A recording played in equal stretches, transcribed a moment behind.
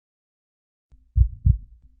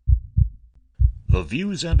The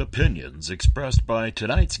views and opinions expressed by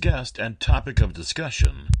tonight's guest and topic of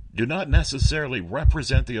discussion do not necessarily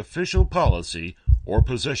represent the official policy or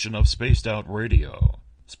position of Spaced Out Radio,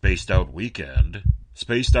 Spaced Out Weekend,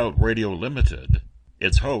 Spaced Out Radio Limited,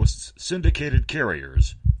 its hosts, syndicated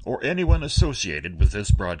carriers, or anyone associated with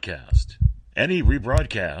this broadcast. Any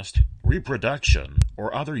rebroadcast, reproduction,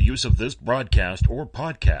 or other use of this broadcast or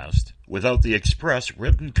podcast without the express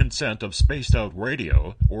written consent of Spaced Out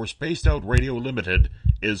Radio or Spaced Out Radio Limited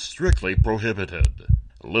is strictly prohibited.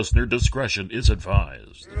 Listener discretion is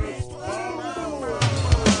advised.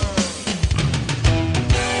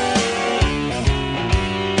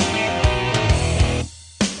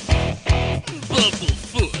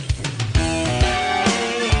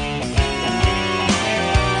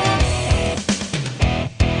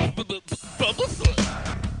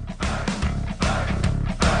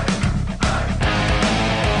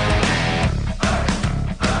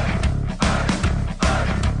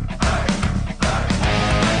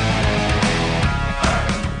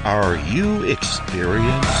 Are you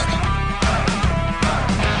experienced?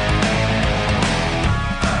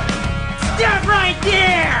 Stop right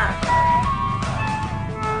there!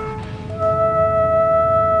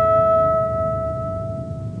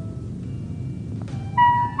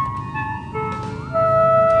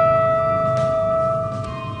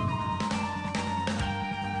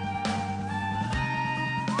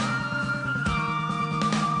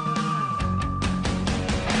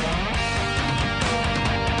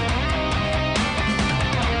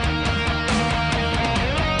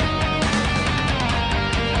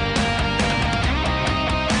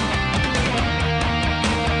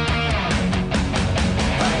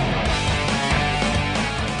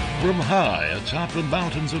 From high atop the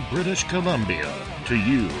mountains of British Columbia to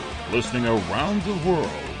you listening around the world,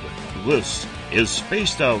 this is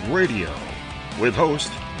Spaced Out Radio with host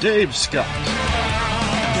Dave Scott.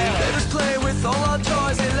 They let us play with all our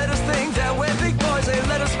toys, they let us think that we're big boys, they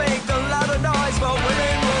let us make the louder noise, but we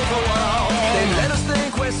ain't rule the world. They let us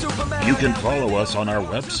think we're Superman. You can follow us on our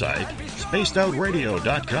website,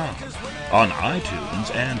 spacedoutradio.com, on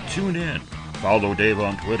iTunes and TuneIn. Follow Dave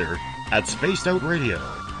on Twitter at Spaced Out Radio,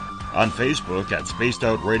 on Facebook at Spaced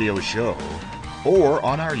Out Radio Show, or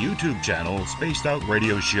on our YouTube channel, Spaced Out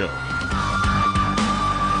Radio Show. I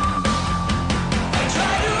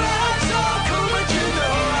try to act so cool, but you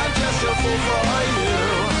know I'm just a fool for you.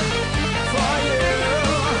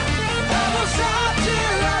 I will stop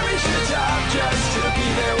till I reach the top just to be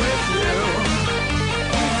there with you.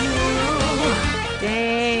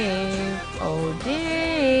 Dave, oh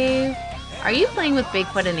Dave, are you playing with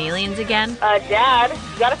Bigfoot and aliens again? Dad,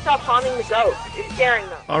 you gotta stop haunting the ghost. It's scaring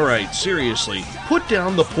them. All right, seriously, put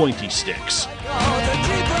down the pointy sticks. Oh, the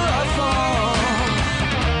deeper I fall.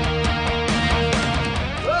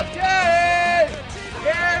 Okay!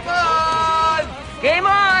 Game on! Game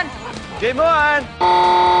on! Game on!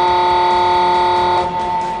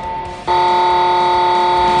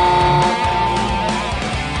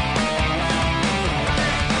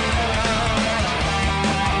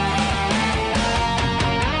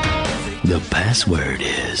 The password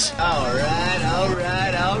is... All right.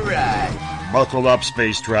 Buckle up,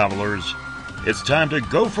 space travelers. It's time to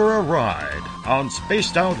go for a ride on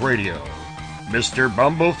Spaced Out Radio. Mr.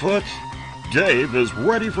 Bumblefoot, Dave is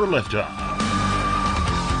ready for liftoff. I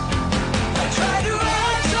try to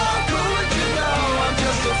act so cool, but you know I'm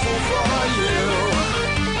just a fool for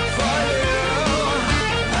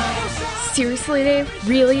you. Seriously, Dave?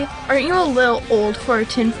 Really? Aren't you a little old for a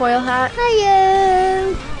tinfoil hat?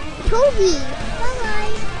 Hello. Toby.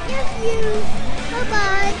 Bye-bye. Love you.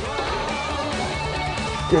 Bye-bye.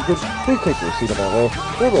 Please take your seat above all.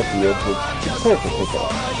 There will be a prepare for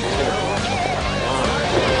takeoff.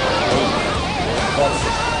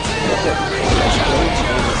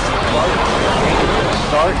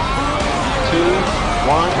 Start. 2,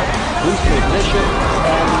 1. Boost ignition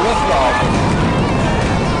and lift off.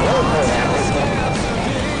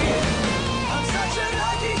 I'm such a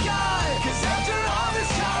lucky guy, 'cause after all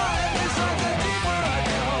this time, it's like the deeper I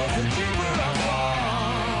go, the deeper I fall.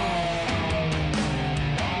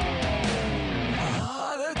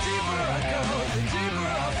 The deeper I go, the deeper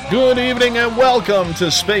I fall. Good evening and welcome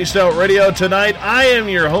to Spaced Out Radio tonight. I am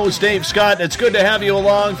your host, Dave Scott. It's good to have you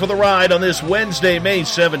along for the ride on this Wednesday, May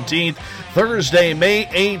 17th, Thursday, May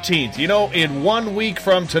 18th. You know, in 1 week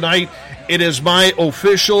from tonight, it is my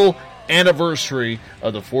official anniversary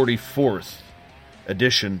of the 44th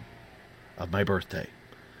edition of my birthday.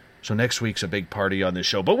 So next week's a big party on this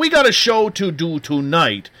show. But we got a show to do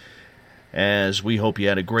tonight. as we hope you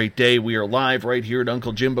had a great day. We are live right here at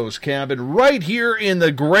Uncle Jimbo's cabin, right here in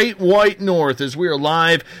the Great White North, as we are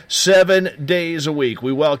live 7 days a week.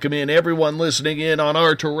 We welcome in everyone listening in on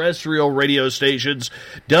our terrestrial radio stations,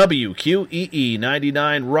 WQEE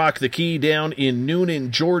 99 Rock the Key down in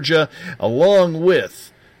Noonan, Georgia, along with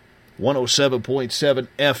 107.7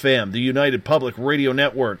 FM, the United Public Radio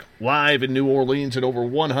Network, live in New Orleans and over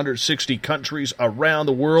 160 countries around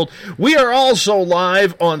the world. We are also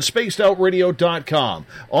live on SpacedOutRadio.com,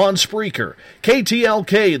 on Spreaker,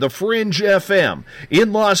 KTLK, The Fringe FM,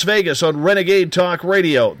 in Las Vegas on Renegade Talk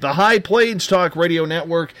Radio, the High Plains Talk Radio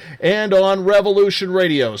Network, and on Revolution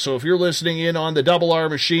Radio. So if you're listening in on the Double R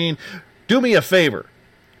machine, do me a favor.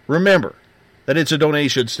 Remember that it's a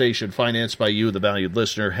donation station financed by you, the valued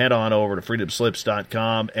listener. Head on over to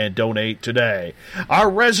freedomslips.com and donate today.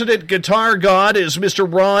 Our resident guitar god is Mr.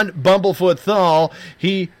 Ron Bumblefoot Thal.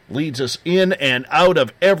 He leads us in and out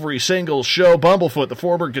of every single show. Bumblefoot, the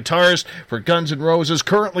former guitarist for Guns N' Roses,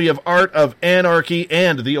 currently of Art of Anarchy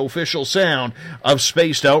and the official sound of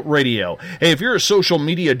Spaced Out Radio. Hey, if you're a social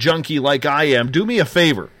media junkie like I am, do me a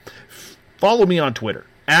favor. Follow me on Twitter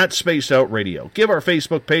at Spaced Out Radio. Give our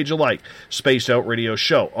Facebook page a like, Spaced Out Radio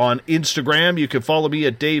Show. On Instagram, you can follow me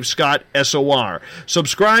at Dave Scott SOR.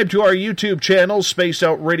 Subscribe to our YouTube channel, Spaced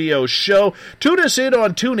Out Radio Show. Tune us in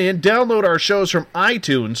on TuneIn. Download our shows from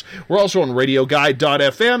iTunes. We're also on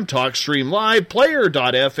RadioGuide.fm, TalkStream Live,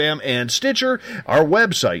 Player.fm, and Stitcher. Our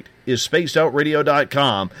website is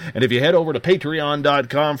SpacedOutRadio.com. And if you head over to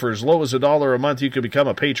Patreon.com for as low as $1 a month, you can become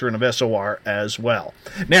a patron of SOR as well.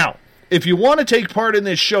 Now, if you want to take part in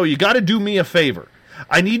this show, you got to do me a favor.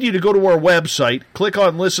 I need you to go to our website, click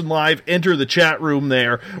on Listen Live, enter the chat room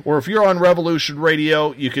there, or if you're on Revolution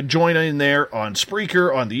Radio, you can join in there on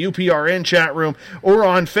Spreaker, on the UPRN chat room, or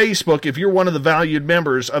on Facebook if you're one of the valued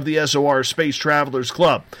members of the SOR Space Travelers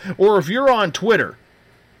Club. Or if you're on Twitter,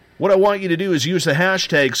 what I want you to do is use the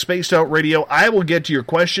hashtag SpacedOutRadio. I will get to your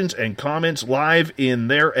questions and comments live in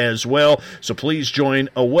there as well, so please join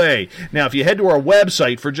away. Now, if you head to our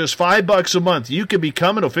website for just $5 a month, you can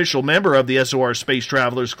become an official member of the SOR Space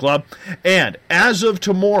Travelers Club. And as of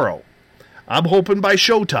tomorrow, I'm hoping by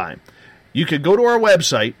showtime, you can go to our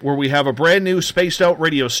website where we have a brand new Spaced Out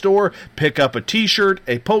Radio store, pick up a t-shirt,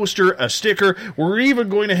 a poster, a sticker. We're even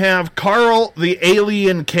going to have Carl the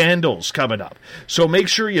Alien candles coming up. So make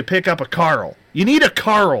sure you pick up a Carl. You need a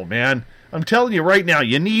Carl, man. I'm telling you right now,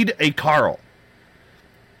 you need a Carl.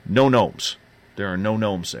 No gnomes. There are no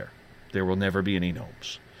gnomes there. There will never be any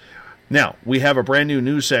gnomes. Now, we have a brand new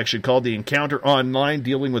news section called The Encounter Online,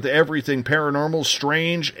 dealing with everything paranormal,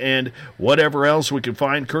 strange, and whatever else we can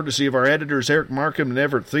find, courtesy of our editors, Eric Markham and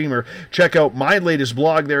Everett Thiemer. Check out my latest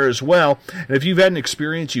blog there as well. And if you've had an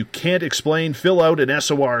experience you can't explain, fill out an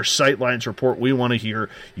SOR Sightlines report. We want to hear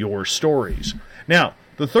your stories. Now,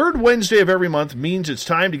 the third Wednesday of every month means it's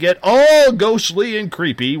time to get all ghostly and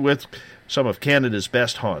creepy with some of Canada's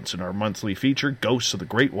best haunts in our monthly feature, Ghosts of the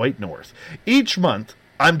Great White North. Each month,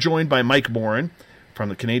 I'm joined by Mike Morin from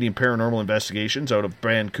the Canadian Paranormal Investigations out of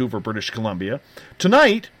Vancouver, British Columbia.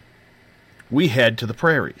 Tonight, we head to the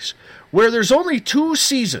prairies, where there's only two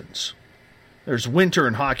seasons. There's winter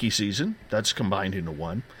and hockey season. That's combined into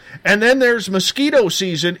one. And then there's mosquito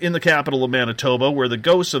season in the capital of Manitoba, where the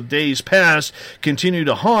ghosts of days past continue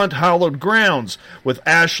to haunt hallowed grounds, with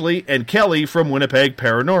Ashley and Kelly from Winnipeg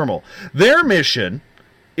Paranormal. Their mission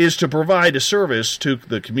is to provide a service to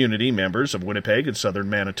the community members of Winnipeg and southern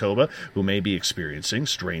Manitoba who may be experiencing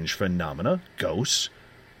strange phenomena, ghosts,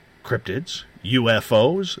 cryptids,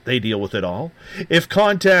 UFOs. They deal with it all. If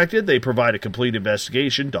contacted, they provide a complete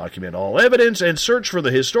investigation, document all evidence, and search for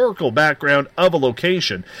the historical background of a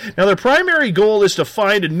location. Now, their primary goal is to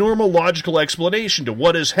find a normal, logical explanation to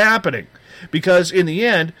what is happening, because in the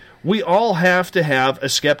end, we all have to have a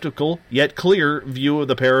skeptical yet clear view of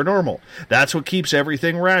the paranormal. That's what keeps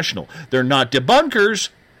everything rational. They're not debunkers,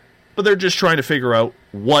 but they're just trying to figure out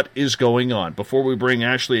what is going on. Before we bring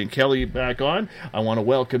Ashley and Kelly back on, I want to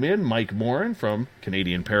welcome in Mike Morin from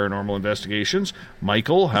Canadian Paranormal Investigations.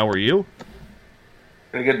 Michael, how are you?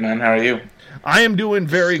 Pretty good, man. How are you? I am doing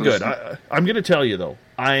very good. I'm going to tell you, though,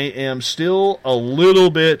 I am still a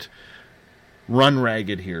little bit run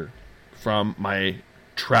ragged here from my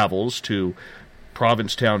travels to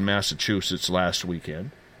Provincetown, Massachusetts last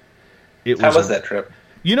weekend. How was that trip?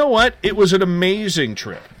 You know what? It was an amazing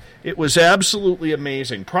trip. It was absolutely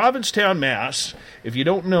amazing. Provincetown, Mass., if you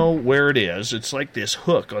don't know where it is, it's like this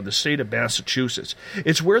hook on the state of Massachusetts.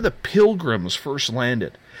 It's where the Pilgrims first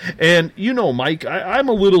landed. And, you know, Mike, I'm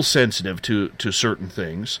a little sensitive to certain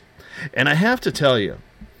things. And I have to tell you,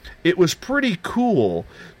 it was pretty cool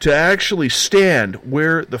to actually stand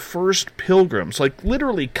where the first pilgrims, like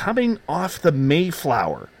literally coming off the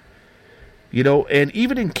Mayflower, and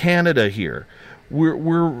even in Canada here,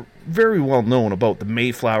 we're very well known about the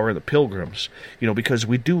Mayflower and the Pilgrims, because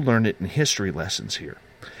we do learn it in history lessons here.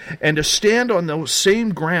 And to stand on those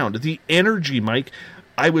same ground, the energy, Mike,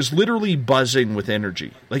 I was literally buzzing with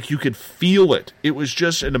energy. Like you could feel it. It was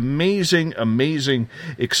just an amazing, amazing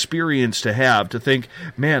experience to have, to think,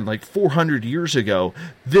 man, like 400 years ago,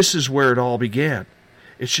 this is where it all began.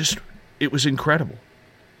 It was incredible.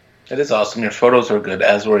 It is awesome. Your photos were good,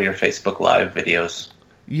 as were your Facebook Live videos.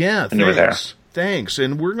 Yeah, when you were there. Thanks.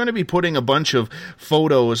 And we're going to be putting a bunch of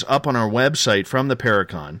photos up on our website from the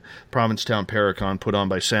Paracon, Provincetown Paracon, put on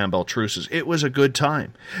by Sam Beltrusis. It was a good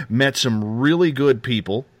time. Met some really good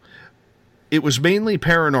people. It was mainly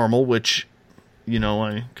paranormal, which,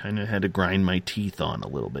 I kind of had to grind my teeth on a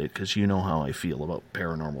little bit, because you know how I feel about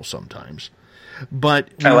paranormal sometimes. But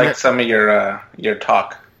I liked some of your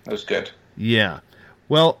talk. It was good. Yeah.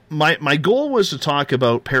 Well, my goal was to talk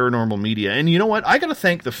about paranormal media. And you know what? I got to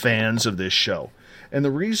thank the fans of this show. And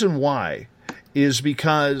the reason why is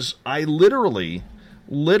because I literally,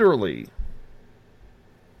 have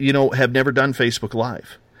never done Facebook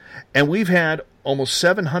Live. And we've had almost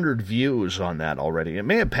 700 views on that already. It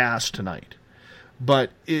may have passed tonight. But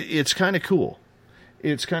it's kind of cool.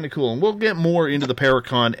 It's kind of cool. And we'll get more into the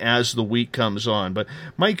Paracon as the week comes on. But,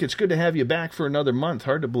 Mike, it's good to have you back for another month.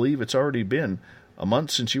 Hard to believe it's already been a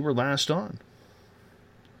month since you were last on.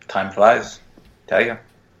 Time flies. Tell you.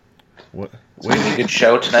 What? It's going to be a good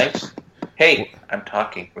show tonight. Hey, I'm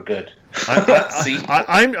talking. We're good. See?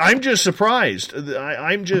 I'm just surprised.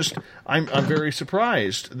 I'm very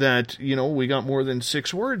surprised that we got more than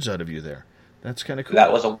 6 words out of you there. That's kind of cool.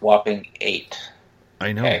 That was a whopping 8.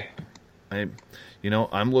 I know. Okay.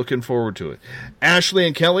 I'm looking forward to it. Ashley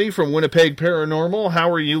and Kelly from Winnipeg Paranormal.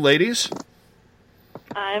 How are you, ladies?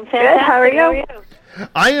 I'm fantastic. Good. How are you?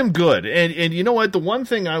 I am good. And you know what? The one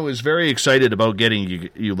thing I was very excited about getting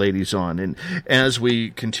you ladies on, and as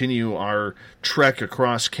we continue our trek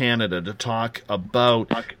across Canada to talk about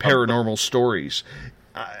paranormal stories,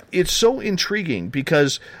 it's so intriguing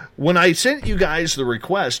because when I sent you guys the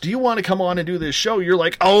request, do you want to come on and do this show? You're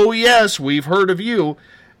like, oh, yes, we've heard of you.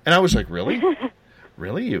 And I was like, really?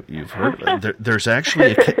 Really? You've heard? There's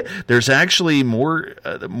actually more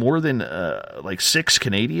than like 6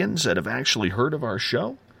 Canadians that have actually heard of our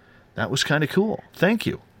show. That was kind of cool. Thank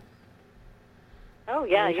you. Oh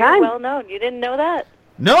yeah, you're well known. You didn't know that?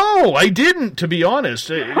 No, I didn't. To be honest,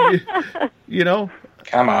 Come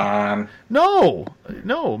on. No.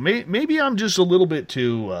 Maybe I'm just a little bit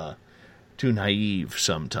too naive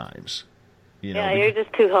sometimes. Yeah, you're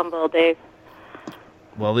just too humble, Dave.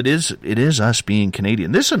 Well, it is us being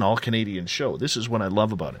Canadian. This is an all-Canadian show. This is what I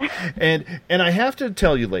love about it. And I have to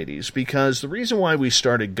tell you, ladies, because the reason why we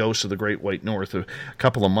started Ghosts of the Great White North a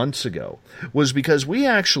couple of months ago was because we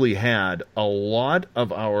actually had a lot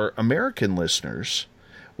of our American listeners,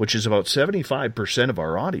 which is about 75% of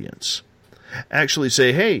our audience, actually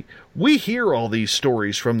say, hey, we hear all these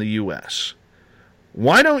stories from the U.S.,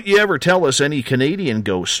 why don't you ever tell us any Canadian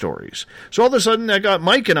ghost stories? So all of a sudden that got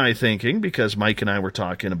Mike and I thinking, because Mike and I were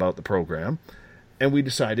talking about the program, and we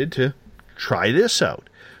decided to try this out.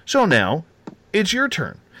 So now it's your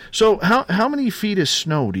turn. So how many feet of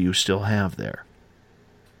snow do you still have there?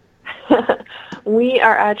 We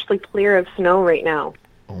are actually clear of snow right now.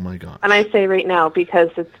 Oh, my God. And I say right now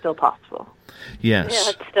because it's still possible. Yes.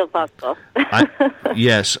 Yeah, it's still possible.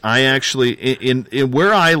 Yes, I actually, in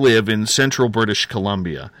where I live in central British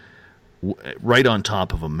Columbia, right on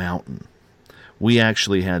top of a mountain, we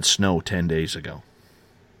actually had snow 10 days ago.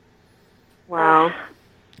 Wow.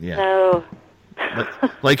 Yeah. Oh.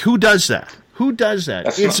 Like, who does that? Who does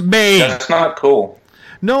that? It's May. That's not cool.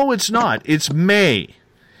 No, it's not. It's May.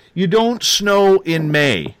 You don't snow in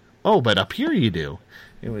May. Oh, but up here you do.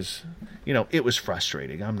 It was, it was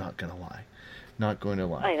frustrating. I'm not going to lie. Not going to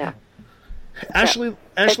lie. I know. Ashley,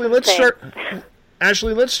 let's start.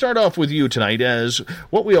 Ashley, let's start off with you tonight. As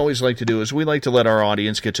what we always like to do is we like to let our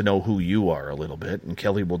audience get to know who you are a little bit, and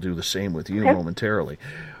Kelly will do the same with you momentarily.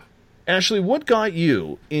 Ashley, what got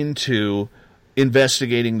you into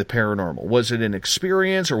investigating the paranormal? Was it an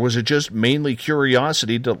experience, or was it just mainly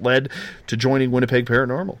curiosity that led to joining Winnipeg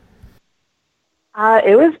Paranormal?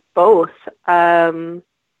 It was both.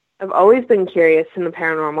 I've always been curious in the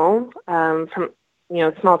paranormal from,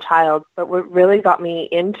 small child. But what really got me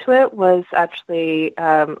into it was actually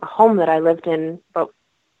a home that I lived in about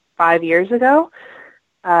 5 years ago.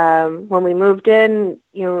 When we moved in,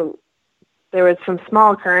 there was some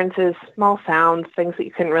small occurrences, small sounds, things that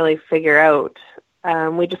you couldn't really figure out.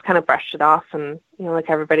 we just kind of brushed it off, and like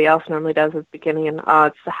everybody else normally does at the beginning, and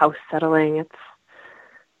it's the house settling. It's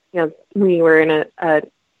we were in a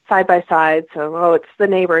side by side, so it's the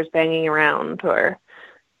neighbors banging around, or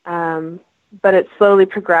but it slowly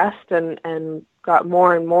progressed and got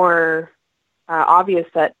more and more obvious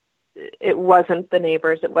that it wasn't the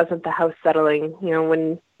neighbors, it wasn't the house settling.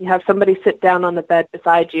 When you have somebody sit down on the bed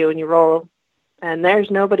beside you and you roll and there's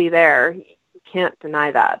nobody there, you can't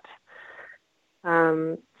deny that.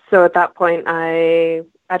 So at that point, I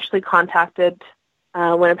actually contacted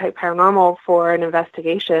Winnipeg Paranormal for an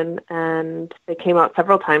investigation, and they came out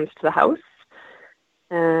several times to the house.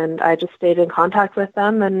 And I just stayed in contact with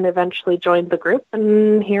them and eventually joined the group,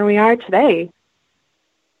 and here we are today.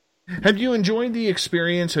 Have you enjoyed the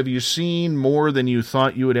experience? Have you seen more than you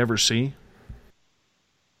thought you would ever see?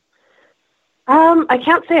 I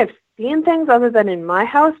can't say I've seen things other than in my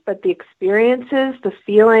house, but the experiences, the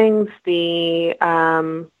feelings,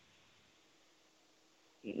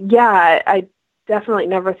 I definitely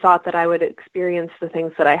never thought that I would experience the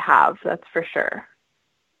things that I have, that's for sure.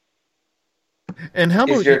 And how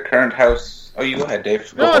about your current house? Oh, you go ahead,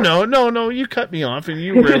 Dave. No. You cut me off, and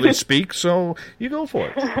you rarely speak, so you go for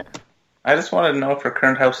it. I just wanted to know if your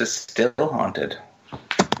current house is still haunted.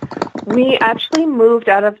 We actually moved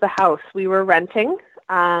out of the house. We were renting,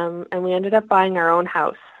 and we ended up buying our own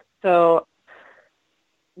house. So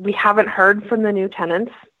we haven't heard from the new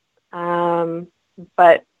tenants,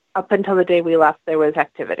 but up until the day we left, there was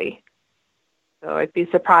activity. So I'd be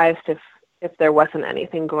surprised if there wasn't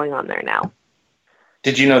anything going on there now.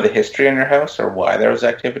 Did you know the history in your house or why there was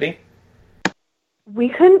activity? We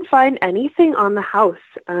couldn't find anything on the house.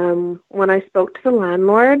 When I spoke to the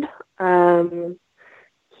landlord,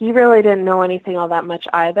 he really didn't know anything all that much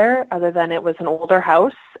either, other than it was an older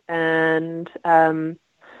house, and the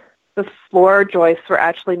floor joists were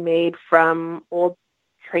actually made from old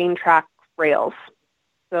train track rails.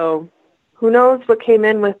 So who knows what came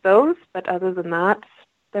in with those, but other than that,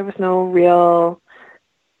 there was no real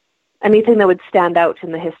anything that would stand out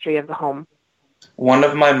in the history of the home. One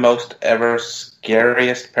of my most ever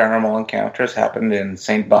scariest paranormal encounters happened in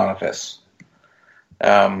St. Boniface.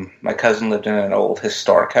 My cousin lived in an old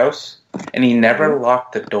historic house, and he never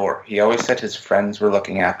locked the door. He always said his friends were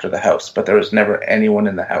looking after the house, but there was never anyone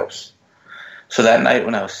in the house. So that night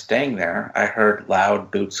when I was staying there, I heard loud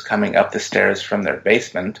boots coming up the stairs from their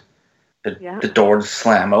basement. The door would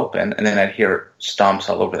slam open, and then I'd hear stomps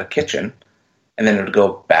all over the kitchen. And then it would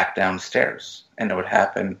go back downstairs, and it would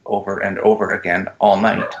happen over and over again all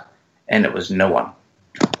night, and it was no one.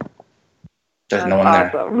 There's no one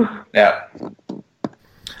awesome. There.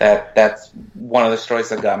 Yeah, that's one of the stories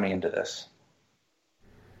that got me into this.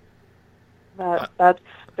 That's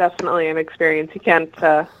definitely an experience. You can't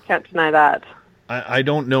deny that. I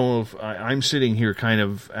don't know if I'm sitting here kind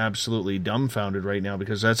of absolutely dumbfounded right now,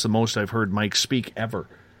 because that's the most I've heard Mike speak ever.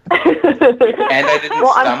 And I didn't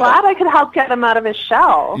well, I'm glad I could help get him out of his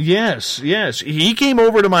shell. Yes. He came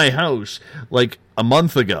over to my house like a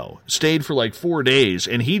month ago, stayed for like 4 days,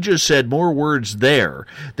 and he just said more words there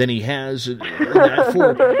than he has in that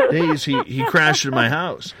 4 days he crashed in my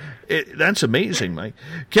house. That's amazing, Mike.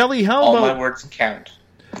 Kelly, all my words count.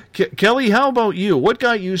 Kelly, how about you? What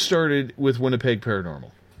got you started with Winnipeg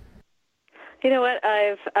Paranormal? You know what?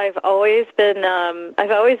 I've always been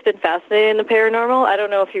fascinated in the paranormal. I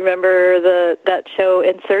don't know if you remember that show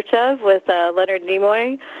In Search Of with Leonard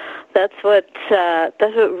Nimoy. That's what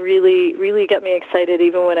really got me excited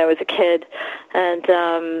even when I was a kid, and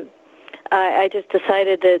I just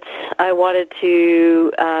decided that I wanted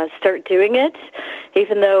to start doing it,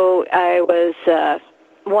 even though I was.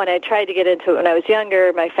 When I tried to get into it when I was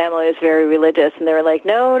younger, my family was very religious, and they were like,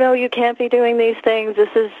 no, you can't be doing these things.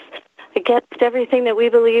 This is against everything that we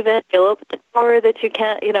believe in. You'll open the door that you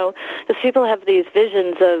can't, because people have these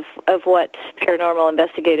visions of what paranormal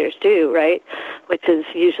investigators do, right? Which is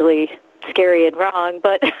usually scary and wrong,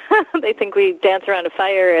 but they think we dance around a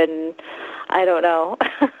fire, and I don't know.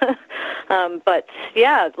 But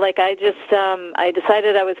yeah, like I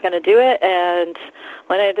decided I was going to do it, and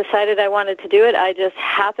when I decided I wanted to do it, I just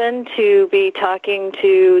happened to be talking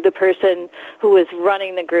to the person who was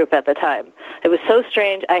running the group at the time. It was so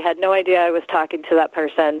strange. I had no idea I was talking to that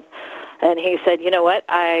person. And he said, you know what,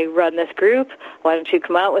 I run this group. Why don't you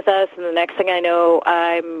come out with us? And the next thing I know,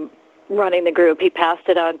 I'm running the group. He passed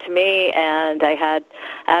it on to me, and I had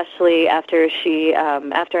Ashley, after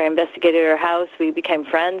I investigated her house, we became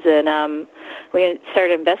friends, and we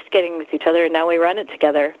started investigating with each other, and now we run it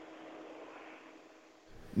together.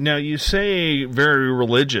 Now, you say very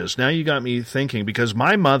religious. Now you got me thinking, because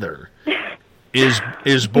my mother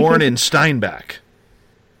is born in Steinbach.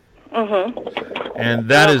 Mm-hmm. And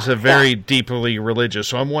that is a very deeply religious.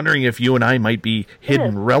 So I'm wondering if you and I might be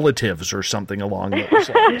hidden relatives or something along those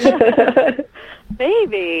lines.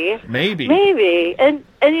 Maybe. Maybe. And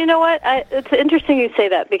you know what? It's interesting you say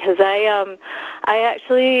that, because I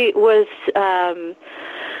actually was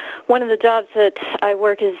one of the jobs that I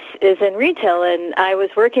work is in retail, and I was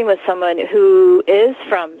working with someone who is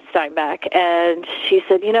from Steinbach, and she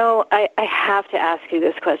said, you know, I have to ask you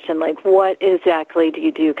this question, like, what exactly do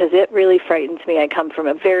you do? Because it really frightens me. I come from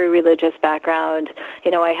a very religious background.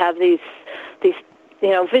 You know, I have these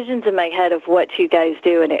visions in my head of what you guys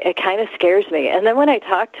do, and it kind of scares me. And then when I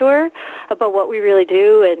talk to her about what we really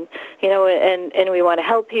do, and, you know, and we want to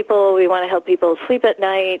help people, sleep at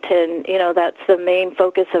night, and, you know, that's the main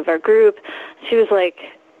focus of our group, she was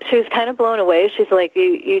kind of blown away. She's like,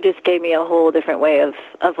 you just gave me a whole different way of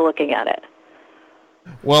looking at it.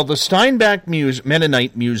 Well, the Steinbach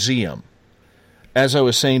Mennonite Museum, as I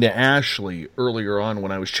was saying to Ashley earlier on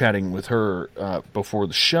when I was chatting with her before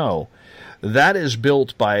the show, that is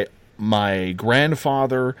built by my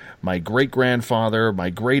grandfather, my great-grandfather, my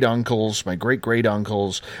great-uncles, my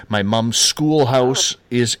great-great-uncles. My mom's schoolhouse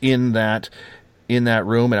is in that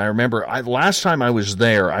room. And I remember last time I was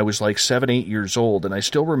there, I was like 7, 8 years old, and I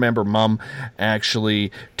still remember Mom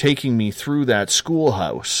actually taking me through that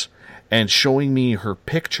schoolhouse and showing me her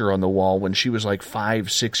picture on the wall when she was like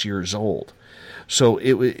 5, 6 years old. So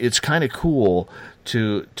it's kind of cool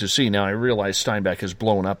to see. Now, I realize Steinbach has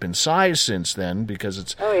blown up in size since then, because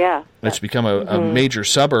it's become a major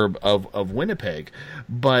suburb of Winnipeg.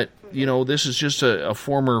 But, you know, this is just a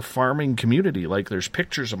former farming community. Like, there's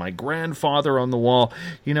pictures of my grandfather on the wall.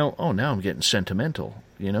 You know, now I'm getting sentimental,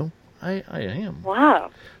 you know. I am.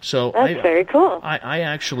 Wow. So that's very cool. I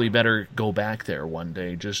actually better go back there one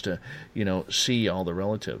day just to, you know, see all the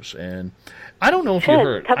relatives. And I don't know if you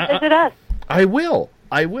heard. Come visit us. I will.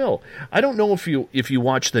 I don't know if you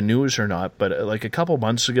watch the news or not, but like a couple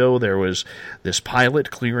months ago, there was this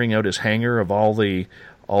pilot clearing out his hangar of all the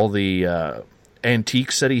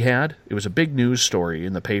antiques that he had. It was a big news story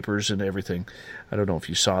in the papers and everything. I don't know if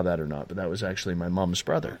you saw that or not, but that was actually my mom's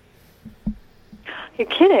brother. You're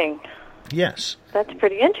kidding? Yes. That's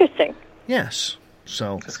pretty interesting. Yes.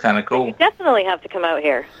 So it's kind of cool. You definitely have to come out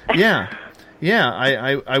here. Yeah. Yeah,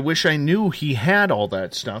 I wish I knew he had all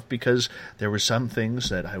that stuff, because there were some things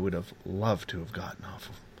that I would have loved to have gotten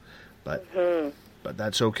off of. But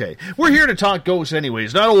that's okay. We're here to talk ghosts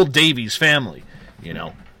anyways, not old Davy's family. You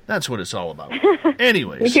know, that's what it's all about.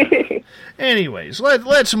 Anyways,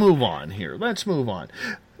 let's move on here. Let's move on.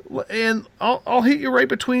 And I'll hit you right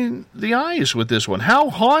between the eyes with this one.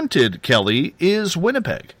 How haunted, Kelly, is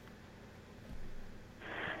Winnipeg?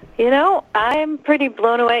 You know, I'm pretty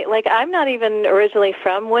blown away. Like, I'm not even originally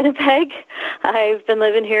from Winnipeg. I've been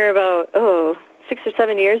living here about, 6 or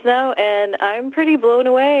 7 years now, and I'm pretty blown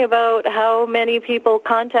away about how many people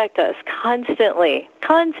contact us constantly,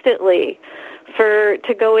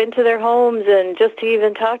 to go into their homes and just to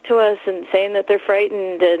even talk to us and saying that they're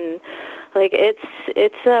frightened. And, like, it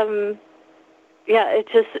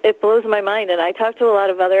blows my mind. And I talk to a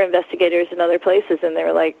lot of other investigators in other places, and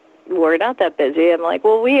they're like, we're not that busy. I'm like,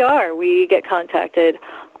 well, we are. We get contacted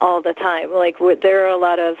all the time. Like, there are a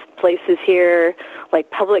lot of places here,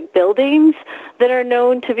 like public buildings, that are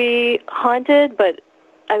known to be haunted, but,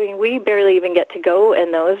 I mean, we barely even get to go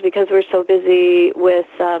in those because we're so busy with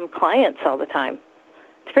clients all the time.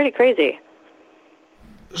 It's pretty crazy.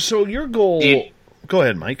 So your goal... Go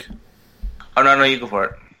ahead, Mike. Oh, no, you go for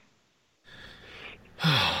it.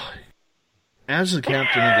 As the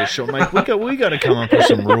captain of this show, Mike, we got to come up with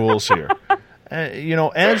some rules here. You know,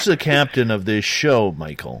 as the captain of this show,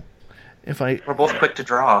 Michael, we're both quick to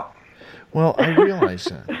draw. Well, I realize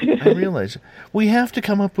that. We have to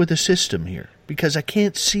come up with a system here, because I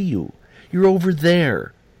can't see you. You're over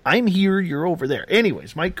there. I'm here. You're over there.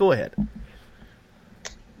 Anyways, Mike, go ahead.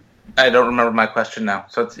 I don't remember my question now,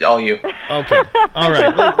 so it's all you. Okay. All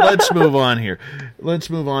right. Let's move on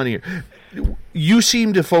here. You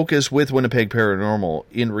seem to focus with Winnipeg Paranormal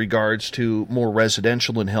in regards to more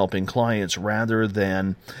residential and helping clients rather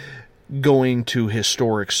than going to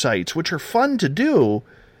historic sites, which are fun to do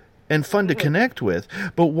and fun to connect with.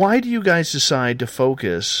 But why do you guys decide to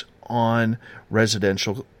focus on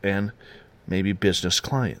residential and maybe business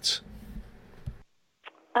clients?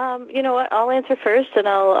 You know what? I'll answer first, and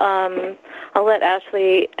I'll let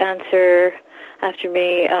Ashley answer after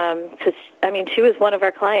me, because, I mean, she was one of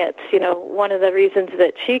our clients. You know, one of the reasons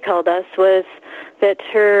that she called us was that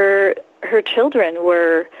her children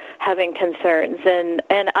were having concerns, and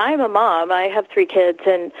I'm a mom. I have 3 kids,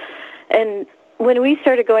 and when we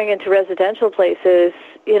started going into residential places,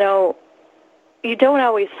 you know, you don't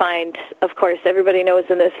always find, of course, everybody knows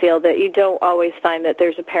in this field that you don't always find that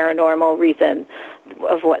there's a paranormal reason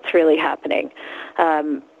of what's really happening.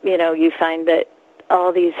 You find that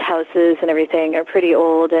all these houses and everything are pretty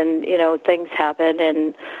old, and, things happen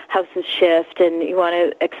and houses shift, and you want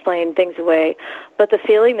to explain things away. But the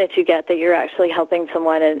feeling that you get that you're actually helping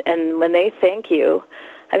someone, and when they thank you,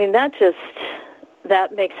 I mean,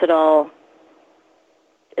 that makes it all,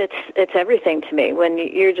 it's everything to me. When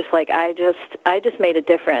you're just like, I just made a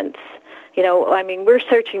difference. We're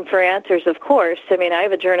searching for answers, of course. I mean, I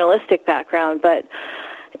have a journalistic background, but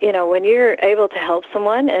when you're able to help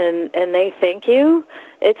someone and they thank you,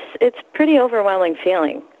 it's pretty overwhelming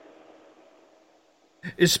feeling.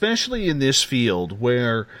 Especially in this field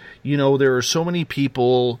where, there are so many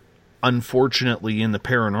people, unfortunately, in the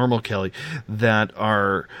paranormal, Kelly, that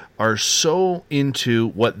are so into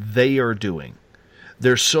what they are doing.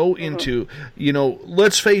 They're so into,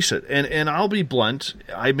 let's face it, and I'll be blunt,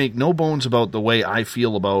 I make no bones about the way I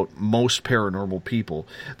feel about most paranormal people.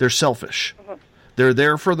 They're selfish. They're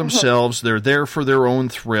there for themselves. They're there for their own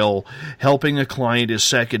thrill. Helping a client is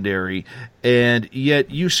secondary. And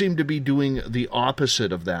yet you seem to be doing the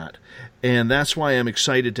opposite of that. And that's why I'm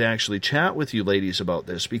excited to actually chat with you ladies about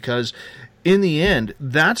this, because in the end,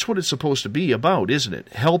 that's what it's supposed to be about, isn't it?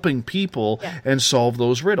 Helping people and solve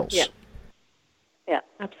those riddles. Yeah,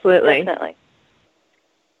 absolutely. Definitely.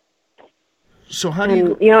 So how do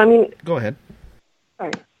you... Go ahead.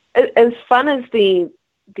 Sorry. As fun as the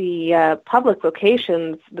public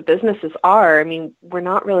locations, the businesses are, we're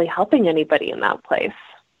not really helping anybody in that place.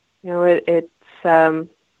 It's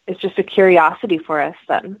just a curiosity for us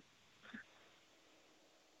then.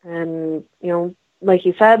 And, like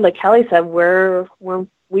you said, like Kelly said,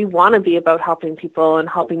 we want to be about helping people and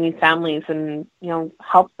helping new families and,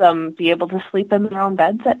 help them be able to sleep in their own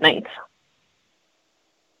beds at night.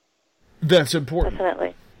 That's important.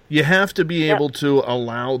 Definitely. You have to be able to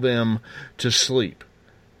allow them to sleep.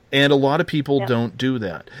 And a lot of people don't do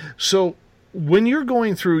that. So when you're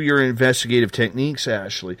going through your investigative techniques,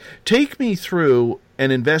 Ashley, take me through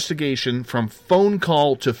an investigation from phone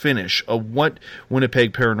call to finish of what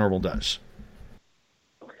Winnipeg Paranormal does.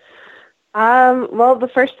 Well, the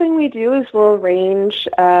first thing we do is we'll arrange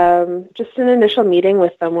just an initial meeting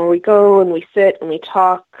with them where we go and we sit and we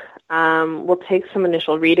talk. We'll take some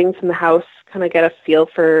initial readings in the house, kind of get a feel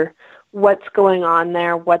for what's going on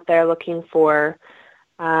there, what they're looking for.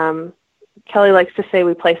 Kelly likes to say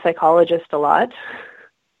we play psychologist a lot.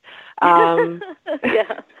 And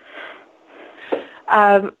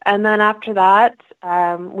then after that,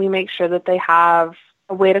 we make sure that they have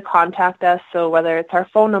a way to contact us, so whether it's our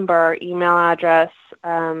phone number or email address,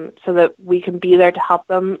 so that we can be there to help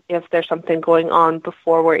them if there's something going on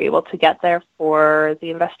before we're able to get there for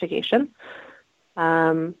the investigation.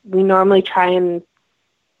 We normally try and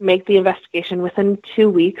make the investigation within 2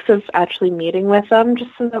 weeks of actually meeting with them,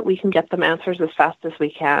 just so that we can get them answers as fast as we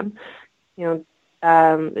can. It's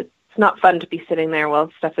not fun to be sitting there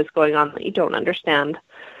while stuff is going on that you don't understand.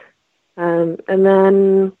 And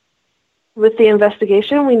then with the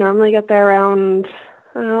investigation, we normally get there around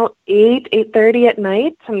 8:30 at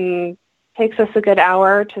night, and it takes us a good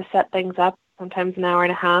hour to set things up, sometimes an hour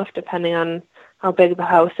and a half, depending on how big the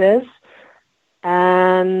house is.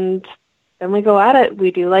 And then we go at it.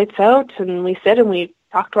 We do lights out, and we sit and we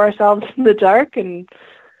talk to ourselves in the dark and,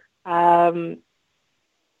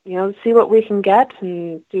 see what we can get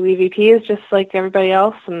and do EVPs just like everybody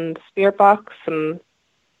else and spirit box. And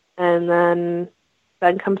then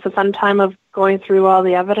comes the fun time of going through all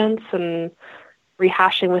the evidence and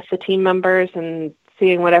rehashing with the team members and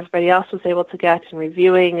seeing what everybody else was able to get and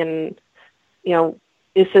reviewing. And,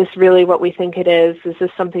 is this really what we think it is? Is this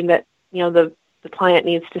something that, the client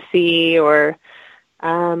needs to see, or,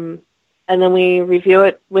 and then we review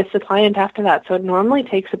it with the client after that. So it normally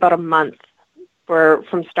takes about a month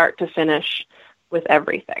from start to finish with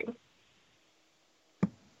everything.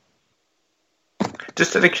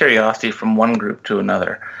 Just out of curiosity, from one group to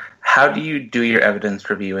another, how do you do your evidence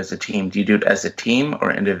review as a team? Do you do it as a team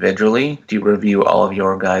or individually? Do you review all of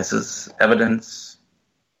your guys' evidence?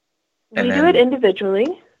 We do it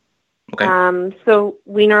individually. Okay. So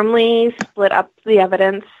we normally split up the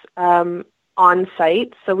evidence on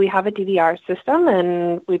site. So we have a DVR system,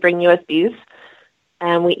 and we bring USBs,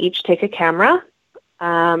 and we each take a camera,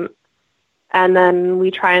 and then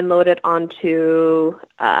we try and load it onto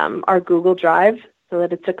our Google Drive so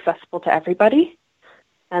that it's accessible to everybody.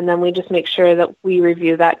 And then we just make sure that we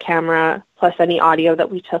review that camera plus any audio that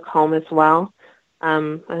we took home as well.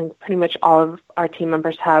 And pretty much all of our team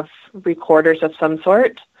members have recorders of some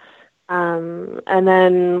sort. And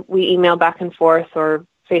then we email back and forth or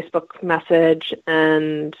Facebook message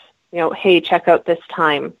and, hey, check out this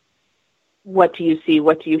time. What do you see?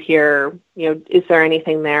 What do you hear? Is there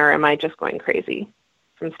anything there? Am I just going crazy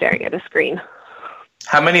from staring at a screen?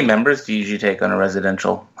 How many members do you usually take on a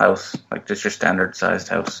residential house, like just your standard-sized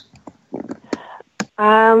house?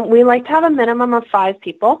 We like to have a minimum of 5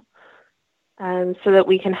 people, so that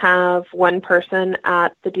we can have one person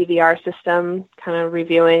at the DVR system kind of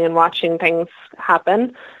reviewing and watching things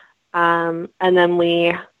happen. And then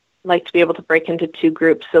we like to be able to break into 2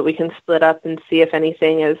 groups so we can split up and see if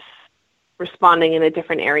anything is responding in a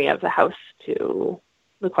different area of the house to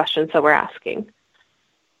the questions that we're asking.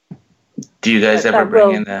 Do you guys ever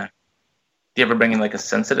bring in like a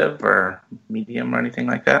sensitive or medium or anything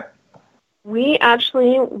like that? We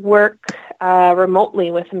actually work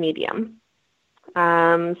remotely with a medium.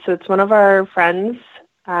 So it's one of our friends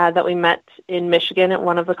that we met in Michigan at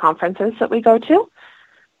one of the conferences that we go to.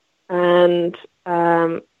 And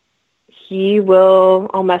I'll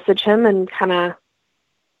message him and kind of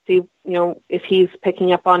see, if he's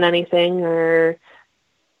picking up on anything or,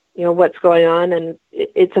 what's going on. And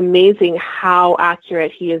it's amazing how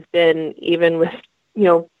accurate he has been, even with,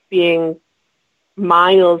 being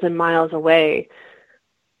miles and miles away.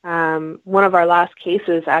 One of our last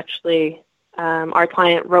cases, actually, our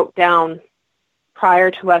client wrote down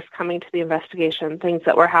prior to us coming to the investigation things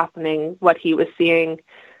that were happening, what he was seeing.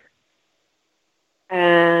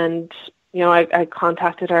 And, I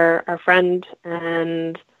contacted our friend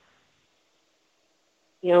and,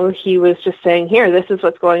 he was just saying, here, this is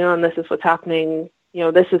what's going on. This is what's happening.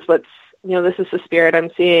 This is the spirit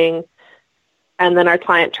I'm seeing. And then our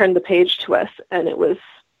client turned the page to us and it was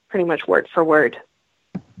pretty much word for word.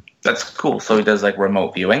 That's cool. So he does like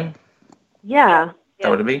remote viewing? Yeah.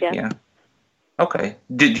 That would it be? Yeah. Okay.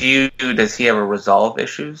 Does he ever resolve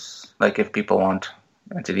issues? Like if people want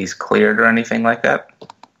entities cleared or anything like that?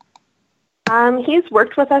 He's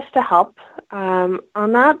worked with us to help on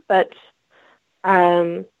that, but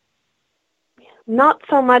not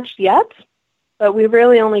so much yet. But we've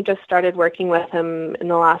really only just started working with him in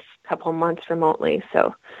the last couple of months remotely,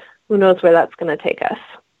 so who knows where that's going to take us.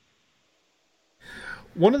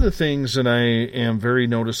 One of the things that I am very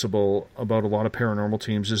noticeable about a lot of paranormal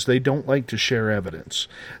teams is they don't like to share evidence.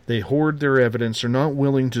 They hoard their evidence. They're not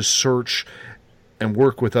willing to search and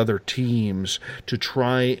work with other teams to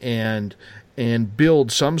try and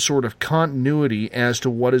build some sort of continuity as to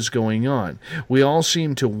what is going on. We all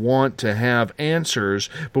seem to want to have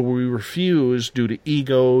answers, but we refuse due to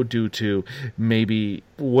ego, due to maybe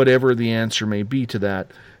whatever the answer may be to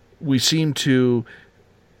that. We seem to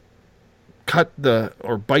bite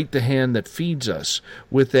the hand that feeds us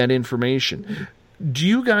with that information. Do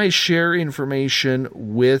you guys share information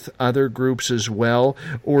with other groups as well,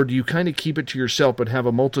 or do you kind of keep it to yourself but have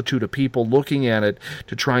a multitude of people looking at it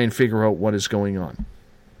to try and figure out what is going on?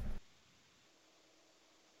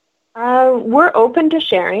 We're open to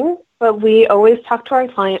sharing, but we always talk to our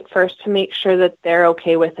client first to make sure that they're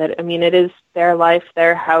okay with it. I mean, it is their life,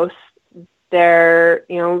 their house,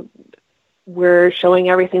 we're showing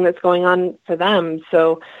everything that's going on for them.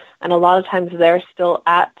 So, and a lot of times they're still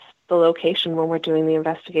at the location when we're doing the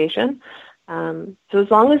investigation. So as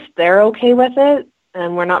long as they're okay with it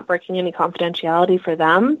and we're not breaking any confidentiality for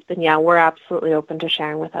them, then yeah, we're absolutely open to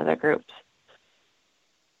sharing with other groups.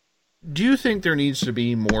 Do you think there needs to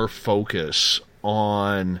be more focus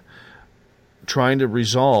on trying to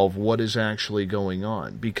resolve what is actually going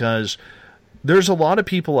on? Because there's a lot of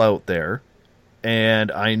people out there,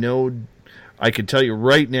 and I know I can tell you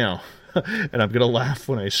right now, and I'm going to laugh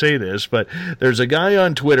when I say this, but there's a guy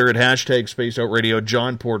on Twitter at #SpacedOutRadio,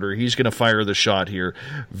 John Porter. He's going to fire the shot here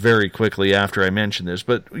very quickly after I mention this.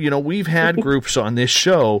 But, we've had groups on this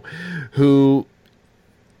show who,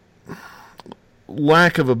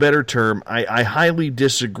 lack of a better term, I highly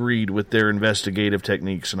disagreed with their investigative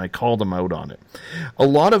techniques, and I called them out on it. A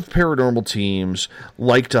lot of paranormal teams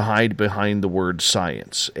like to hide behind the word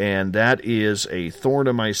science, and that is a thorn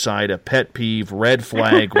in my side, a pet peeve, red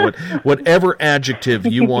flag, whatever adjective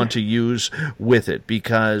you want to use with it,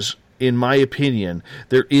 because, in my opinion,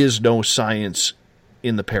 there is no science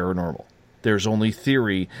in the paranormal. There's only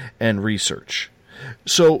theory and research.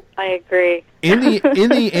 So I agree. In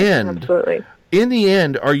the end, absolutely. In the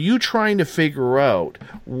end, are you trying to figure out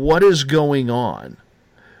what is going on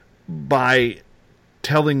by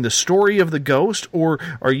telling the story of the ghost, or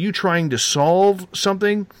are you trying to solve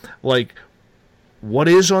something like what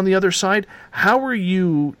is on the other side? How are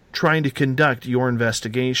you trying to conduct your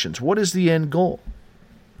investigations? What is the end goal?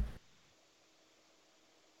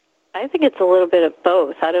 I think it's a little bit of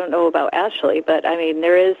both. I don't know about Ashley, but I mean,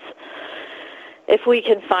 there is, if we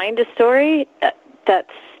can find a story,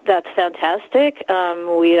 that's fantastic.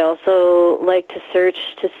 We'd also like to search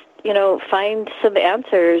to, find some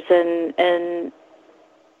answers and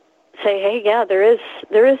say, hey, yeah, there is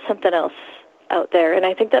something else out there. And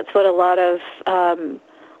I think that's what a lot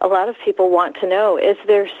of people want to know. Is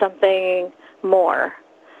there something more?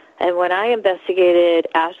 And when I investigated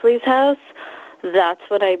Ashley's house, that's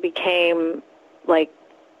when I became like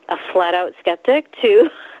a flat-out skeptic to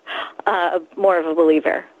more of a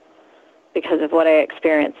believer because of what I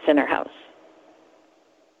experienced in her house.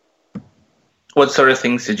 What sort of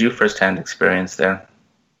things did you firsthand experience there?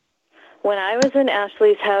 When I was in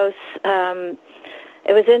Ashley's house,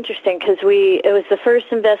 it was interesting because it was the first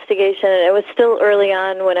investigation, and it was still early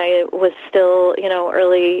on when I was still,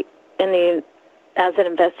 early as an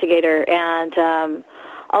investigator, and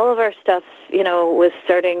all of our stuff, was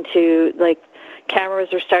starting to, cameras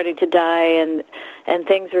were starting to die, and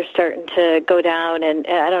things were starting to go down, and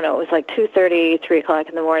I don't know, it was like 2:30, 3 o'clock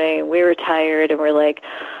in the morning. We were tired, and we're like,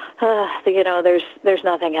 there's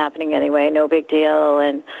nothing happening anyway, no big deal.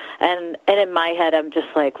 And in my head, I'm just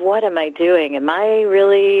like, what am I doing? Am I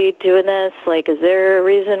really doing this? Like, is there a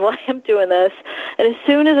reason why I'm doing this? And as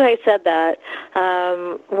soon as I said that,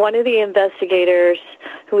 one of the investigators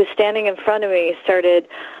who was standing in front of me started,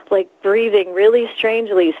 breathing really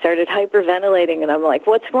strangely, started hyperventilating, and I'm like,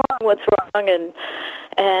 what's wrong?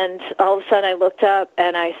 And all of a sudden I looked up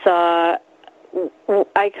and I saw,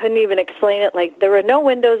 I couldn't even explain it. There were no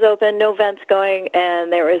windows open, no vents going, and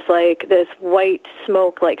there was this white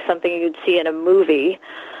smoke, like something you'd see in a movie,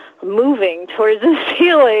 moving towards the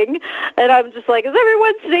ceiling. And I'm just like, is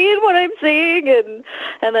everyone seeing what I'm seeing? And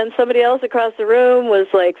then somebody else across the room was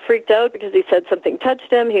freaked out because he said something touched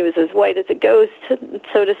him. He was as white as a ghost,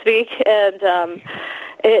 so to speak. And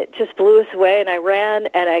it just blew us away, and I ran,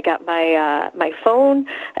 and I got my phone,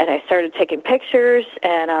 and I started taking pictures,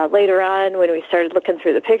 and later on, when we started looking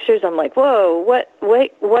through the pictures, I'm like, whoa,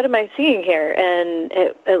 what am I seeing here? And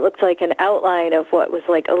it looked like an outline of what was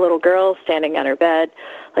like a little girl standing on her bed.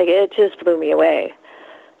 It just blew me away,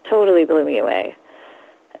 totally blew me away.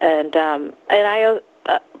 And I,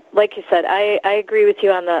 like you said, I agree with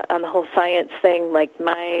you on the whole science thing. One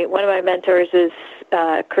of my mentors is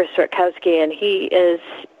Chris Rutkowski, and he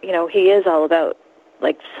is all about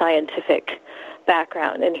scientific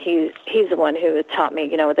background, and he's the one who taught me,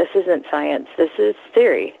 this isn't science, this is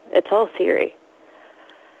theory. It's all theory.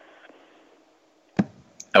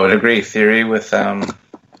 I would agree. Theory with trying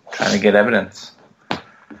to get evidence.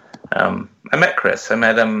 I met Chris. I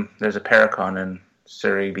met him. There's a Paracon in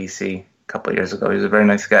Surrey, BC, a couple of years ago. He's a very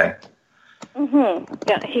nice guy. Mm-hmm.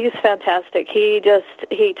 Yeah, he's fantastic. He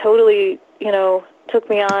totally, took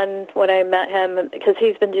me on when I met him, because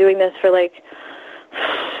he's been doing this for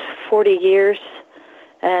 40 years.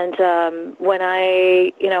 And when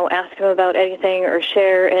I, ask him about anything or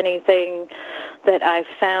share anything that I've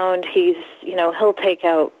found, he'll take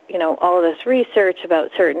out, all of this research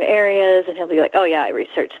about certain areas, and he'll be like, oh yeah, I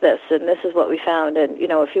researched this, and this is what we found, and,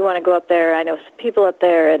 if you want to go up there, I know some people up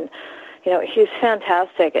there, and, he's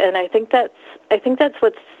fantastic. And I think that's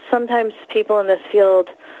what sometimes people in this field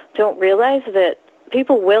don't realize, that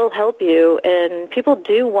people will help you, and people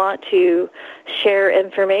do want to share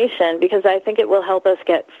information, because I think it will help us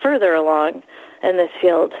get further along in this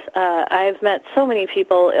field. I've met so many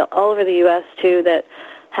people all over the U.S. too that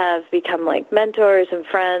have become mentors and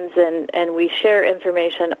friends, and we share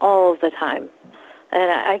information all the time.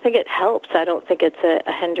 And I think it helps. I don't think it's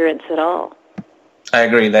a hindrance at all. I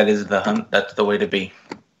agree. That's the way to be.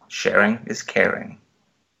 Sharing is caring.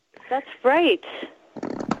 That's right.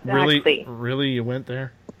 Exactly. Really, you went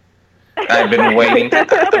there? I've been waiting.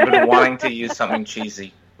 I've been wanting to use something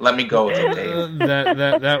cheesy. Let me go with it, Dave.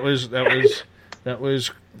 That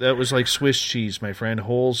was like Swiss cheese, my friend.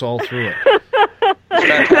 Holes all through it.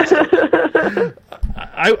 Fantastic.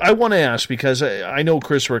 I want to ask, because I know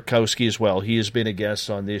Chris Rutkowski as well. He has been a guest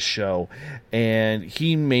on this show, and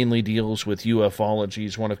he mainly deals with ufology.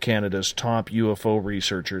 He's one of Canada's top UFO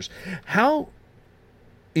researchers. How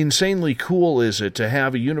insanely cool is it to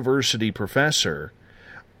have a university professor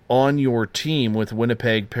on your team with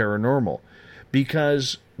Winnipeg Paranormal?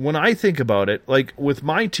 Because when I think about it, with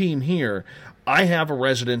my team here, I have a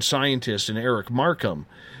resident scientist in Eric Markham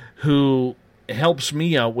who helps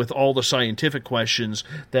me out with all the scientific questions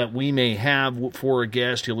that we may have for a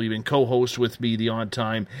guest. He'll even co-host with me the odd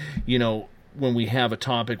time, when we have a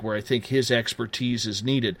topic where I think his expertise is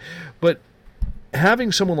needed. But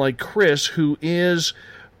having someone like Chris, who is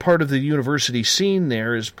part of the university scene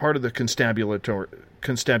there, is part of the constabulary,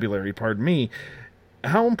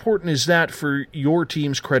 how important is that for your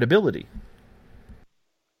team's credibility?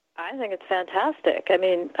 I think it's fantastic. I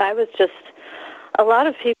mean, I was just a lot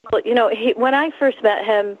of people, when I first met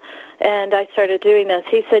him and I started doing this,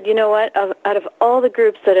 he said, you know what, out of all the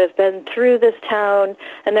groups that have been through this town,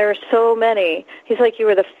 and there are so many, he's like, you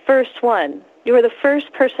were the first one. You were the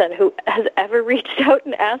first person who has ever reached out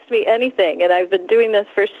and asked me anything, and I've been doing this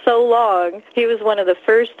for so long. He was one of the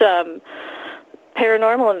first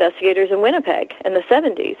paranormal investigators in Winnipeg in the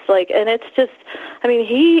 70s. And it's just,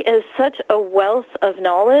 he is such a wealth of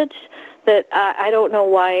knowledge that I don't know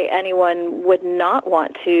why anyone would not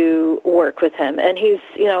want to work with him. And he's,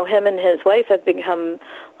 him and his wife have become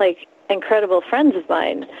incredible friends of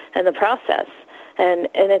mine in the process. And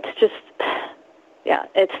it's just, yeah,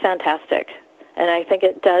 it's fantastic. And I think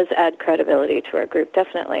it does add credibility to our group,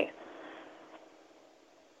 definitely.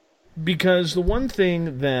 Because the one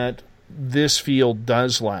thing that this field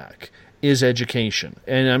does lack is education.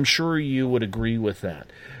 And I'm sure you would agree with that.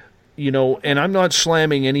 And I'm not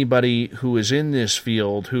slamming anybody who is in this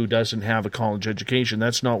field who doesn't have a college education.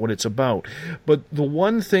 That's not what it's about. But the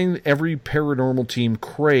one thing every paranormal team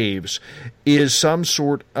craves is some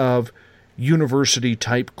sort of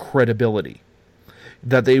university-type credibility.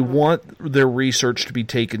 That they want their research to be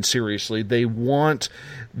taken seriously. They want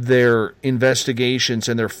their investigations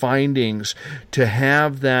and their findings to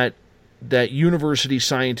have that university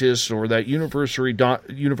scientist or that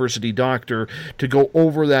university doctor to go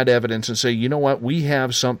over that evidence and say, you know what, we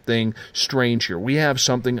have something strange here. We have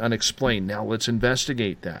something unexplained. Now let's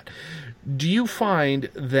investigate that. Do you find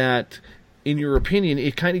that, in your opinion,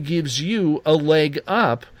 it kind of gives you a leg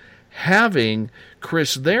up having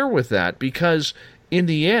Chris there with that? Because in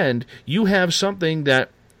the end, you have something that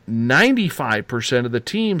 95% of the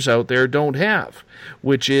teams out there don't have,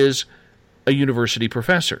 which is a university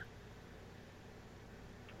professor.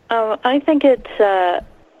 Oh, I think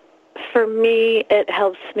for me, it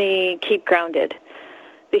helps me keep grounded,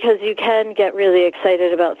 because you can get really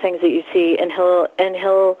excited about things that you see, and he'll,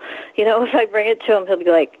 if I bring it to him, he'll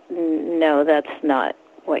be like, no, that's not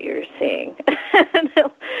what you're seeing. And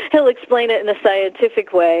he'll explain it in a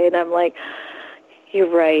scientific way, and I'm like, you're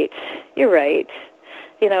right. I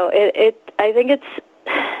think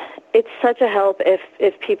it's such a help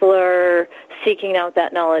if people are seeking out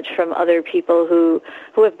that knowledge from other people who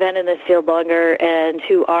have been in this field longer and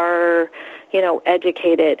who are,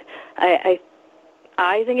 educated. I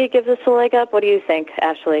think it gives us a leg up. What do you think,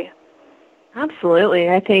 Ashley? Absolutely.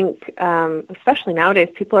 I think, especially nowadays,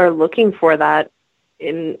 people are looking for that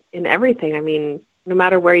in everything. No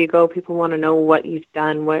matter where you go, people want to know what you've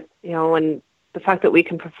done, and the fact that we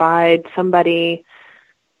can provide somebody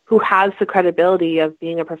who has the credibility of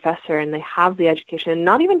being a professor, and they have the education,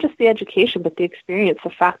 not even just the education, but the experience, the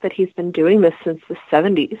fact that he's been doing this since the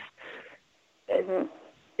 70s. Mm-hmm.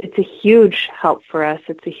 It's a huge help for us.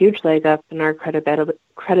 It's a huge leg up in our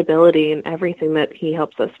credibility and everything that he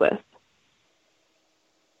helps us with.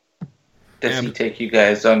 Does he take you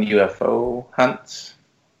guys on UFO hunts?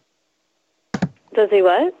 Does he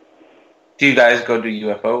what? Do you guys go do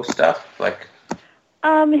UFO stuff?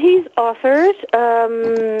 He's offered.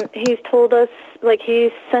 He's told us,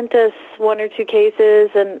 he's sent us one or two cases,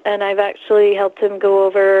 and I've actually helped him go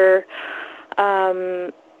over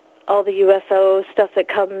all the UFO stuff that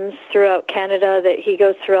comes throughout Canada. That he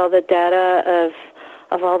goes through all the data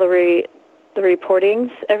of all the reportings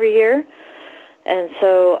every year, and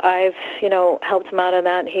so I've helped him out on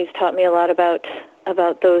that. And he's taught me a lot about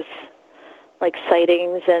those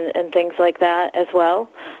sightings and things like that as well.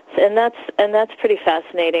 And that's pretty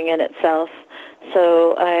fascinating in itself.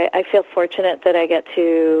 So I feel fortunate that I get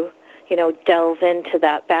to, delve into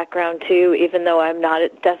that background too, even though I'm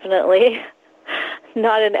definitely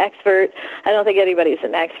not an expert. I don't think anybody's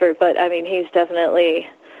an expert, but he's definitely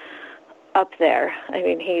up there.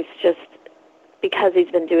 He's just, because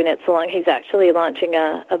he's been doing it so long, he's actually launching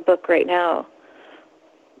a book right now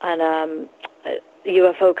on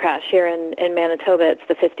UFO crash here in Manitoba. It's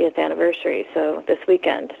the 50th anniversary, so this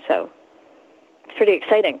weekend. So it's pretty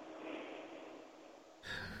exciting.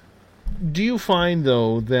 Do you find,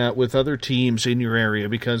 though, that with other teams in your area,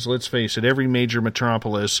 because let's face it, every major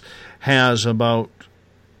metropolis has about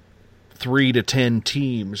 3 to 10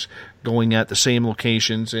 teams going at the same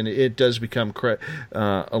locations, and it does become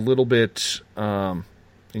a little bit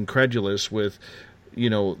incredulous with,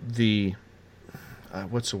 the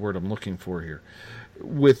what's the word I'm looking for here?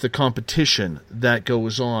 With the competition that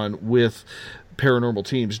goes on with paranormal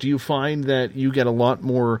teams. Do you find that you get a lot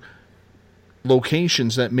more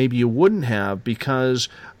locations that maybe you wouldn't have because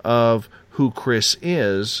of who Chris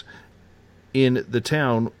is in the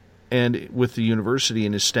town and with the university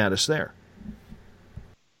and his status there?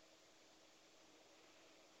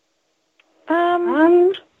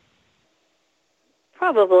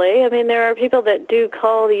 Probably. I mean, there are people that do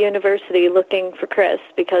call the university looking for Chris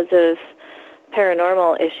because of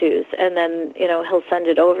paranormal issues, and then, he'll send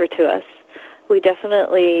it over to us. We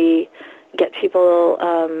definitely get people,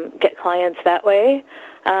 get clients that way.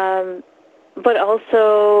 But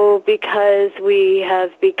also because we have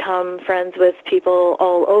become friends with people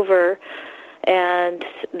all over, and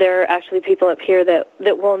there are actually people up here that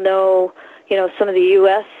will know, some of the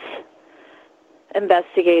U.S.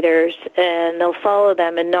 investigators, and they'll follow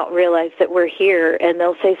them and not realize that we're here, and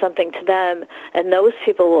they'll say something to them, and those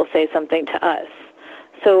people will say something to us.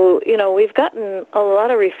 So, we've gotten a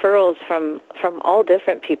lot of referrals from all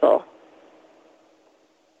different people.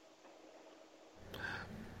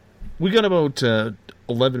 We got about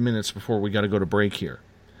 11 minutes before we got to go to break here.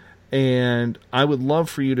 And I would love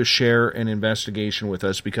for you to share an investigation with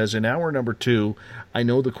us, because in hour number 2, I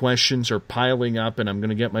know the questions are piling up, and I'm going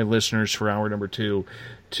to get my listeners for hour number 2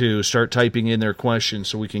 to start typing in their questions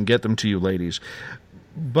so we can get them to you ladies.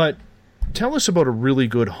 But tell us about a really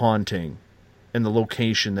good haunting and the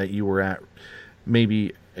location that you were at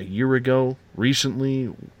maybe a year ago, recently,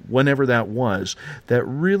 whenever that was, that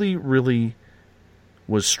really, really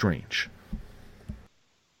was strange.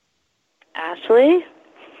 Ashley?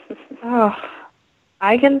 Oh,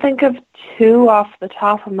 I can think of 2 off the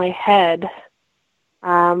top of my head.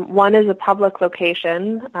 One is a public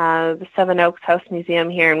location, the Seven Oaks House Museum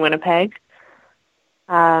here in Winnipeg.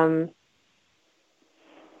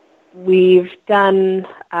 We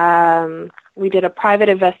did a private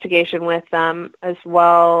investigation with them as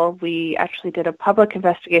well. We actually did a public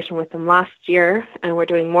investigation with them last year, and we're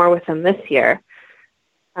doing more with them this year.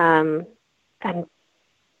 And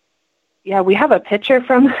yeah, we have a picture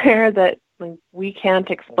from there that we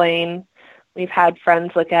can't explain. We've had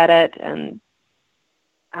friends look at it, and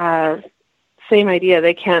same idea.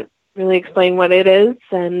 They can't really explain what it is,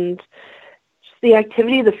 and just the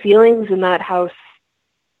activity, the feelings in that house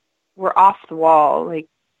were off the wall.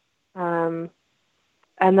 And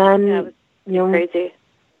then, it was crazy.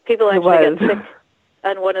 People actually got sick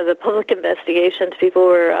on one of the public investigations. People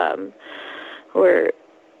were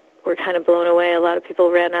kind of blown away. A lot of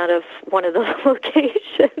people ran out of one of those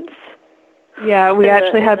locations. Yeah, we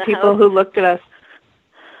actually had people who looked at us.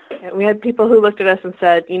 We had people who looked at us and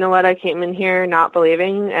said, "You know what? I came in here not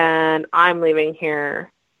believing, and I'm leaving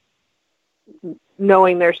here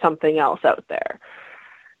knowing there's something else out there."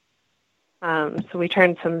 So we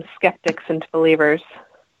turned some skeptics into believers.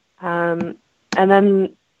 And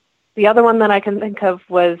then the other one that I can think of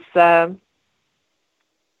was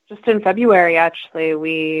just in February, actually.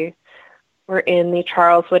 We were in the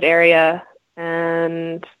Charleswood area,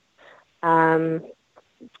 and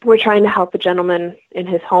we're trying to help a gentleman in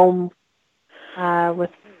his home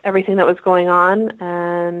with everything that was going on.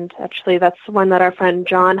 And actually, that's the one that our friend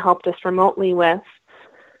John helped us remotely with.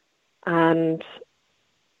 And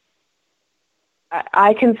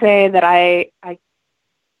I can say that I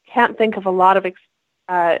can't think of a lot of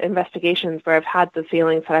investigations where I've had the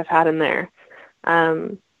feelings that I've had in there.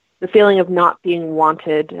 The feeling of not being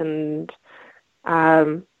wanted, and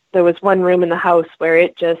there was one room in the house where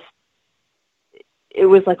it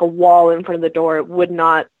was like a wall in front of the door. It would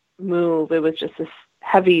not move. It was just this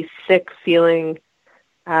heavy, sick feeling.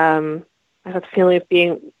 I had the feeling of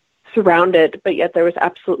being surrounded, but yet there was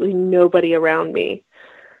absolutely nobody around me.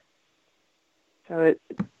 So,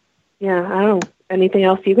 I don't know. Anything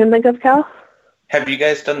else you can think of, Cal? Have you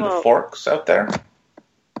guys done the Forks out there?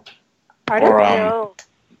 Pardon?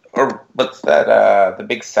 Or what's that, the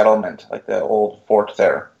big settlement, like the old fort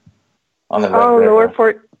there on the Red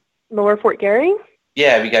River? Lower Fort Garry?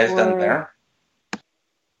 Yeah, have you guys done there?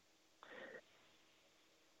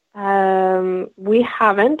 We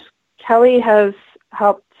haven't. Kelly has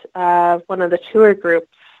helped one of the tour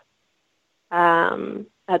groups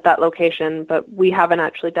at that location, but we haven't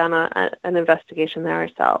actually done an investigation there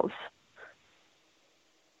ourselves.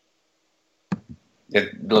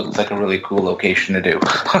 It looks like a really cool location to do.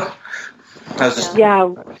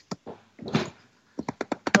 Yeah.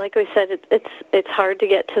 Like we said, it's hard to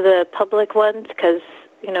get to the public ones because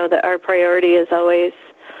our priority is always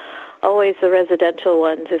the residential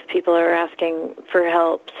ones if people are asking for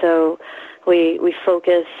help. So we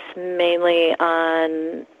focus mainly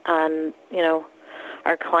on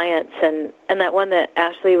our clients, and that one that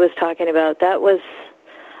Ashley was talking about,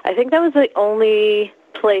 I think that was the only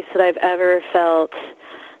place that I've ever felt,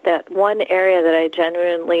 that one area that I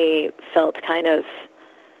genuinely felt kind of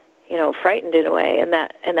frightened in a way, and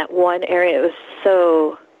that one area, it was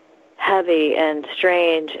so heavy and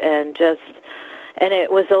strange, and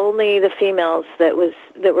it was only the females that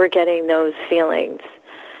were getting those feelings.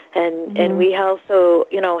 And we also,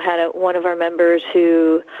 had one of our members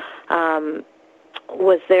who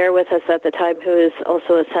was there with us at the time who is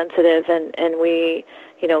also a sensitive, and we,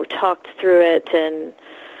 talked through it, and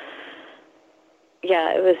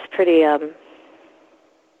yeah, it was pretty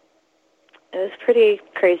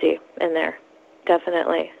crazy in there,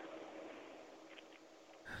 definitely.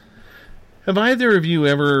 Have either of you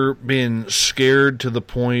ever been scared to the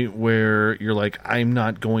point where you're like, I'm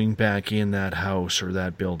not going back in that house or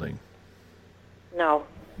that building? No.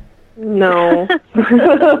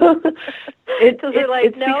 It's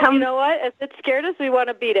become, you know what? If it scared us, we want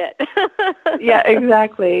to beat it. Yeah,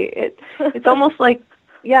 exactly. It's almost like,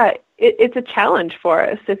 it's a challenge for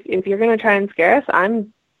us. If you're going to try and scare us,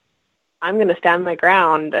 I'm going to stand my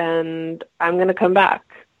ground, and I'm going to come back.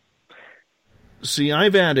 See,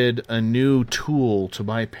 I've added a new tool to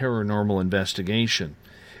my paranormal investigation.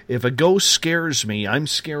 If a ghost scares me, I'm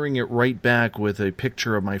scaring it right back with a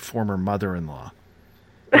picture of my former mother-in-law.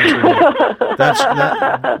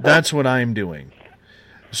 That's what I'm doing.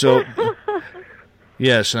 So,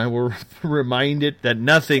 yes, I will remind it that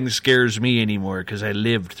nothing scares me anymore because I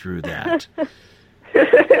lived through that.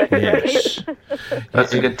 Yes.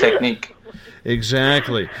 That's a good technique.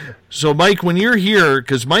 Exactly. So, Mike, when you're here,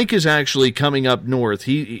 because Mike is actually coming up north,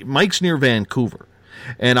 Mike's near Vancouver,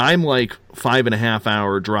 and I'm like 5.5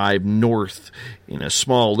 hour drive north in a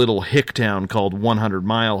small little hick town called 100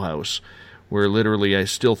 Mile House, where literally I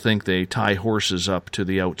still think they tie horses up to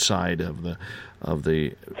the outside of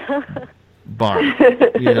the bar.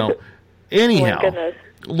 Anyhow.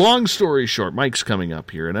 Long story short, Mike's coming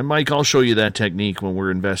up here, and Mike, I'll show you that technique when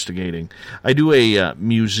we're investigating. I do a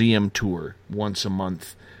museum tour once a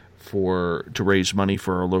month to raise money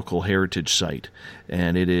for our local heritage site,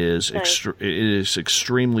 and it is it is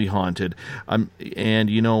extremely haunted. I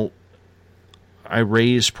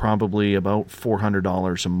raise probably about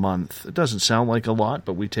 $400 a month. It doesn't sound like a lot,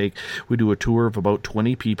 but we do a tour of about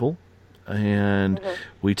 20 people. And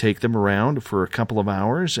we take them around for a couple of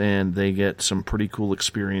hours, and they get some pretty cool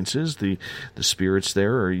experiences. The spirits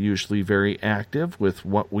there are usually very active with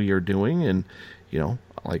what we are doing, and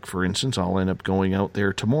like for instance, I'll end up going out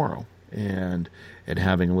there tomorrow and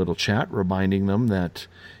having a little chat, reminding them that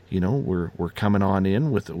we're coming on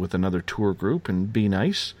in with another tour group, and be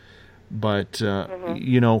nice. But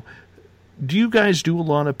do you guys do a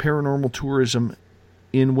lot of paranormal tourism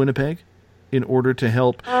in Winnipeg in order to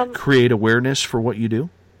help create awareness for what you do?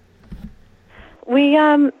 We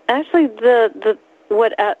actually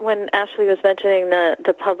when Ashley was mentioning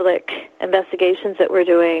the public investigations that we're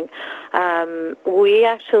doing, we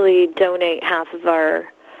actually donate half of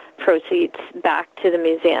our proceeds back to the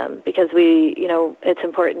museum because it's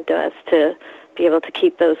important to us to be able to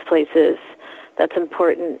keep those places. That's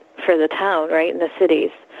important for the town, right, in the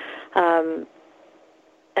cities.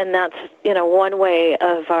 And that's, one way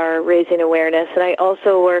of our raising awareness. And I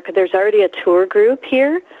also there's already a tour group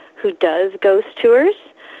here who does ghost tours.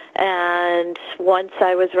 And once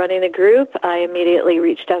I was running the group, I immediately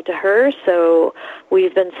reached out to her. So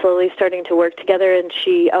we've been slowly starting to work together, and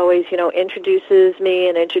she always, introduces me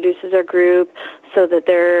and introduces our group so that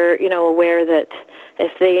they're, aware that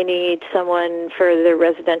if they need someone for their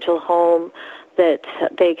residential home, that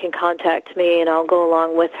they can contact me, and I'll go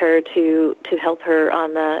along with her to help her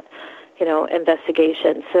on that,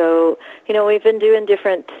 investigation. So, we've been doing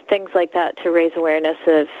different things like that to raise awareness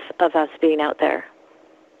of us being out there.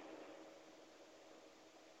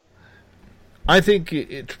 I think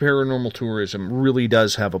paranormal tourism really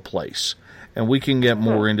does have a place, and we can get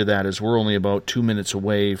more into that as we're only about 2 minutes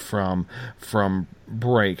away from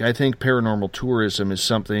break. I think paranormal tourism is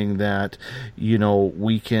something that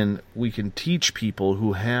we can teach people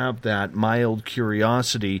who have that mild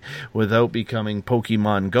curiosity without becoming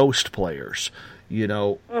Pokemon ghost players.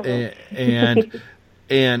 And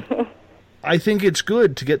I think it's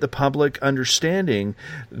good to get the public understanding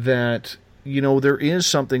that there is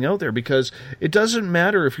something out there, because it doesn't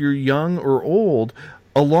matter if you're young or old.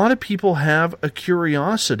 A lot of people have a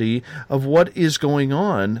curiosity of what is going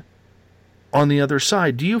on the other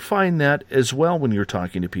side. Do you find that as well when you're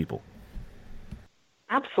talking to people?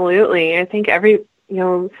 Absolutely. I think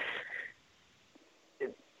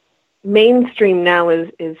mainstream now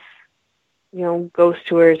is ghost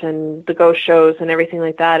tours and the ghost shows and everything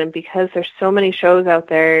like that. And because there's so many shows out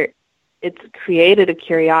there, it's created a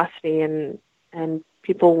curiosity, and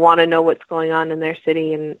people want to know what's going on in their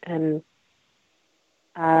city, and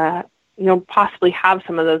possibly have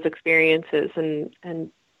some of those experiences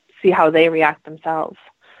and see how they react themselves.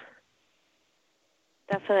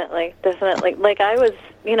 Definitely. Like I was,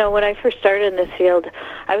 when I first started in this field,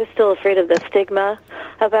 I was still afraid of the stigma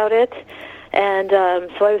about it. And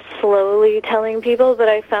so I was slowly telling people, but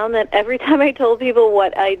I found that every time I told people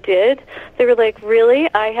what I did, they were like,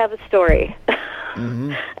 really? I have a story.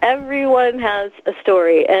 Mm-hmm. Everyone has a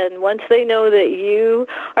story, and once they know that you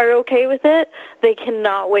are okay with it, they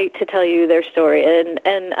cannot wait to tell you their story.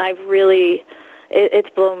 And I've really, it's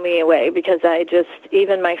blown me away, because I just,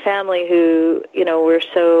 even my family who, were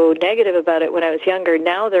so negative about it when I was younger,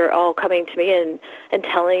 now they're all coming to me and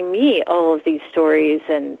telling me all of these stories.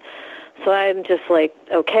 And so I'm just like,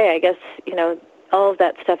 okay, I guess, all of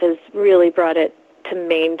that stuff has really brought it to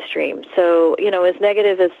mainstream. So, as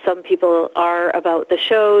negative as some people are about the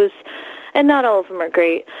shows, and not all of them are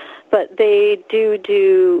great, but they do,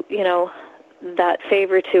 that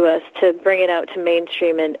favor to us to bring it out to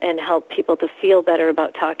mainstream and help people to feel better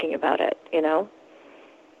about talking about it,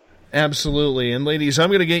 Absolutely. And ladies, I'm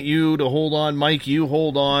going to get you to hold on. Mike, you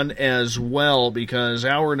hold on as well, because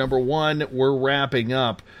hour number 1, we're wrapping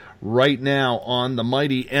up right now on the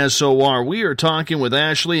mighty SOR. We are talking with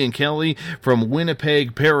Ashley and Kelly from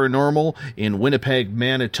Winnipeg Paranormal in Winnipeg,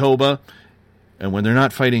 Manitoba. And when they're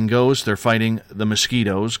not fighting ghosts, they're fighting the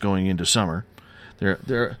mosquitoes going into summer.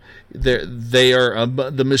 The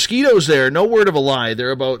mosquitoes there, no word of a lie,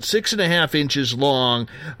 they're about 6.5 inches long,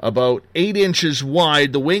 about 8 inches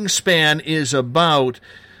wide. The wingspan is about,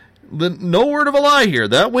 no word of a lie here,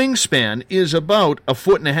 that wingspan is about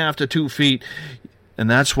 1.5 to 2 feet. And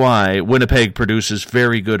that's why Winnipeg produces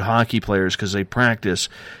very good hockey players, because they practice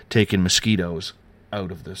taking mosquitoes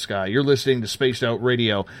out of the sky. You're listening to Spaced Out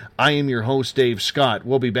Radio. I am your host, Dave Scott.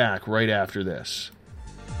 We'll be back right after this.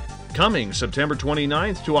 Coming September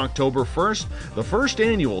 29th to October 1st, the first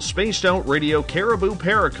annual Spaced Out Radio Caribou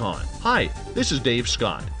Paracon. Hi, this is Dave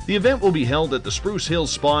Scott. The event will be held at the Spruce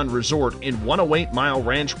Hills Spa and Resort in 108 Mile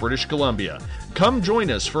Ranch, British Columbia. Come join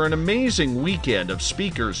us for an amazing weekend of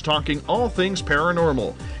speakers talking all things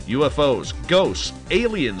paranormal, UFOs, ghosts,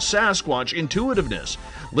 aliens, Sasquatch, intuitiveness.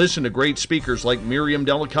 Listen to great speakers like Miriam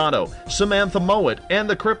Delicato, Samantha Mowat, and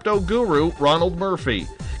the crypto guru, Ronald Murphy.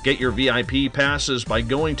 Get your VIP passes by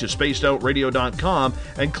going to spacedoutradio.com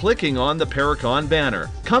and clicking on the Paracon banner.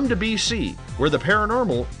 Come to BC, where the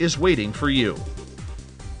paranormal is waiting for you.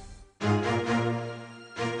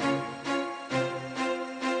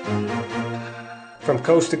 From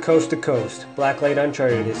coast to coast to coast, Blacklight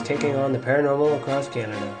Uncharted is taking on the paranormal across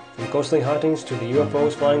Canada. From ghostly hauntings to the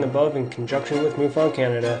UFOs flying above in conjunction with MUFON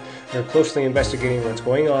Canada, we're closely investigating what's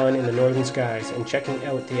going on in the northern skies and checking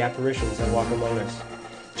out the apparitions that walk among us.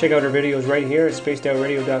 Check out our videos right here at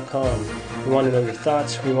spacedoutradio.com. We want to know your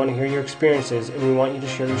thoughts, we want to hear your experiences, and we want you to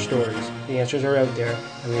share your stories. The answers are out there,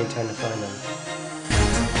 and we intend to find them.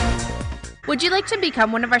 Would you like to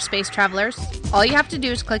become one of our space travelers? All you have to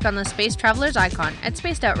do is click on the Space Travelers icon at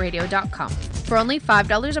spacedoutradio.com. For only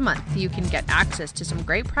 $5 a month, you can get access to some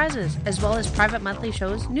great prizes, as well as private monthly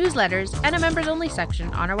shows, newsletters, and a members-only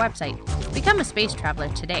section on our website. Become a space traveler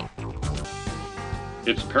today.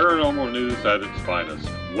 It's paranormal news at its finest.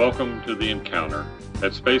 Welcome to The Encounter.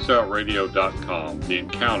 At spacedoutradio.com, The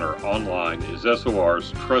Encounter online is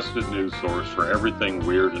SOR's trusted news source for everything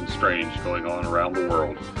weird and strange going on around the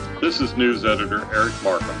world. This is news editor Eric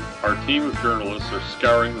Markham. Our team of journalists are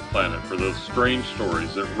scouring the planet for those strange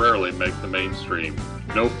stories that rarely make the mainstream.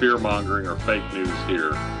 No fear-mongering or fake news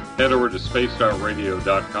here. Head over to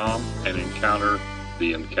spacedoutradio.com and encounter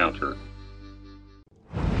The Encounter.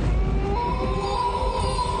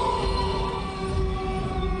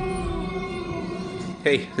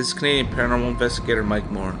 Hey, this is Canadian Paranormal Investigator Mike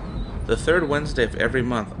Moore. The third Wednesday of every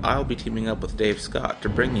month, I'll be teaming up with Dave Scott to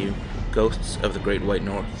bring you Ghosts of the Great White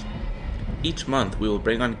North. Each month, we will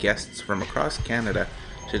bring on guests from across Canada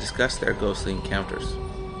to discuss their ghostly encounters.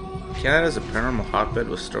 Canada is a paranormal hotbed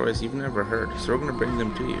with stories you've never heard, so we're going to bring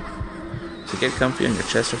them to you. So get comfy on your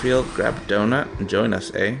Chesterfield, grab a donut, and join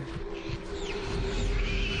us, eh?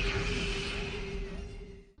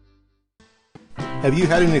 Have you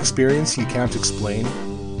had an experience you can't explain?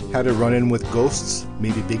 Had a run-in with ghosts,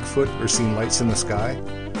 maybe Bigfoot, or seen lights in the sky?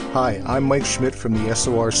 Hi, I'm Mike Schmidt from the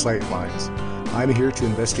SOR Sightlines. I'm here to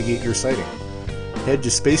investigate your sighting. Head to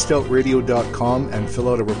spacedoutradio.com and fill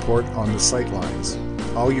out a report on the Sightlines.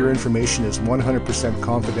 All your information is 100%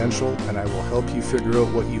 confidential, and I will help you figure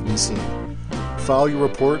out what you've been seeing. File your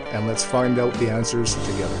report, and let's find out the answers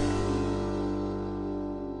together.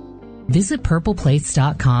 Visit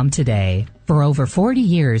purpleplates.com today. For over 40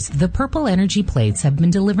 years, the Purple Energy Plates have been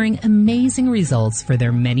delivering amazing results for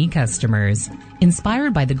their many customers.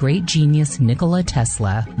 Inspired by the great genius Nikola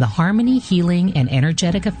Tesla, the harmony, healing, and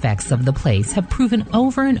energetic effects of the plates have proven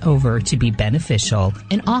over and over to be beneficial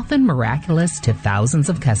and often miraculous to thousands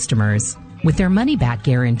of customers. With their money-back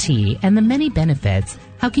guarantee and the many benefits,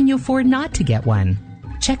 How can you afford not to get one?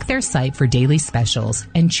 Check their site for daily specials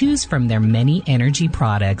and choose from their many energy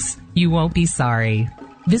products. You won't be sorry.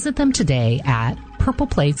 Visit them today at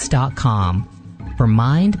purpleplates.com for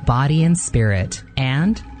mind, body, and spirit.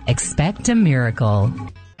 And expect a miracle.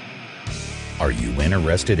 Are you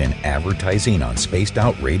interested in advertising on Spaced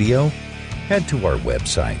Out Radio? Head to our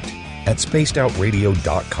website at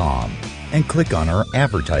spacedoutradio.com and click on our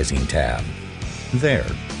advertising tab. There,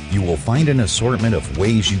 you will find an assortment of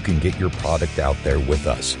ways you can get your product out there with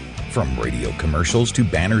us, from radio commercials to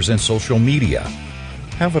banners and social media.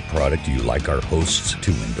 Have a product you like our hosts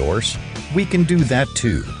to endorse? We can do that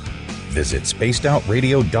too. Visit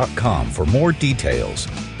spacedoutradio.com for more details.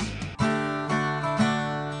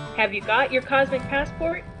 Have you got your Cosmic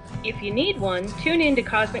Passport? If you need one, tune in to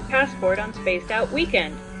Cosmic Passport on Spaced Out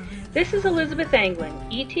Weekend. This is Elizabeth Anglin,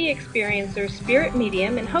 ET experiencer, spirit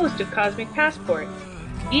medium, and host of Cosmic Passport.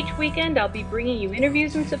 Each weekend I'll be bringing you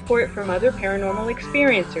interviews and support from other paranormal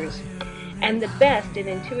experiencers, and the best in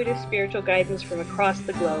intuitive spiritual guidance from across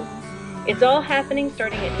the globe. It's all happening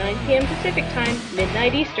starting at 9 p.m. Pacific Time,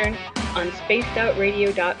 midnight Eastern, on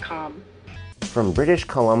spacedoutradio.com. From British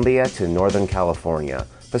Columbia to Northern California,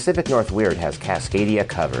 Pacific North Weird has Cascadia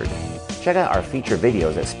covered. Check out our feature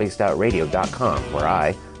videos at spacedoutradio.com, where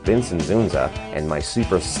I, Vincent Zunza, and my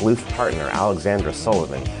super sleuth partner Alexandra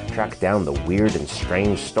Sullivan track down the weird and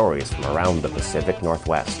strange stories from around the Pacific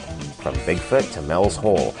Northwest, from Bigfoot to Mel's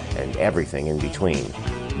Hole and everything in between.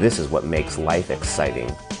 This is what makes life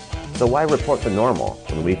exciting. So why report the normal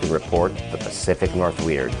when we can report the Pacific North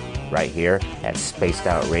Weird right here at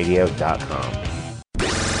spacedoutradio.com.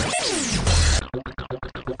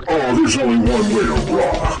 Oh, there's only one way to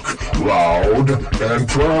rock. Loud and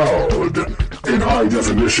proud. In high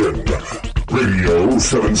definition. Radio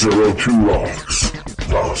 702 rocks.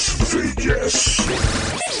 Las Vegas.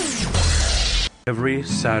 Every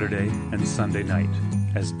Saturday and Sunday night,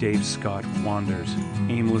 as Dave Scott wanders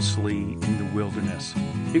aimlessly in the wilderness,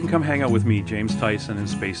 you can come hang out with me, James Tyson, in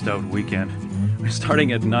Spaced Out Weekend.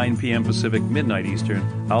 Starting at 9 p.m. Pacific, midnight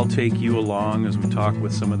Eastern, I'll take you along as we talk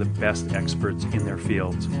with some of the best experts in their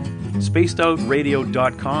fields.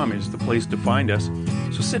 SpacedOutRadio.com is the place to find us.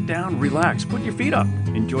 So sit down, relax, put your feet up.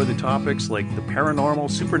 Enjoy the topics like the paranormal,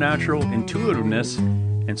 supernatural, intuitiveness,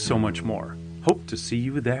 and so much more. Hope to see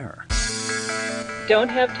you there. Don't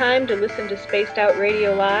have time to listen to Spaced Out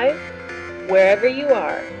Radio live? Wherever you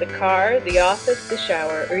are, the car, the office, the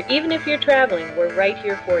shower, or even if you're traveling, we're right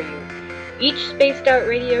here for you. Each Spaced Out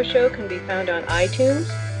Radio show can be found on iTunes,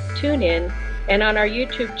 TuneIn, and on our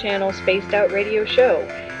YouTube channel, Spaced Out Radio Show.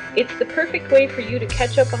 It's the perfect way for you to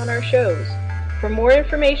catch up on our shows. For more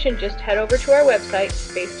information, just head over to our website,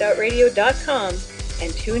 spacedoutradio.com,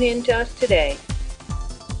 and tune in to us today.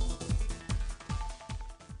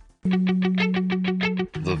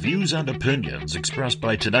 The views and opinions expressed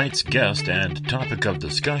by tonight's guest and topic of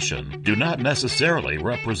discussion do not necessarily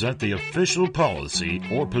represent the official policy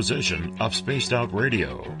or position of Spaced Out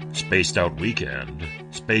Radio, Spaced Out Weekend,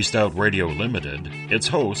 Spaced Out Radio Limited, its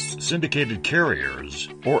hosts, syndicated carriers,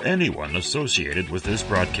 or anyone associated with this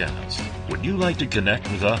broadcast. Would you like to connect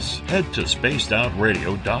with us? Head to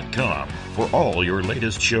spacedoutradio.com for all your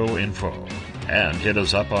latest show info. And hit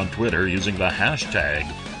us up on Twitter using the hashtag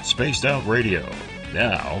Spaced Out Radio.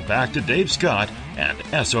 Now, back to Dave Scott and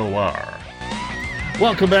SOR.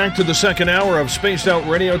 Welcome back to the second hour of Spaced Out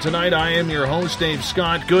Radio. Tonight, I am your host, Dave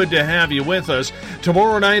Scott. Good to have you with us.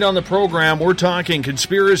 Tomorrow night on the program, we're talking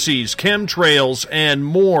conspiracies, chemtrails, and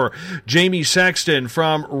more. Jamie Sexton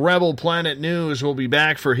from Rebel Planet News will be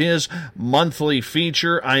back for his monthly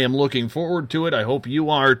feature. I am looking forward to it. I hope you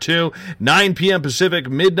are too. 9 p.m. Pacific,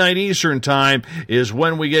 midnight Eastern time is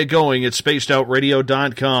when we get going at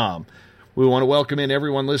spacedoutradio.com. We want to welcome in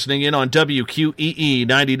everyone listening in on WQEE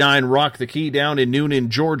 99 Rock the Key down in Noonan,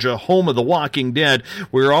 Georgia, home of The Walking Dead.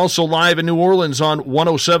 We're also live in New Orleans on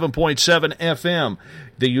 107.7 FM.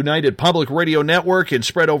 The United Public Radio Network, and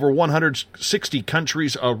spread over 160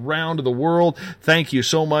 countries around the world. Thank you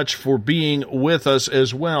so much for being with us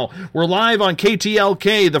as well. We're live on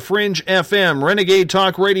KTLK, The Fringe FM, Renegade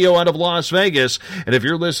Talk Radio out of Las Vegas. And if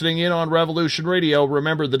you're listening in on Revolution Radio,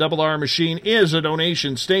 remember the Double R Machine is a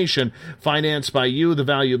donation station financed by you, the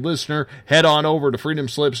valued listener. Head on over to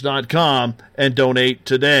freedomslips.com and donate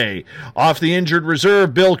today. Off the injured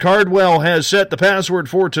reserve, Bill Cardwell has set the password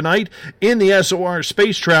for tonight in the SOR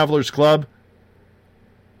Space Travelers Club.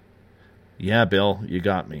 Yeah, Bill, you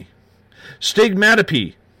got me.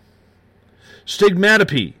 Stigmatopy.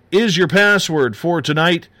 Stigmatopy is your password for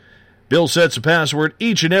tonight. Bill sets a password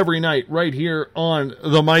each and every night right here on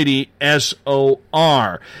the mighty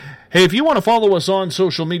SOR. Hey, if you want to follow us on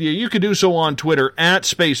social media, you can do so on Twitter at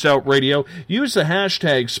Spaced Out Radio. Use the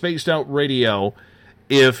hashtag Spaced Out Radio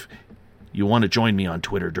if you want to join me on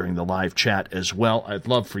Twitter during the live chat as well. I'd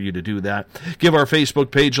love for you to do that. Give our Facebook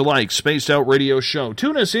page a like, Spaced Out Radio Show.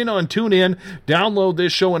 Tune us in on TuneIn. Download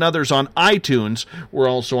this show and others on iTunes. We're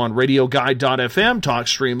also on RadioGuide.fm,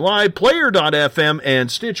 TalkStream Live, Player.fm, and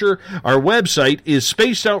Stitcher. Our website is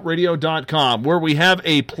SpacedOutRadio.com, where we have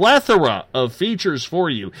a plethora of features for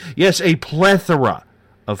you. Yes, a plethora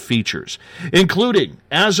of features, including,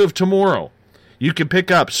 as of tomorrow, you can pick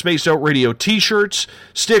up Spaced Out Radio t-shirts,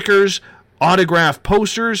 stickers, autographed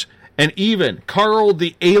posters, and even Carl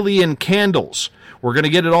the Alien candles. We're going to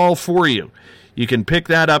get it all for you. You can pick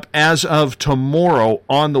that up as of tomorrow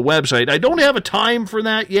on the website. I don't have a time for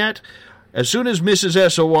that yet. As soon as Mrs.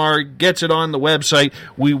 SOR gets it on the website,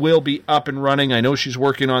 we will be up and running. I know she's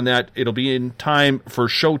working on that. It'll be in time for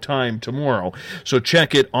showtime tomorrow. So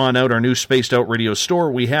check it on out, our new Spaced Out Radio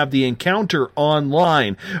store. We have the Encounter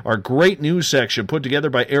Online, our great news section put together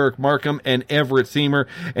by Eric Markham and Everett Thiemer.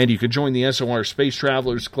 And you can join the SOR Space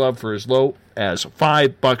Travelers Club for as low as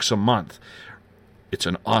 $5 a month. It's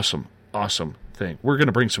an awesome, awesome thing. We're going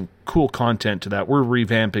to bring some cool content to that. We're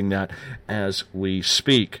revamping that as we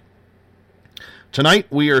speak. Tonight,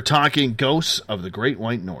 we are talking Ghosts of the Great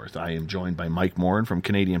White North. I am joined by Mike Morin from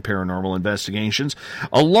Canadian Paranormal Investigations,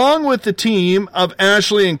 along with the team of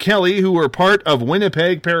Ashley and Kelly, who are part of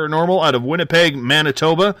Winnipeg Paranormal out of Winnipeg,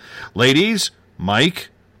 Manitoba. Ladies, Mike,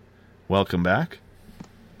 welcome back.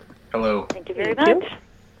 Hello. Thank you very much.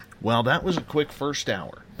 Well, that was a quick first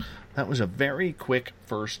hour. That was a very quick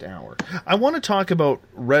first hour. I want to talk about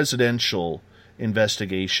residential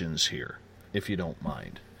investigations here, if you don't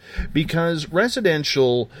mind. Because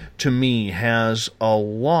residential, to me, has a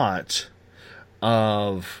lot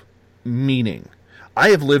of meaning. I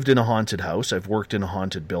have lived in a haunted house. I've worked in a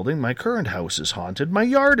haunted building. My current house is haunted. My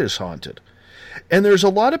yard is haunted. And there's a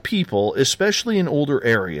lot of people, especially in older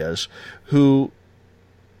areas, who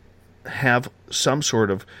have some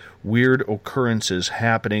sort of weird occurrences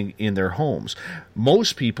happening in their homes.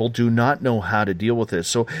 Most people do not know how to deal with this.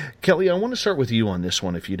 So, Kelly, I want to start with you on this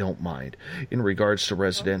one, if you don't mind, in regards to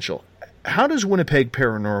residential. How does Winnipeg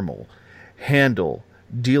Paranormal handle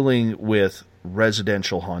dealing with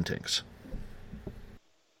residential hauntings?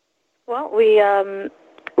 Well, we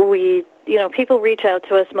people reach out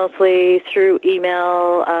to us mostly through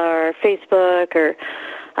email or Facebook or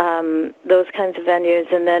those kinds of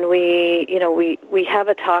venues, and then we have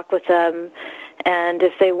a talk with them, and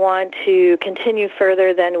if they want to continue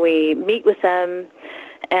further, then we meet with them,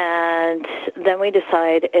 and then we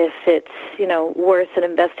decide if it's worth an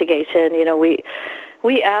investigation.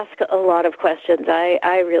 We ask a lot of questions.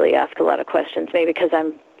 I really ask a lot of questions, maybe because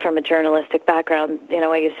I'm from a journalistic background.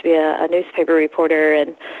 I used to be a newspaper reporter,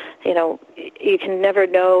 and you can never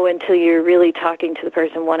know until you're really talking to the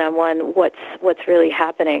person one-on-one what's really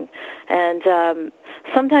happening. And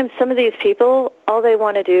sometimes some of these people, all they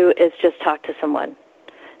want to do is just talk to someone,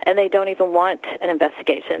 and they don't even want an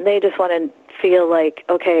investigation. They just want to feel like,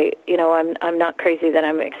 okay, I'm not crazy that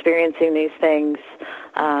I'm experiencing these things.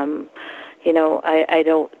 I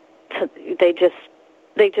don't. They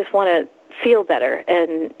just want to feel better.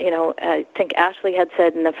 And I think Ashley had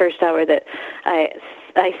said in the first hour that I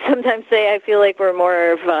sometimes say I feel like we're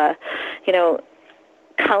more of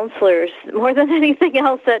counselors more than anything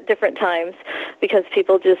else at different times, because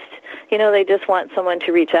people just they just want someone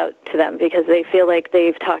to reach out to them because they feel like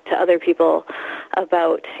they've talked to other people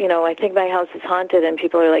about I think my house is haunted, and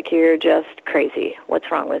people are like, you're just crazy, what's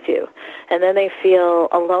wrong with you? And then they feel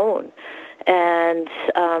alone, and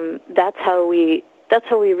that's how we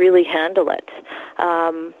really handle it.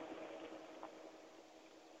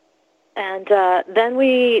 And then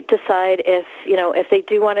we decide if they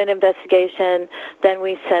do want an investigation, then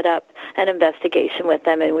we set up an investigation with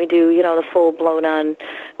them, and we do, the full-blown on,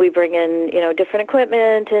 we bring in, different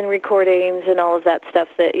equipment and recordings and all of that stuff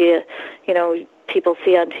that, people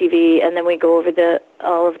see on TV, and then we go over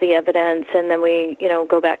all of the evidence, and then we,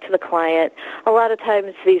 go back to the client. A lot of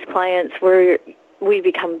times these clients, we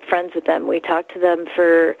become friends with them. We talk to them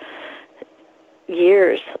for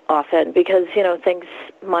years often because things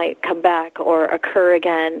might come back or occur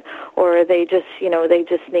again, or they just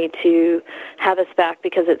need to have us back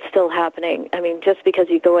because it's still happening. I mean, just because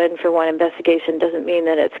you go in for one investigation doesn't mean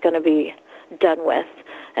that it's going to be done with.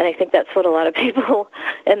 And I think that's what a lot of people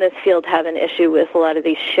in this field have an issue with. A lot of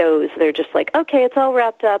these shows, they're just like, okay, it's all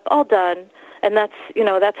wrapped up, all done. And that's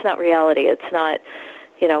not reality. It's not,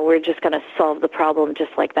 we're just going to solve the problem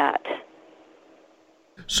just like that.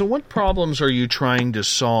 So what problems are you trying to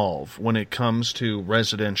solve when it comes to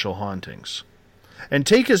residential hauntings? And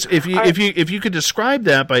take us, if you could describe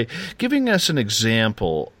that by giving us an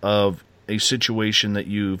example of a situation that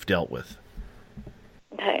you've dealt with.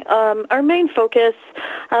 Okay. Our main focus,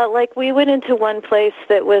 like we went into one place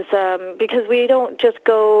that was, because we don't just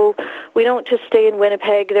stay in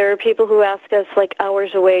Winnipeg. There are people who ask us like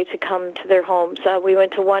hours away to come to their homes. We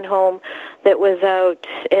went to one home that was out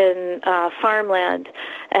in farmland,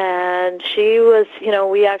 and she was,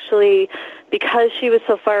 we actually, because she was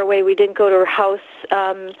so far away, we didn't go to her house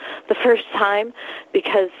the first time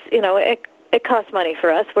because, it costs money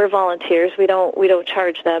for us. We're volunteers. We don't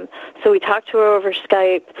charge them. So we talked to her over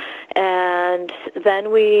Skype, and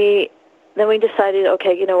then we decided,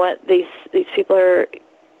 okay, you know what? These people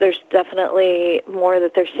there's definitely more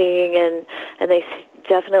that they're seeing, and they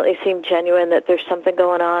definitely seem genuine, that there's something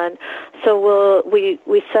going on. So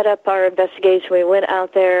we set up our investigation. We went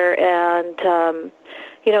out there, and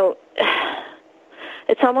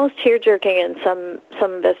it's almost tear-jerking in some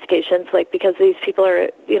investigations, like, because these people are,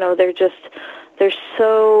 they're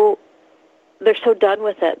so done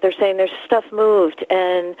with it. They're saying their stuff moved,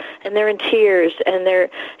 and they're in tears, and they're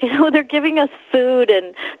giving us food,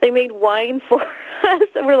 and they made wine for us,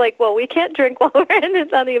 and we're like, well, we can't drink while we're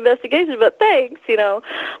on the investigation, but thanks,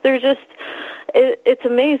 they're just, it's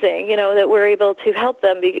amazing, that we're able to help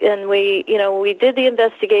them, and we did the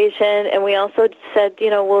investigation, and we also said,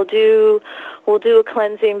 we'll do a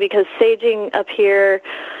cleansing, because saging up here,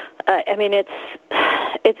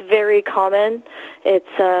 it's very common.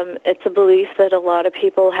 It's a belief that a lot of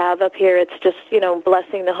people have up here. It's just,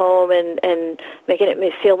 blessing the home and making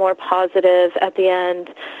it feel more positive at the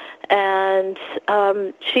end. And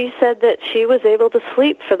she said that she was able to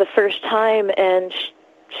sleep for the first time, and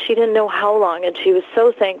she didn't know how long, and she was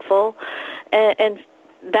so thankful. And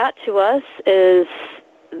that to us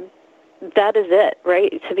that is it,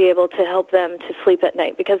 right? To be able to help them to sleep at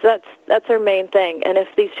night, because that's our main thing. And if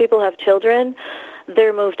these people have children,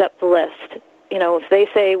 they're moved up the list. If they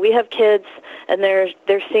say we have kids and they're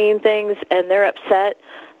seeing things and they're upset,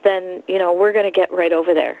 then we're going to get right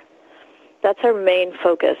over there. That's our main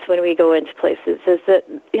focus when we go into places, is that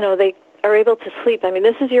they are able to sleep.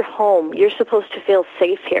 This is your home. You're supposed to feel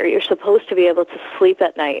safe here. You're supposed to be able to sleep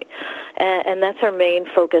at night, and that's our main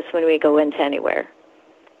focus when we go into anywhere.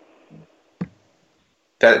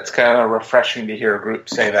 That's kind of refreshing to hear a group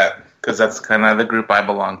say that, because that's kind of the group I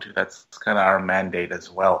belong to. That's kind of our mandate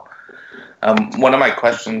as well. One of my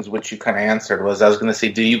questions, which you kind of answered, was I was going to say,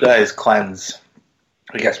 do you guys cleanse?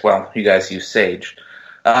 I guess, well, you guys use sage.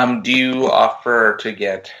 Do you offer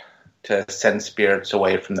to send spirits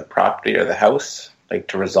away from the property or the house, like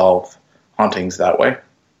to resolve hauntings that way?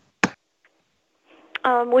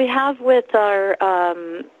 We have with our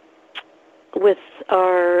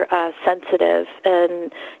sensitive,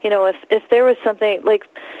 and if there was something like,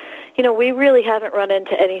 we really haven't run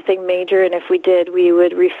into anything major, and if we did, we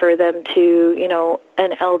would refer them to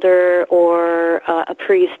an elder or a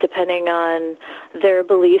priest, depending on their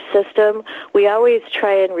belief system. We always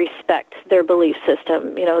try and respect their belief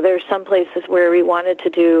system. There's some places where we wanted to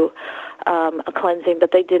do a cleansing,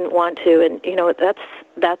 but they didn't want to, and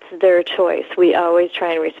that's their choice. We always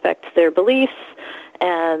try and respect their beliefs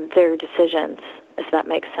and their decisions, if that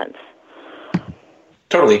makes sense.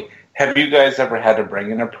 Totally. Have you guys ever had to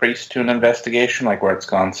bring in a priest to an investigation, like where it's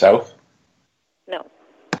gone south? No.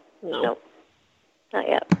 Not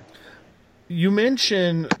yet. You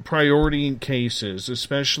mentioned priority cases,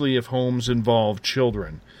 especially if homes involve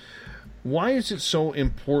children. Why is it so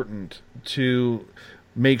important to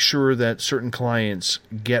make sure that certain clients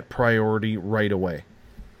get priority right away?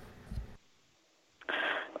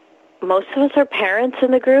 Most of us are parents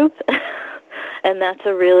in the group, and that's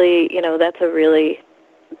a really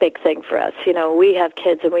big thing for us. We have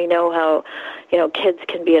kids, and we know how, kids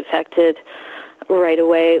can be affected right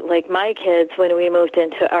away. Like my kids, when we moved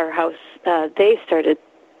into our house, they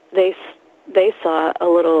saw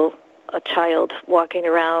a child walking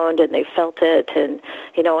around, and they felt it, and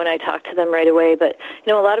and I talked to them right away. But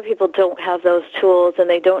a lot of people don't have those tools, and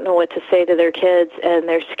they don't know what to say to their kids, and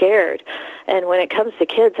they're scared. And when it comes to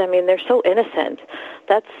kids, they're so innocent.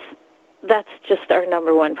 That's just our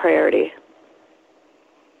number one priority.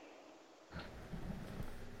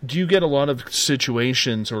 Do you get a lot of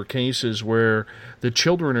situations or cases where the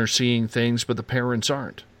children are seeing things but the parents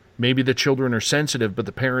aren't? Maybe the children are sensitive but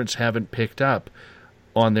the parents haven't picked up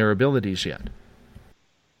on their abilities yet.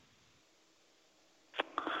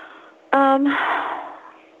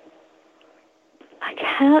 I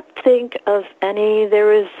can't think of any. There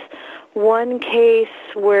was one case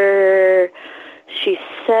where she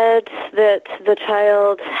said that the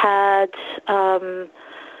child had, I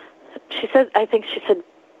think she said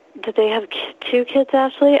did they have two kids,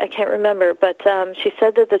 Ashley? I can't remember, but she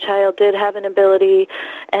said that the child did have an ability,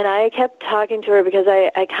 and I kept talking to her because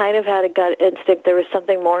I kind of had a gut instinct there was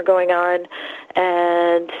something more going on,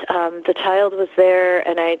 and the child was there,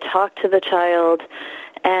 and I talked to the child,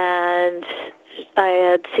 and I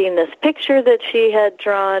had seen this picture that she had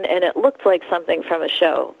drawn, and it looked like something from a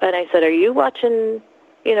show, and I said, are you watching,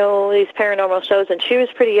 these paranormal shows? And she was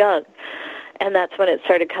pretty young. And that's when it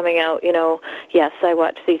started coming out, yes, I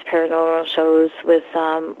watched these paranormal shows with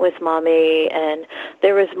Mommy, and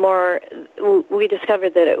there was more. We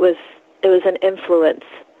discovered that it was an influence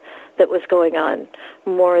that was going on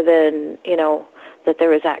more than, that there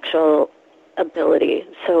was actual ability.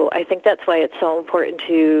 So I think that's why it's so important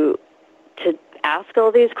to ask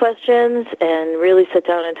all these questions and really sit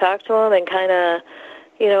down and talk to them and kind of,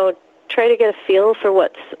 try to get a feel for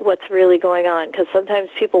what's really going on, because sometimes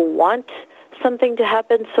people want something to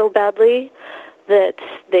happen so badly that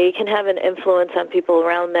they can have an influence on people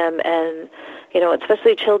around them, and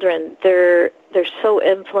especially children, they're so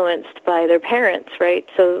influenced by their parents, right?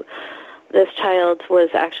 So this child was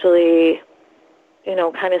actually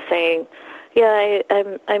kind of saying, yeah,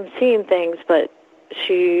 I'm seeing things, but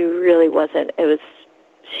she really wasn't.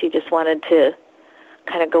 She just wanted to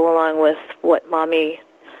kind of go along with what Mommy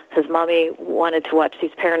wanted to watch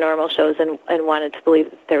these paranormal shows and wanted to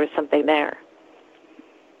believe that there was something there.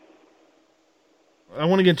 I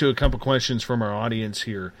want to get to a couple questions from our audience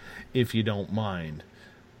here, if you don't mind,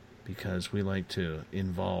 because we like to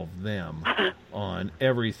involve them on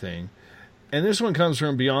everything. And this one comes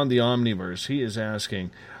from Beyond the Omniverse. He is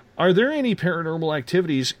asking, are there any paranormal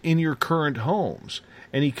activities in your current homes?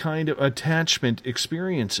 Any kind of attachment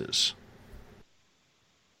experiences?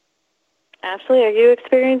 Ashley, are you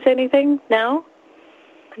experiencing anything now?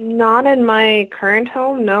 Not in my current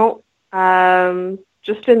home, no.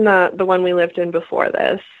 Just in the one we lived in before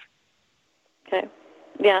this. Okay.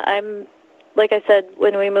 Yeah, like I said,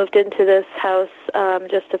 when we moved into this house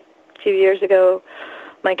just a few years ago,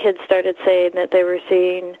 my kids started saying that they were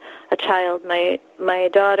seeing a child, my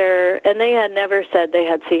daughter, and they had never said they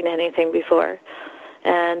had seen anything before.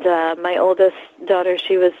 And my oldest daughter,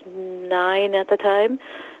 she was 9 at the time,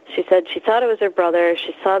 she said she thought it was her brother.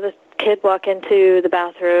 She saw the kid walk into the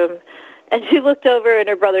bathroom, and she looked over and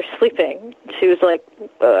her brother's sleeping. She was like,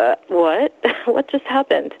 what? What just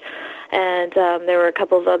happened? And there were a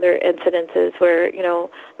couple of other incidences where,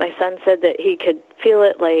 my son said that he could feel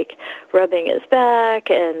it like rubbing his back,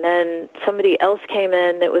 and then somebody else came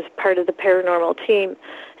in that was part of the paranormal team,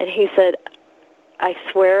 and he said, I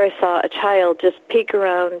swear I saw a child just peek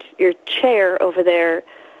around your chair over there,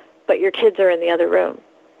 but your kids are in the other room.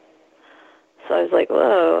 So I was like,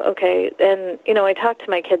 whoa, okay. And, I talk to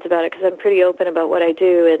my kids about it because I'm pretty open about what I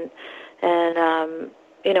do, and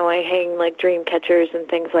I hang like dream catchers and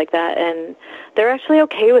things like that, and they're actually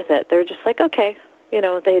okay with it. They're just like, okay,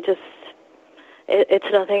 they just,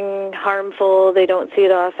 it's nothing harmful. They don't see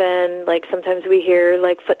it often. Like sometimes we hear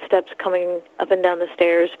like footsteps coming up and down the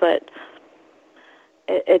stairs, but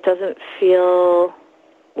it doesn't feel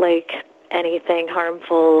like anything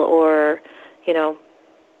harmful or,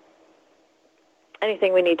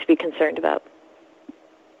 anything we need to be concerned about.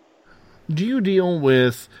 Do you deal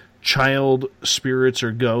with child spirits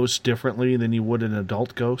or ghosts differently than you would an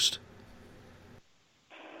adult ghost?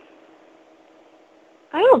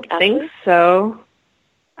 I don't think so.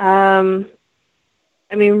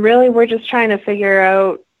 Really, we're just trying to figure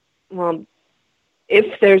out,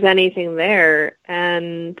 if there's anything there.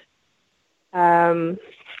 And,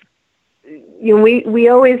 we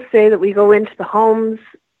always say that we go into the homes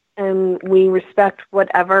and we respect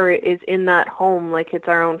whatever is in that home like it's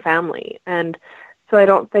our own family. And so I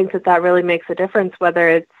don't think that really makes a difference whether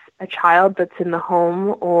it's a child that's in the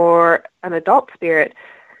home or an adult spirit.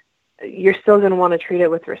 You're still going to want to treat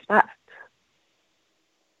it with respect.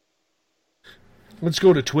 Let's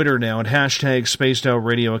go to Twitter now at hashtag Spaced Out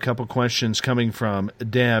Radio. A couple questions coming from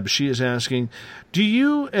Deb. She is asking, do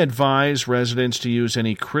you advise residents to use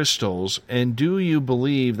any crystals, and do you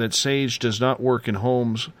believe that sage does not work in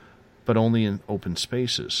homes but only in open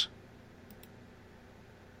spaces?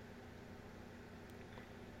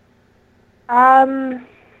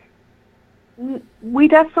 We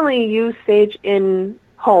definitely use sage in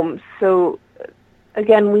homes. So,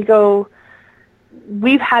 again,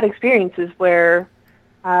 we've had experiences where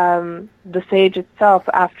the sage itself,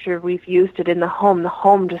 after we've used it in the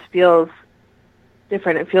home just feels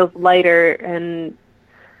different. It feels lighter and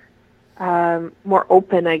more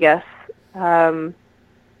open, I guess.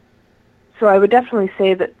 So I would definitely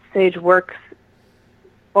say that sage works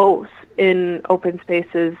both in open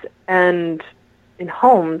spaces and in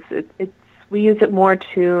homes. It's use it more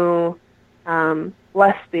to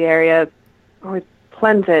bless the area or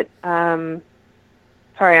cleanse it.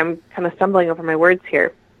 Sorry, I'm kind of stumbling over my words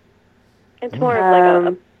here. It's more of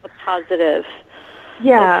like a positive.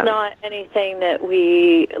 Yeah. It's not anything that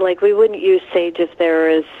we wouldn't use sage if there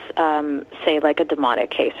is, say, like a demonic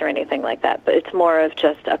case or anything like that. But it's more of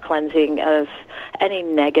just a cleansing of any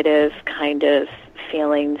negative kind of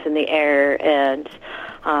feelings in the air. And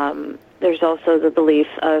there's also the belief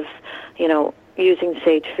of, using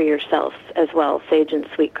sage for yourself as well, sage and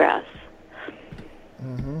sweetgrass.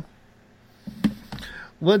 Mm-hmm.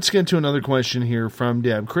 Let's get to another question here from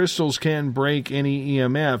Deb. Crystals can break any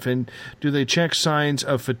EMF, and do they check signs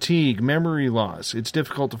of fatigue, memory loss? It's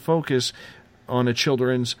difficult to focus on a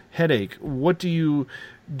children's headache. What do you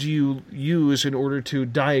use in order to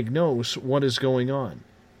diagnose what is going on?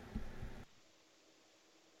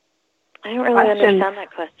 I don't really understand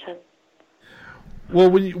that question. Well,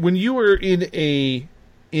 when you are in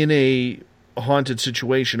a haunted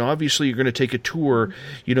situation, obviously you're going to take a tour.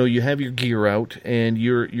 You have your gear out, and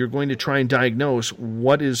you're going to try and diagnose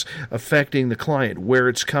what is affecting the client, where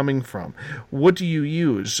it's coming from. What do you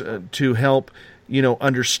use to help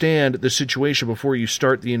understand the situation before you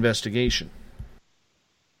start the investigation?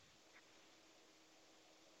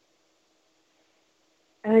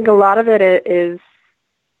 I think a lot of it is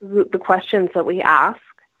the questions that we ask.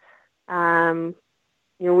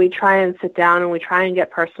 We try and sit down and we try and get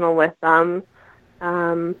personal with them.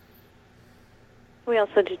 We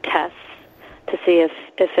also do tests to see if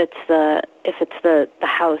it's the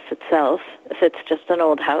house itself, if it's just an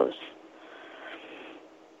old house,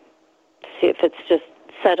 to see if it's just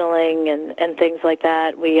settling and things like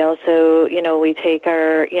that. We also, we take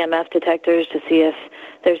our EMF detectors to see if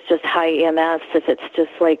there's just high EMFs, if it's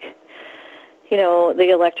just like, the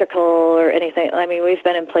electrical or anything. I mean, we've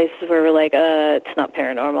been in places where we're like, it's not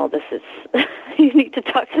paranormal. This is, you need to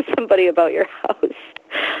talk to somebody about your house.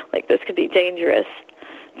 Like, this could be dangerous.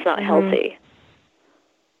 It's not healthy.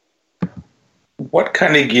 What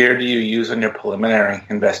kind of gear do you use in your preliminary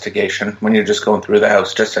investigation when you're just going through the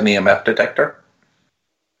house? Just an EMF detector?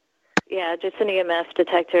 Yeah, just an EMF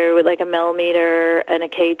detector with like a millimeter and a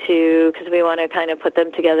K2, because we want to kind of put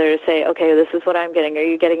them together to say, okay, this is what I'm getting. Are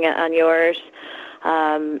you getting it on yours?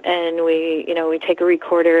 And we take a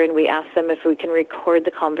recorder and we ask them if we can record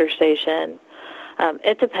the conversation.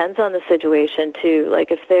 It depends on the situation too.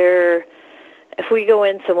 Like if we go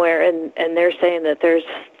in somewhere and they're saying that there's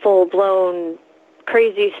full-blown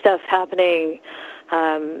crazy stuff happening,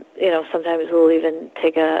 sometimes we'll even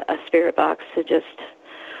take a spirit box to just,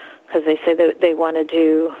 because they say that they want to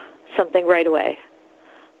do something right away.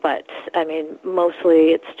 But, I mean,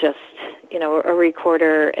 mostly it's just, a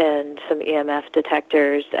recorder and some EMF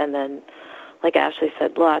detectors, and then, like Ashley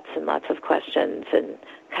said, lots and lots of questions and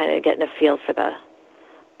kind of getting a feel for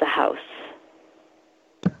the house.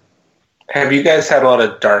 Have you guys had a lot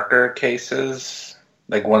of darker cases,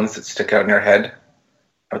 like ones that stick out in your head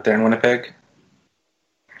out there in Winnipeg?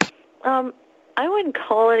 I wouldn't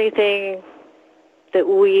call anything that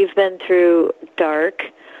we've been through dark.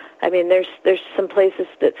 I mean, there's some places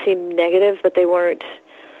that seem negative, but they weren't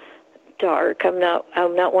dark. I'm not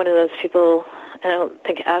one of those people. I don't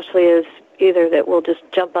think Ashley is either, that will just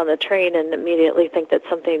jump on the train and immediately think that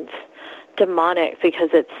something's demonic because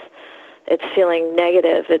it's feeling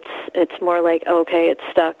negative. It's more like, okay, it's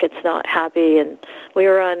stuck, it's not happy. And we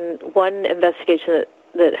were on one investigation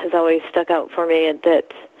that has always stuck out for me, and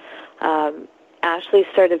that Ashley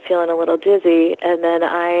started feeling a little dizzy, and then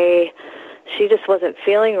she just wasn't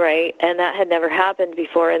feeling right, and that had never happened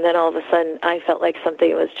before. And then all of a sudden I felt like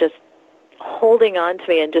something was just holding on to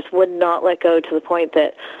me and just would not let go, to the point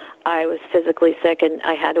that I was physically sick and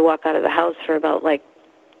I had to walk out of the house for about like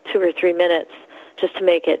 2 or 3 minutes just to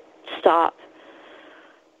make it stop.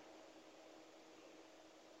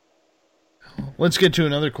 Let's get to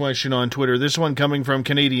another question on Twitter. This one coming from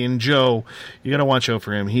Canadian Joe. You got to watch out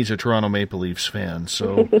for him. He's a Toronto Maple Leafs fan,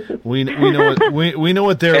 so we know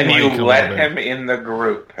what they're like. And you let him in the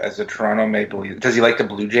group as a Toronto Maple Leafs. Does he like the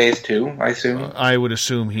Blue Jays too, I assume? I would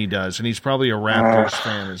assume he does, and he's probably a Raptors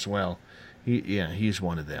fan as well. He's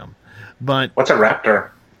one of them. But what's a raptor?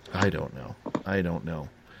 I don't know.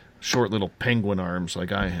 Short little penguin arms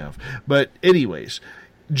like I have. But anyways,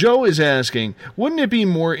 Joe is asking, wouldn't it be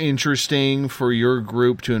more interesting for your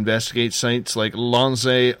group to investigate sites like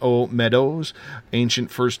Lonze aux Meadows,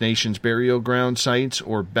 ancient First Nations burial ground sites,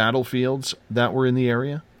 or battlefields that were in the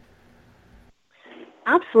area?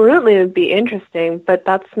 Absolutely, it would be interesting, but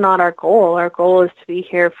that's not our goal. Our goal is to be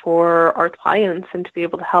here for our clients and to be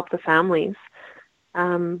able to help the families.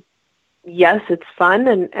 yes, it's fun,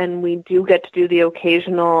 and we do get to do the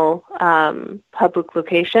occasional public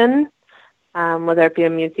location, whether it be a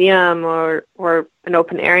museum or an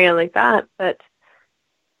open area like that. But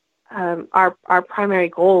our primary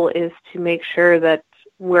goal is to make sure that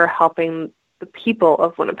we're helping the people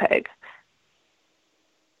of Winnipeg.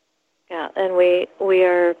 Yeah, and we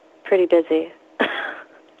are pretty busy.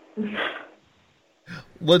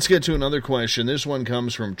 Let's get to another question. This one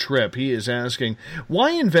comes from Trip. He is asking,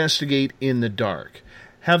 why investigate in the dark?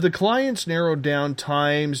 Have the clients narrowed down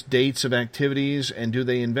times, dates of activities, and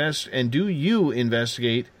do you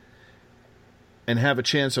investigate and have a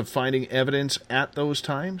chance of finding evidence at those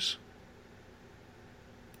times?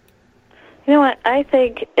 You know what, I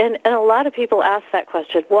think, and a lot of people ask that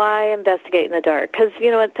question, why investigate in the dark? Because, you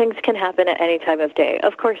know what, things can happen at any time of day.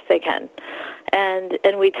 Of course they can. And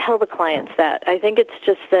we tell the clients that. I think it's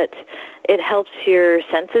just that it helps your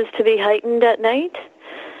senses to be heightened at night.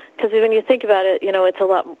 Because when you think about it, you know, it's a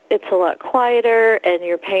lot quieter, and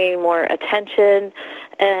you're paying more attention.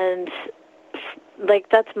 And, like,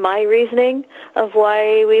 that's my reasoning of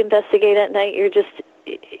why we investigate at night. Your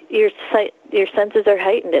senses are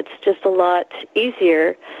heightened. It's just a lot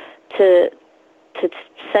easier to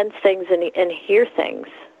sense things and hear things.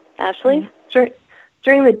 Ashley? Sure.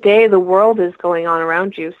 During the day, the world is going on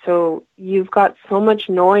around you, so you've got so much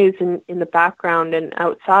noise in the background and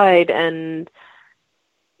outside and,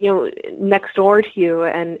 you know, next door to you,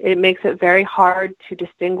 and it makes it very hard to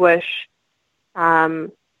distinguish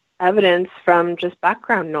evidence from just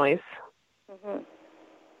background noise. Mm-hmm.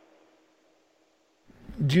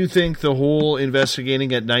 Do you think the whole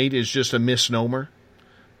investigating at night is just a misnomer?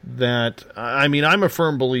 That, I mean, I'm a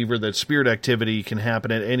firm believer that spirit activity can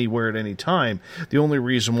happen at anywhere at any time. The only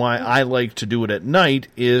reason why I like to do it at night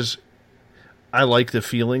is I like the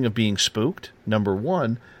feeling of being spooked, number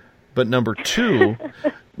one. But number two,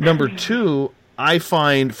 I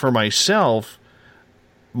find for myself,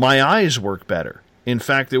 my eyes work better. In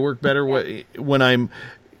fact, they work better when I'm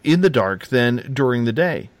in the dark than during the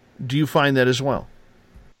day. Do you find that as well?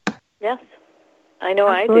 Yes, I know.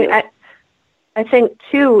 Absolutely. I do. I think,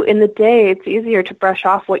 too, in the day, it's easier to brush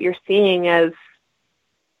off what you're seeing as,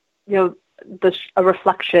 you know, a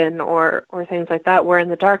reflection or things like that, where in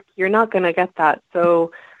the dark, you're not going to get that.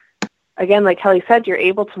 So, again, like Kelly said, you're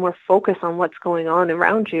able to more focus on what's going on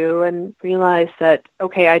around you and realize that,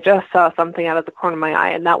 okay, I just saw something out of the corner of my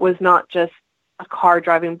eye, and that was not just a car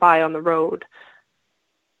driving by on the road.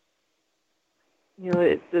 You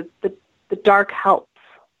know, the dark helps.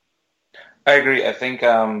 I agree. I think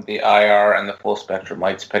the IR and the full spectrum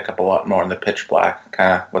lights pick up a lot more in the pitch black,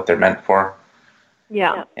 kind of what they're meant for.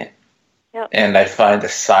 Yeah. Yep. And I find the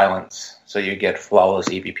silence, so you get flawless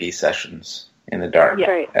EVP sessions in the dark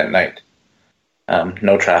at night.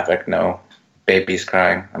 No traffic, no babies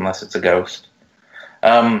crying, unless it's a ghost.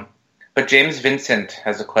 But James Vincent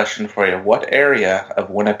has a question for you. What area of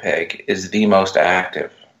Winnipeg is the most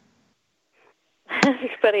active?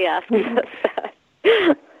 Everybody asks us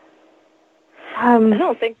that. I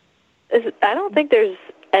don't think there's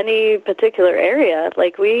any particular area.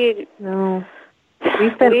 Like we've been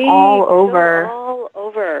all over. All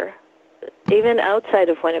over, even outside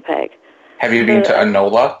of Winnipeg. Have you been to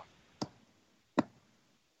Anola?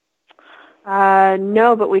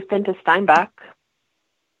 No, but we've been to Steinbach,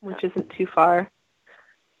 which isn't too far.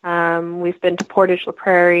 We've been to Portage La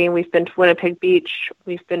Prairie. We've been to Winnipeg Beach.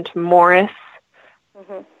 We've been to Morris.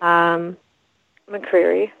 Mm-hmm.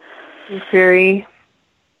 McCreary.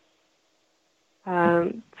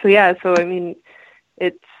 So I mean,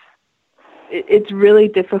 it's really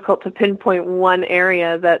difficult to pinpoint one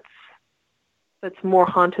area that's more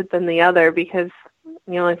haunted than the other because,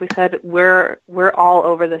 you know, like we said, we're all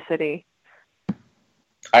over the city.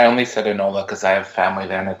 I only said Enola because I have family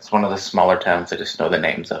there, and it's one of the smaller towns I just know the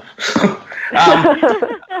names of.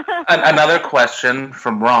 Another question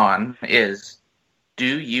from Ron is,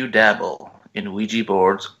 do you dabble in Ouija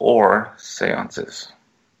boards or seances?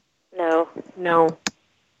 No.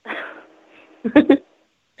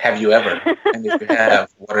 Have you ever? And if you have,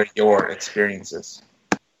 what are your experiences?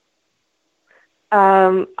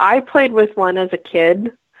 I played with one as a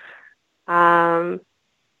kid.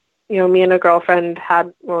 You know, me and a girlfriend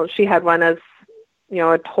she had one as, you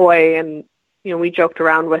know, a toy, and, you know, we joked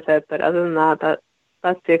around with it. But other than that,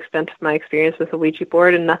 that's the extent of my experience with a Ouija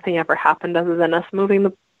board, and nothing ever happened other than us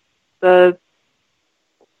moving the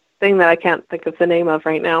thing that I can't think of the name of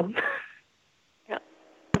right now. Yeah.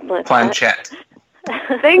 Planchette.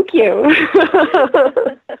 Thank you.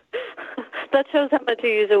 That shows how much you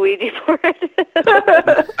use a Ouija board.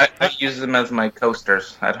 I use them as my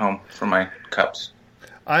coasters at home for my cups.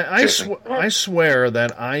 I swear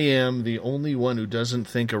that I am the only one who doesn't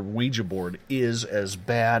think a Ouija board is as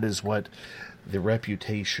bad as what the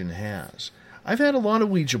reputation has. I've had a lot of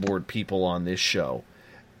Ouija board people on this show,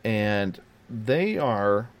 and they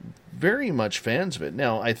are very much fans of it.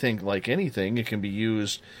 Now, I think, like anything, it can be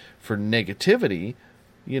used for negativity,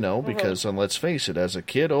 because, and let's face it, as a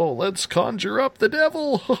kid, let's conjure up the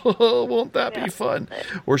devil. Won't that be fun?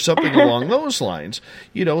 Or something along those lines.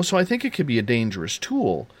 So I think it could be a dangerous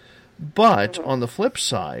tool. But on the flip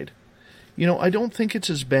side, I don't think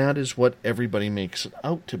it's as bad as what everybody makes it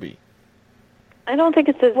out to be. I don't think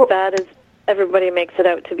it's as bad as everybody makes it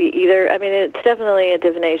out to be either. I mean, it's definitely a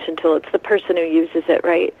divination tool. It's the person who uses it,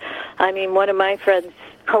 right? I mean, one of my friends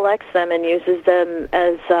collects them and uses them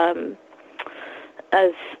as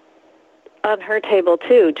on her table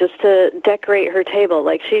too, just to decorate her table.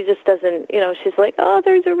 Like, she just doesn't, she's like, oh,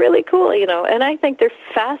 those are really cool, and I think they're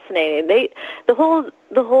fascinating. The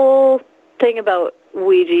whole thing about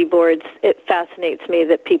Ouija boards, it fascinates me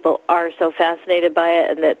that people are so fascinated by it,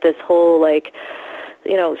 and that this whole,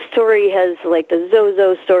 story has, the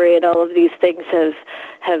Zozo story and all of these things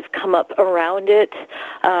have come up around it.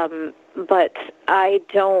 But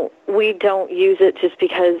we don't use it just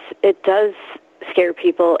because it does scare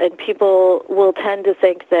people, and people will tend to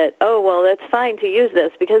think that, oh, well, it's fine to use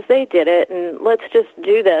this because they did it, and let's just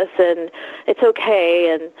do this, and it's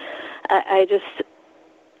okay. And I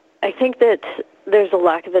think that there's a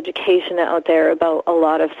lack of education out there about a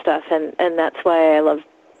lot of stuff, and that's why I love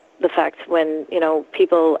the fact when,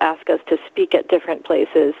 people ask us to speak at different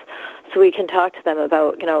places so we can talk to them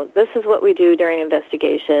about, this is what we do during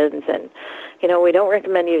investigations, and, we don't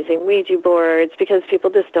recommend using Ouija boards because people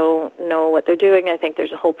just don't know what they're doing. I think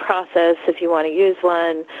there's a whole process if you want to use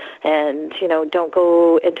one, and, don't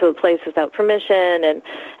go into a place without permission,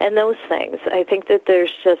 and those things. I think that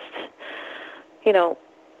there's just,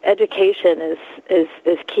 education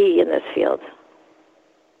is key in this field.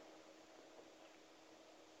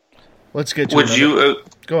 Let's get to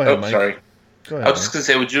Go ahead, Mike. Sorry. Go ahead, I was just going to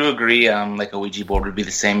say, would you agree like a Ouija board would be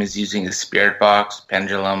the same as using a spirit box,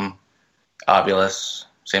 pendulum, Ovilus,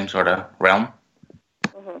 same sort of realm?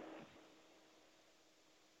 Mm-hmm.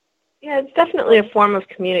 Yeah, it's definitely a form of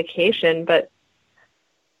communication, but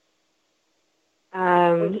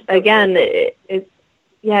again, it's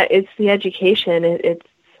the education. It's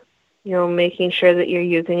making sure that you're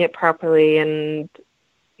using it properly, and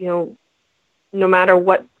no matter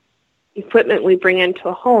what equipment we bring into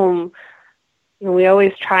a home, we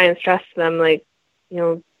always try and stress to them,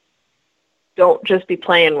 don't just be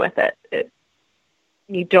playing with it. If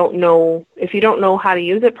you don't know how to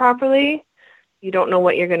use it properly, you don't know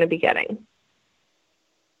what you're going to be getting.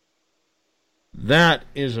 That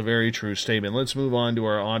is a very true statement. Let's move on to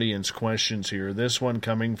our audience questions here. This one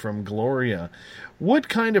coming from Gloria. What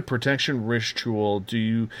kind of protection ritual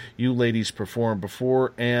do you ladies perform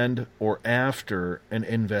before and or after an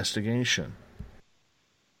investigation?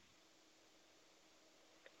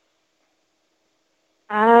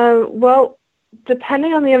 Well,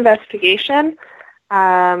 depending on the investigation,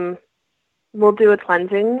 we'll do a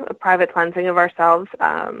private cleansing of ourselves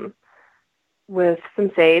with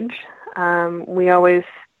some sage. We always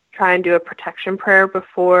try and do a protection prayer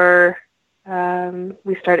before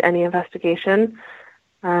we start any investigation.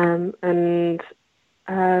 And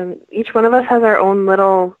each one of us has our own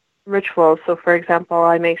little rituals. So, for example,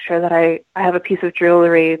 I make sure that I have a piece of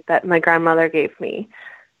jewelry that my grandmother gave me.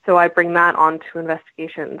 So I bring that on to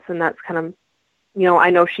investigations, and that's kind of, I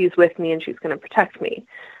know she's with me and she's going to protect me.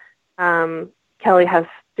 Kelly has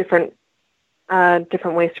different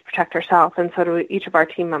ways to protect herself, and so do each of our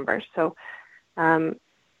team members. So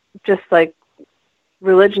just like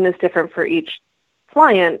religion is different for each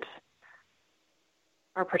client,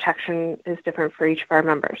 our protection is different for each of our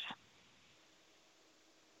members.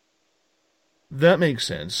 That makes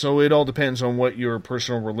sense. So it all depends on what your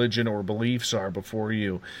personal religion or beliefs are before that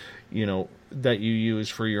you use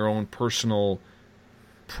for your own personal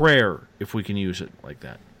prayer, if we can use it like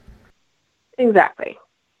that. Exactly.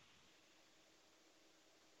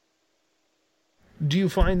 Do you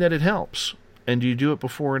find that it helps? And do you do it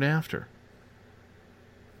before and after?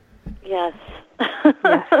 Yes. Because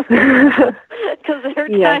there were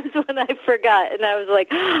times when I forgot, and I was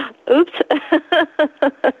like, oops,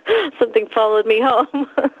 something followed me home.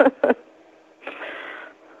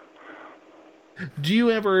 Do you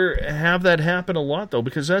ever have that happen a lot, though?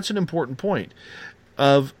 Because that's an important point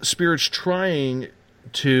of spirits trying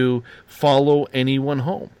to follow anyone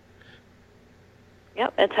home.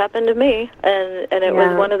 Yep, it's happened to me, and it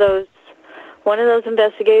was one of those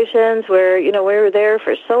investigations where we were there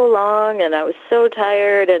for so long, and I was so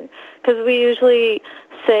tired, and because we usually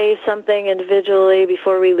say something individually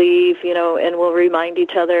before we leave, and we'll remind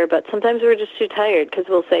each other, but sometimes we're just too tired because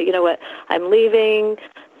we'll say, you know what, I'm leaving.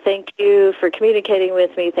 Thank you for communicating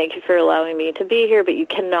with me. Thank you for allowing me to be here, but you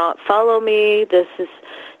cannot follow me. This is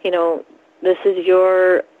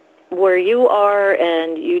where you are,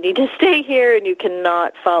 and you need to stay here, and you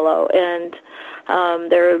cannot follow. And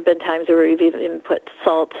there have been times where we've even put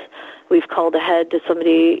salt. We've called ahead to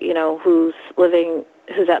somebody, who's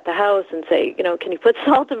at the house and say, can you put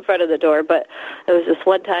salt in front of the door? But it was just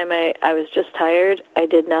one time I was just tired. I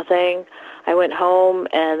did nothing. I went home,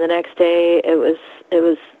 and the next day it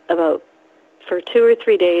was about, for 2 or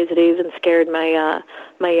 3 days, it even scared my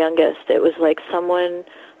youngest. It was like someone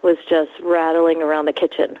was just rattling around the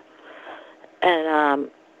kitchen. And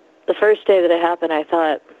the first day that it happened, I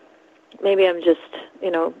thought, maybe I'm just,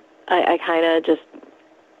 I kind of just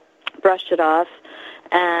brushed it off.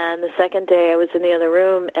 And the second day I was in the other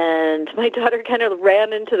room, and my daughter kind of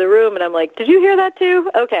ran into the room, and I'm like, did you hear that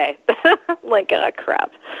too? Okay. Like, oh,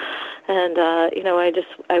 crap. And,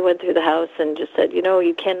 I went through the house and just said,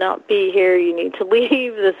 you cannot be here. You need to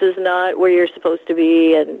leave. This is not where you're supposed to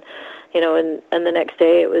be. And, and the next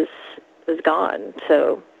day it was gone.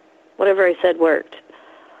 So whatever I said worked.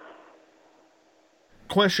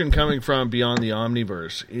 Question coming from Beyond the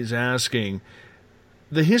Omniverse is asking,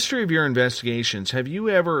 the history of your investigations, have you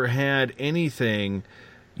ever had anything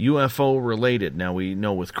UFO related? Now, we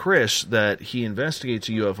know with Chris that he investigates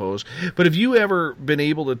UFOs, but have you ever been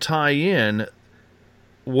able to tie in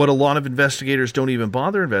what a lot of investigators don't even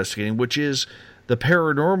bother investigating, which is the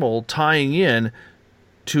paranormal tying in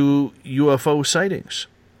to UFO sightings?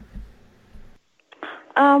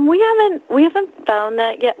 We haven't found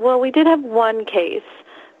that yet. Well, we did have one case,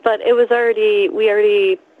 but we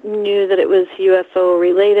already knew that it was UFO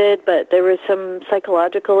related, but there were some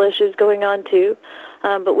psychological issues going on too.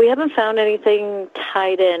 But we haven't found anything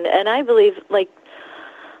tied in. And I believe, like,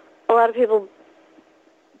 a lot of people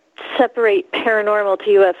separate paranormal to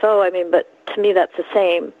UFO. But to me that's the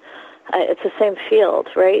same. It's the same field,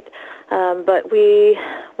 right? But we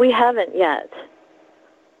haven't yet.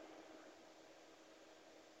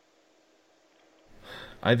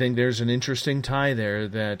 I think there's an interesting tie there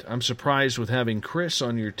that I'm surprised with having Chris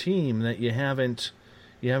on your team that you haven't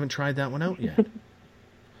tried that one out yet.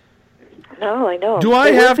 No, I know. Do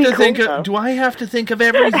I have to think of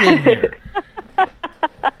everything here?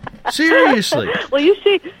 Seriously. Well, you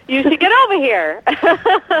should get over here.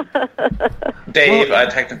 Dave, I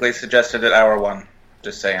technically suggested it hour 1.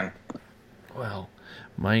 Just saying. Well,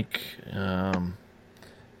 Mike,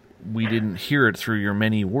 we didn't hear it through your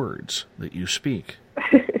many words that you speak.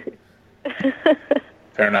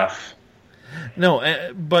 Fair enough.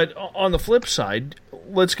 No, but on the flip side,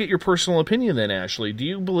 let's get your personal opinion then, Ashley. Do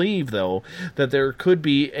you believe, though, that there could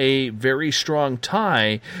be a very strong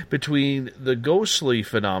tie between the ghostly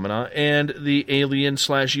phenomena and the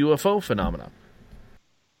alien/UFO phenomena?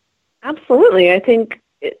 Absolutely. I think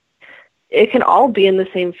it can all be in the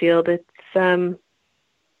same field. It's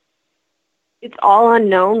all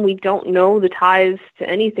unknown. We don't know the ties to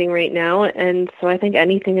anything right now, and so I think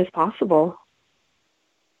anything is possible.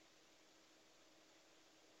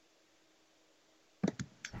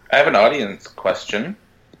 I have an audience question.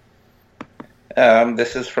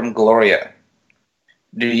 This is from Gloria.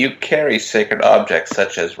 Do you carry sacred objects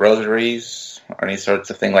such as rosaries or any sorts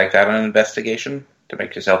of thing like that on an investigation to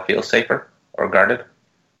make yourself feel safer or guarded?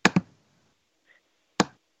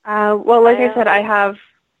 Well, like I said, I have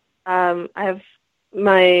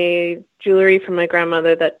my jewelry from my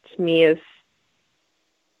grandmother that to me is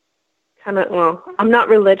kind of, well, I'm not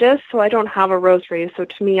religious, so I don't have a rosary. So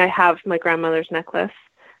to me, I have my grandmother's necklace.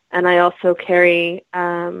 And I also carry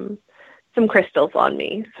some crystals on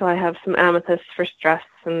me. So I have some amethyst for stress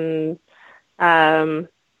and some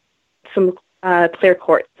clear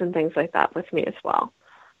quartz and things like that with me as well.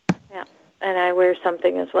 Yeah, and I wear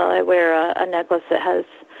something as well. I wear a necklace that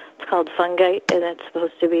it's called fungite, and it's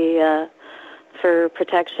supposed to be for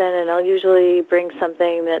protection. And I'll usually bring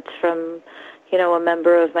something that's from, a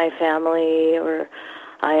member of my family, or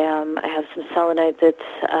I have some selenite that's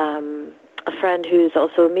a friend who's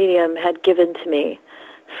also a medium had given to me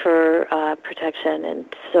for protection.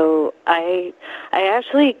 And so I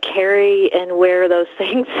actually carry and wear those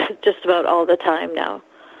things just about all the time now.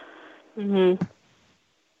 Mm-hmm.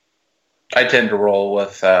 I tend to roll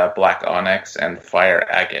with black onyx and fire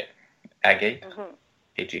agate. Agate? Mm-hmm.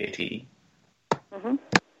 A-G-A-T-E. Mm-hmm.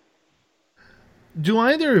 Do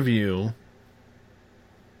either of you,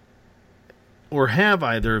 or have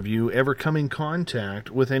either of you ever come in contact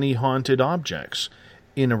with any haunted objects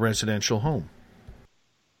in a residential home?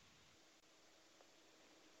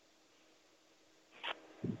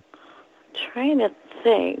 trying to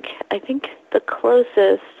think. I think the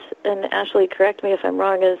closest, and Ashley, correct me if I'm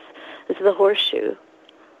wrong, is the Horseshoe.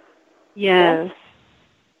 Yes.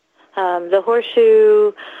 The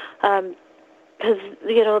Horseshoe, because,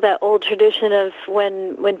 that old tradition of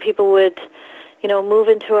when people would, move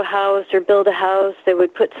into a house or build a house, they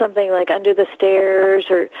would put something like under the stairs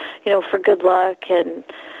or, for good luck. And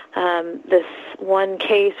this one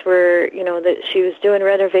case where, that she was doing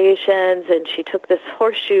renovations and she took this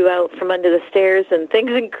horseshoe out from under the stairs and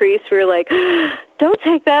things increased. We were like, don't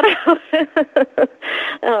take that out.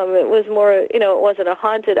 It was more, it wasn't a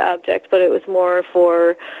haunted object, but it was more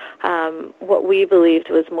for what we believed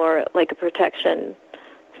was more like a protection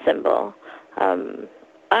symbol.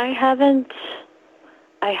 I haven't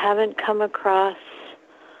come across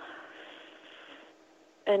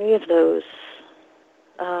any of those,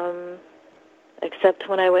 except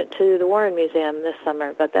when I went to the Warren Museum this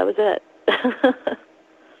summer, but that was it.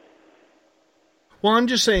 Well, I'm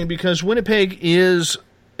just saying because Winnipeg is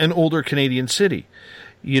an older Canadian city,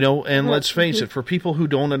 and let's face it, for people who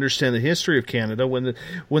don't understand the history of Canada, when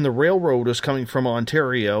the railroad was coming from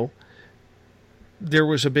Ontario, there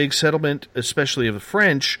was a big settlement, especially of the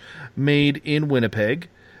French, made in Winnipeg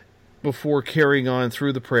before carrying on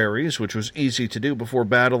through the prairies, which was easy to do, before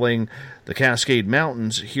battling the Cascade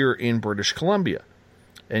Mountains here in British Columbia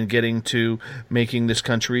and getting to making this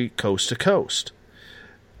country coast to coast.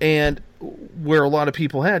 And where a lot of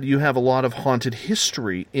people you have a lot of haunted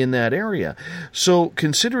history in that area. So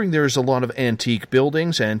considering there's a lot of antique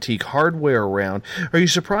buildings, antique hardware around, are you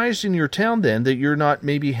surprised in your town then that you're not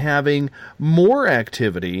maybe having more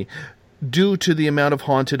activity due to the amount of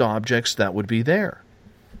haunted objects that would be there?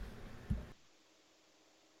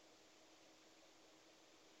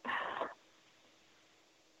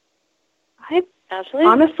 I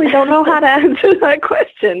honestly don't know how to answer that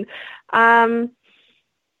question.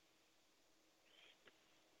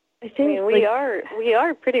 I think we are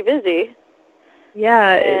pretty busy.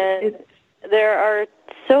 Yeah, and there are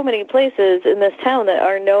so many places in this town that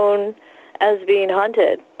are known as being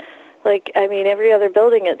haunted. Every other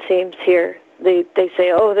building, it seems, here, they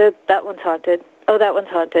say, oh, that one's haunted. Oh, that one's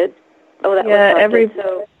haunted. Oh, that one's haunted.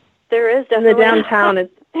 So there is definitely in the downtown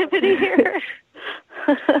activity here.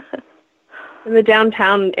 In the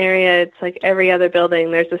downtown area, it's like every other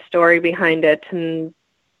building, there's a story behind it, and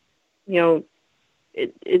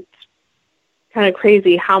it's kind of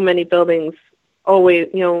crazy how many buildings always,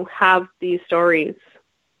 have these stories.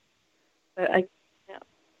 But I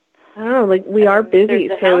don't know, we are busy.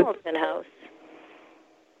 There's the Hamilton House.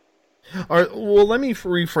 Well, let me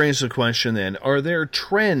rephrase the question then. Are there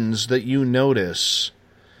trends that you notice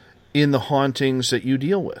in the hauntings that you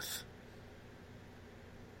deal with?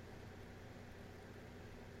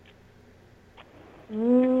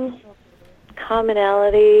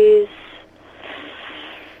 Commonalities.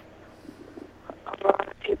 A lot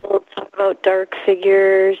of people talk about dark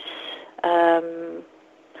figures. I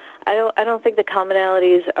don't think the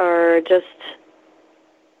commonalities are just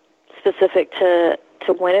specific to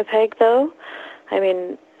Winnipeg, though. I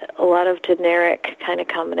mean, a lot of generic kind of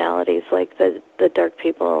commonalities, like the dark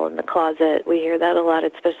people in the closet. We hear that a lot,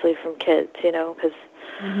 especially from kids, because,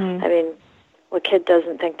 I mean, what kid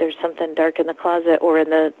doesn't think there's something dark in the closet or in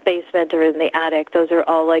the basement or in the attic? Those are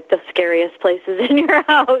all, the scariest places in your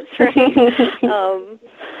house, right?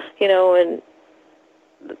 And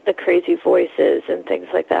the crazy voices and things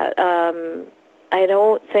like that. I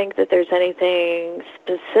don't think that there's anything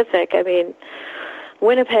specific. I mean,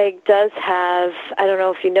 Winnipeg does have, I don't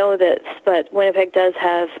know if you know this, but Winnipeg does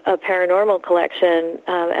have a paranormal collection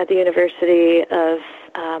at the University of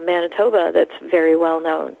Manitoba that's very well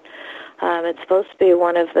known. It's supposed to be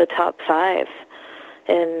one of the top 5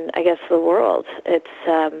 in, I guess, the world. It's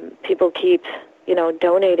people keep,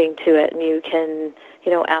 donating to it, and you can,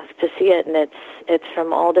 ask to see it, and it's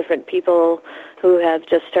from all different people who have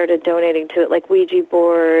just started donating to it, like Ouija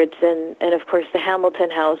boards, and of course the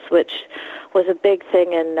Hamilton House, which was a big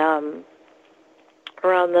thing in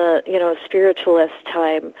around the spiritualist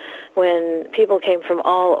time, when people came from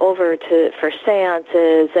all over for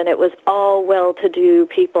seances, and it was all well-to-do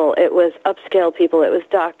people. It was upscale people. It was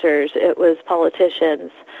doctors. It was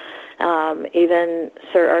politicians. Even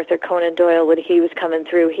Sir Arthur Conan Doyle, when he was coming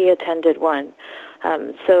through, he attended one.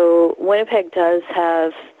 So Winnipeg does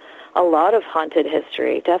have a lot of haunted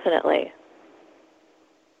history, definitely.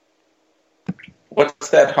 What's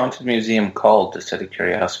that haunted museum called, just out of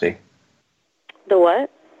curiosity? The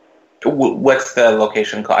what? What's the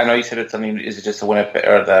location called? I know you said it's something. Is it just the Winnipeg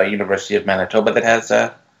or the University of Manitoba that has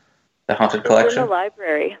the haunted collection? It's in the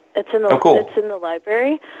library. It's in the. Oh, cool. It's in the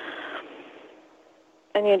library.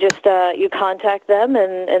 and you just you contact them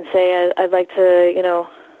and say I'd like to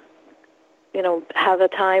have a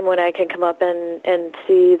time when I can come up and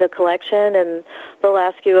see the collection, and they'll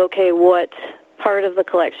ask you, okay, what part of the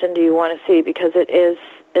collection do you want to see, because it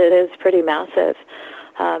is pretty massive.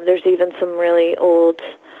 There's even some really old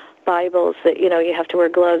Bibles that you have to wear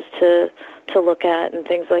gloves to look at and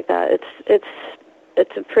things like that.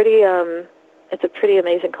 It's a pretty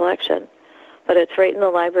amazing collection, but it's right in the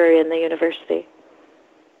library in the university.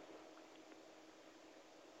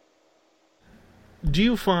 Do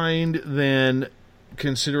you find then,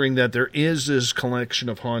 considering that there is this collection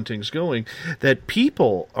of hauntings going, that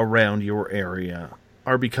people around your area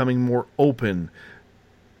are becoming more open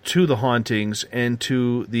to the hauntings and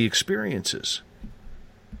to the experiences?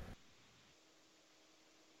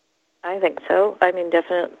 I think so. I mean,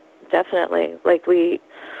 definitely. Like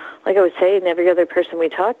I was saying, every other person we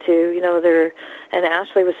talk to, and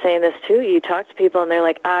Ashley was saying this too, you talk to people and they're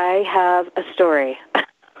like, I have a story.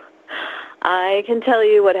 I can tell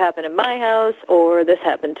you what happened in my house, or this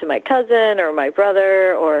happened to my cousin or my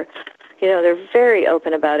brother, or, they're very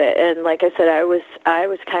open about it. And like I said, I was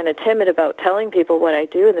kind of timid about telling people what I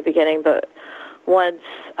do in the beginning, but once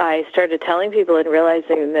I started telling people and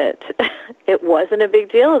realizing that it wasn't a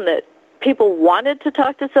big deal and that people wanted to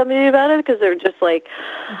talk to somebody about it, because they're just like,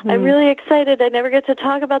 I'm really excited. I never get to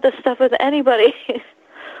talk about this stuff with anybody.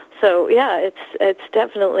 So, yeah, it's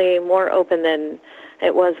definitely more open than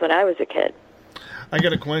it was when I was a kid. I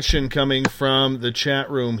got a question coming from the chat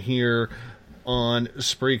room here on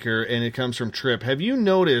Spreaker, and it comes from Trip. Have you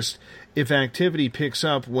noticed if activity picks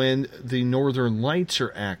up when the Northern Lights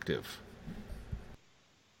are active?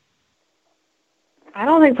 I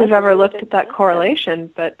don't think we've ever looked at that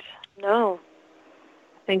correlation, but no.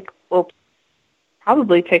 I think we'll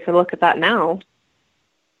probably take a look at that now.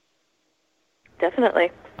 Definitely.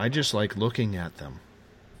 I just like looking at them.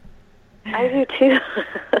 I do too.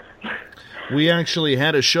 We actually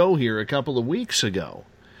had a show here a couple of weeks ago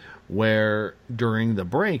where during the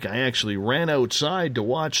break I actually ran outside to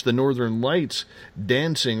watch the Northern Lights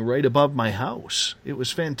dancing right above my house. It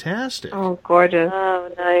was fantastic. Oh, gorgeous.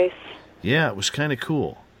 Oh, nice. Yeah, it was kind of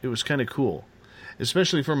cool.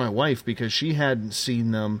 Especially for my wife, because she hadn't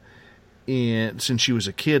seen them since she was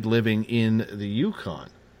a kid living in the Yukon.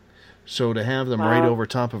 So to have them right over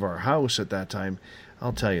top of our house at that time,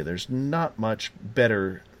 I'll tell you, there's not much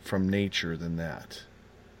better from nature than that.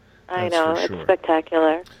 I know, it's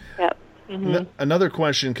spectacular. Yep. Mm-hmm. Another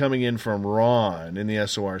question coming in from Ron in the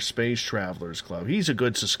SOR Space Travelers Club. He's a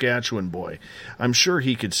good Saskatchewan boy. I'm sure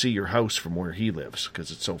he could see your house from where he lives because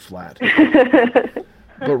it's so flat.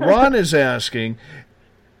 But Ron is asking,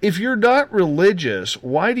 if you're not religious,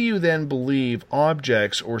 why do you then believe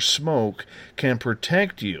objects or smoke can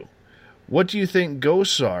protect you? What do you think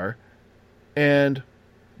ghosts are, and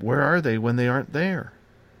where are they when they aren't there?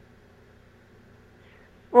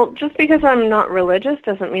 Well, just because I'm not religious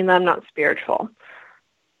doesn't mean that I'm not spiritual.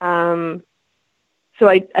 So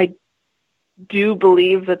I do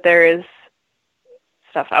believe that there is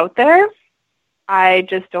stuff out there. I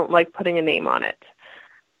just don't like putting a name on it.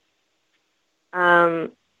 I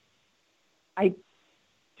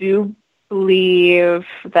do believe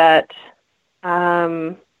that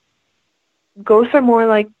ghosts are more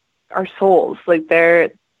like our souls. Like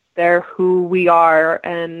they're who we are,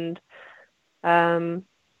 and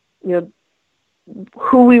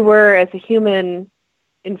who we were as a human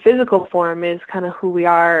in physical form is kind of who we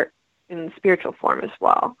are in spiritual form as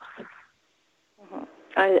well.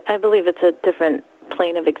 I believe it's a different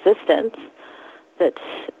plane of existence. That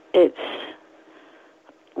it's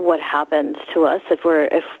what happens to us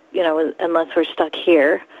unless we're stuck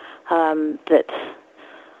here. That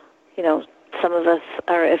some of us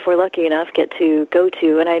are, if we're lucky enough, get to go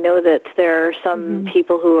to. And I know that there are some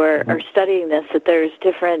people who are studying this, that there's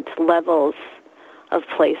different levels of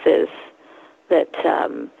places that,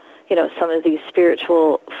 some of these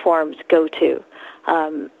spiritual forms go to.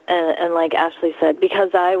 And like Ashley said, because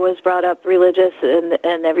I was brought up religious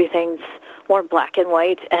and everything's more black and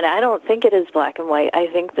white, and I don't think it is black and white. I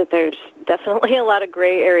think that there's definitely a lot of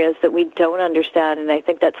gray areas that we don't understand, and I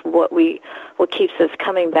think that's what keeps us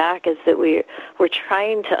coming back, is that we're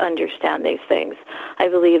trying to understand these things. I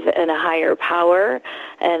believe in a higher power,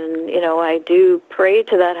 and I do pray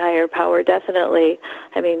to that higher power, definitely.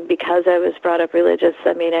 I mean, because I was brought up religious,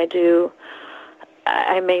 I may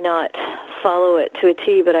not follow it to a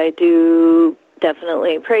T, but I do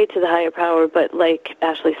definitely pray to the higher power. But like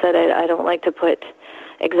Ashley said, I don't like to put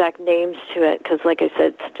exact names to it, because like I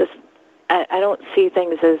said, it's just, I don't see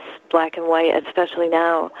things as black and white, especially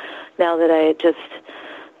now that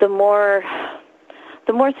the more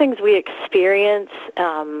things we experience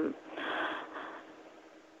the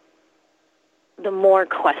more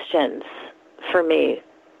questions for me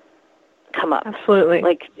come up. Absolutely.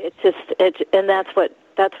 Like and that's what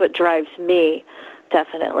drives me,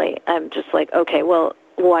 definitely. I'm just like, okay, well,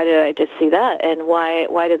 why did I just see that, and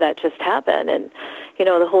why did that just happen? And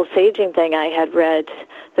the whole saging thing, I had read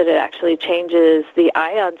that it actually changes the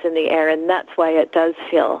ions in the air, and that's why it does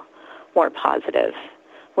feel more positive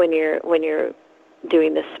when you're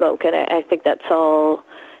doing the smoke. And I think that's all,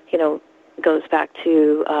 goes back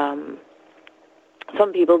to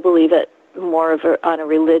some people believe it more on a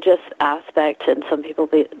religious aspect, and some people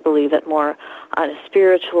believe it more on a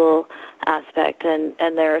spiritual aspect, and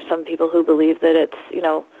there are some people who believe that it's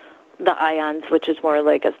the ions, which is more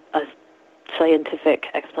like a scientific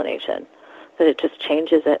explanation, that it just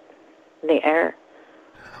changes it in the air.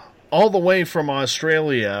 All the way from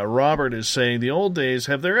Australia, Robert is saying, the old days,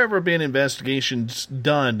 have there ever been investigations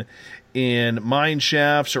done in mine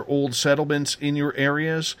shafts or old settlements in your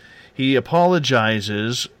areas? He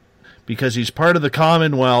apologizes because he's part of the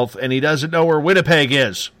Commonwealth and he doesn't know where Winnipeg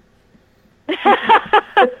is. That's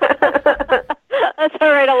all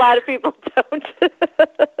right. A lot of people don't.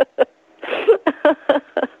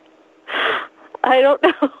 I don't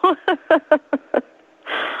know.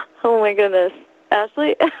 Oh, my goodness.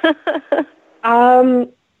 Ashley? I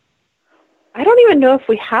don't even know if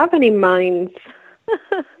we have any mines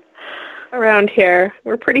around here.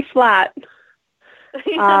 We're pretty flat.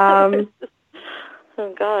 Oh,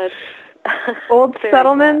 God. Old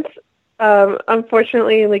settlements,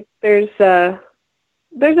 unfortunately, like there's a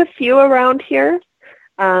few around here,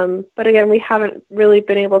 but again, we haven't really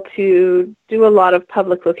been able to do a lot of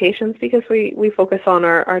public locations because we focus on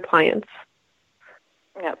our clients.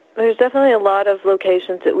 Yeah, there's definitely a lot of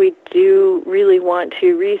locations that we do really want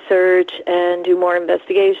to research and do more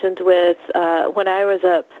investigations with. When I was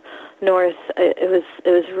up north, it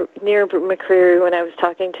was near McCreary when I was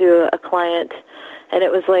talking to a client, and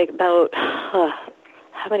it was like about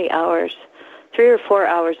how many hours? 3 or 4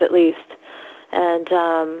 hours at least. And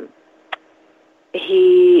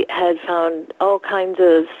he had found all kinds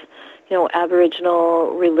of,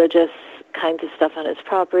 Aboriginal religious kinds of stuff on his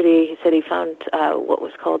property. He said he found what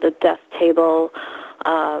was called a death table,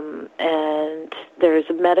 and there's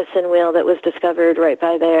a medicine wheel that was discovered right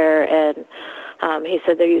by there, and he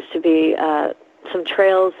said there used to be some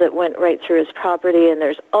trails that went right through his property, and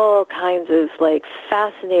there's all kinds of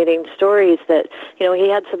fascinating stories that he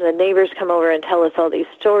had some of the neighbors come over and tell us all these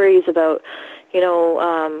stories about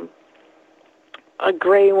a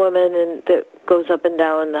gray woman that goes up and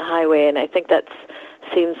down the highway, and I think that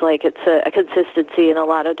seems like it's a consistency in a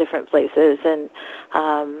lot of different places. And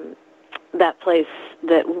that place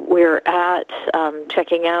that we're at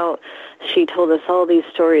checking out, she told us all these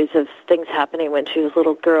stories of things happening when she was a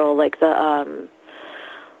little girl, like the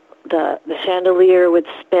chandelier would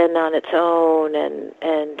spin on its own, and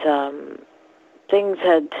things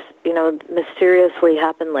had mysteriously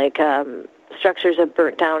happened, like structures had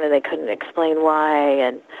burnt down and they couldn't explain why.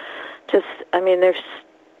 And just,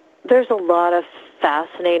 there's a lot of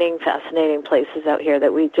fascinating places out here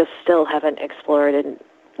that we just still haven't explored, and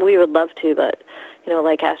we would love to, but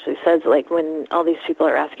like Ashley says, when all these people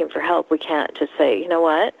are asking for help, we can't just say, you know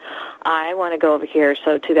what, I want to go over here,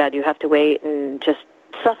 so too bad you have to wait and just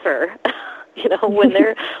suffer. When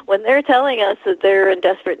they're telling us that they're in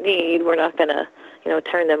desperate need, we're not going to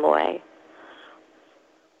turn them away.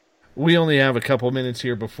 We only have a couple minutes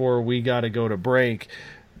here before we got to go to break.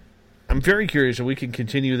 I'm very curious if we can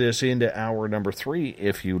continue this into hour number 3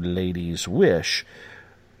 if you ladies wish.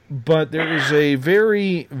 But there is a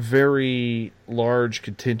very, very large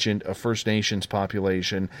contingent of First Nations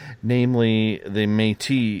population, namely the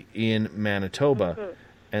Métis in Manitoba. Mm-hmm.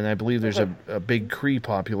 And I believe there's a big Cree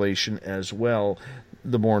population as well,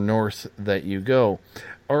 the more north that you go.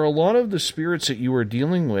 Are a lot of the spirits that you are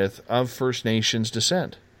dealing with of First Nations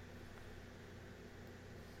descent?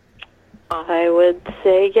 I would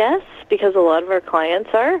say yes, because a lot of our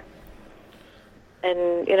clients are.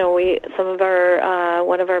 And, some of our,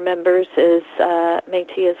 one of our members is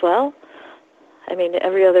Métis as well.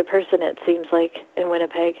 Every other person, it seems like, in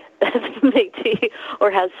Winnipeg is Métis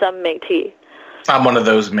or has some Métis. I'm one of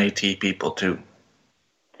those Métis people, too.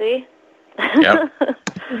 See? Yep.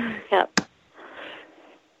 Yep.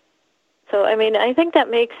 So, I think that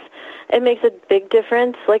makes a big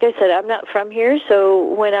difference. Like I said, I'm not from here, so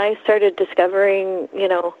when I started discovering,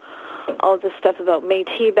 all this stuff about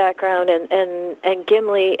Métis background, and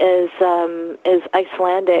Gimli is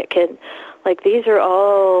Icelandic, and these are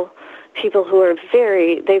all people who are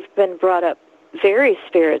they've been brought up very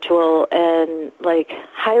spiritual and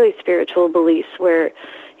highly spiritual beliefs where,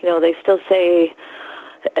 they still say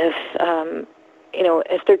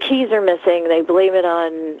if their keys are missing, they blame it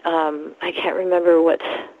on, I can't remember what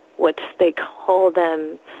they call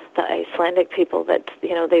them, the Icelandic people, that,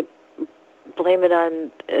 they blame it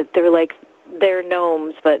on, they're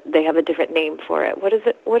gnomes, but they have a different name for it. What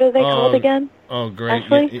are they called again? Oh, great.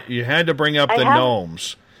 Ashley? You had to bring up the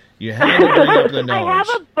gnomes. You had to bring up the gnomes. I have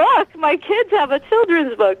a book. My kids have a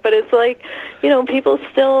children's book, but it's like, people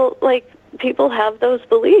still, people have those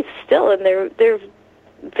beliefs still, and they're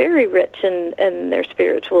very rich in their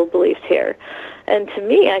spiritual beliefs here. And to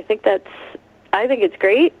me, I think it's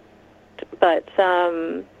great, but,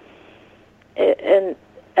 and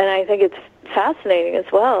I think it's fascinating as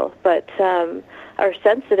well. But our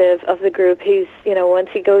sensitive of the group, he's, once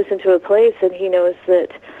he goes into a place and he knows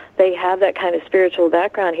that they have that kind of spiritual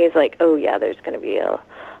background, he's like, oh yeah, there's going to be a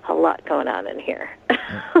lot going on in here.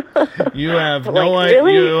 You have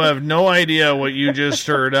really? You have no idea what you just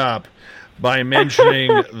stirred up by mentioning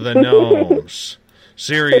the gnomes.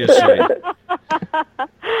 Seriously.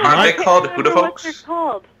 Aren't they called Huda folks? What they're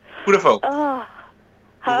called. Huda folk.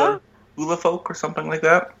 Huh? Hula folk or something like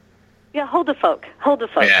that? Yeah, Hulda folk.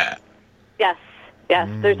 Yeah. Yes.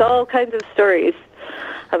 There's all kinds of stories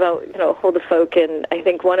about, Hulda folk, and I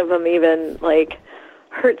think one of them even,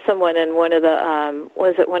 hurt someone in one of the,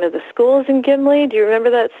 was it one of the schools in Gimli? Do you remember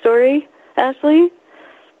that story, Ashley?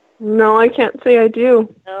 No, I can't say I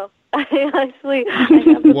do. No. I have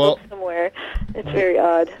the book somewhere. It's very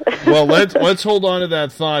odd. Well, let's hold on to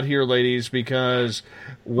that thought here, ladies, because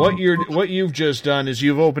what you've just done is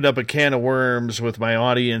you've opened up a can of worms with my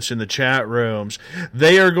audience in the chat rooms.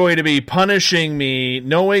 They are going to be punishing me.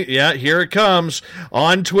 Here it comes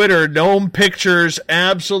on Twitter. Gnome pictures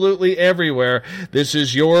absolutely everywhere. This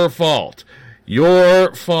is your fault.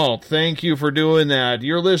 Your fault. Thank you for doing that.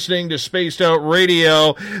 You're listening to Spaced Out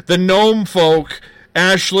Radio. The gnome folk,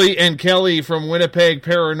 Ashley and Kelly from Winnipeg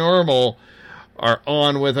Paranormal, are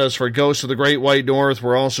on with us for Ghosts of the Great White North.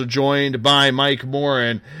 We're also joined by Mike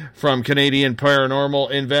Morin from Canadian Paranormal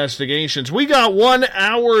Investigations. We got 1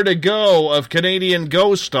 hour to go of Canadian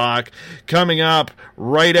Ghost Talk coming up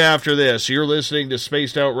right after this. You're listening to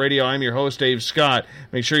Spaced Out Radio. I'm your host, Dave Scott.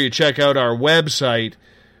 Make sure you check out our website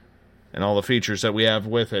and all the features that we have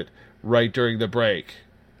with it right during the break.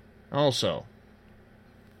 Also,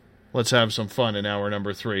 let's have some fun in hour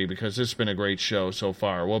number 3, because this has been a great show so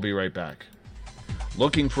far. We'll be right back.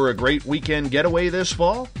 Looking for a great weekend getaway this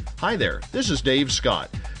fall? Hi there, this is Dave Scott.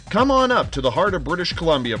 Come on up to the heart of British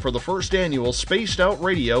Columbia for the first annual Spaced Out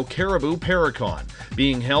Radio Caribou Paracon,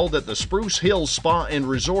 being held at the Spruce Hills Spa and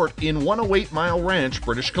Resort in 108 Mile Ranch,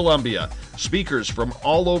 British Columbia. Speakers from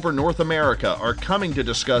all over North America are coming to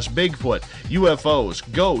discuss Bigfoot,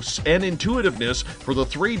 UFOs, ghosts, and intuitiveness for the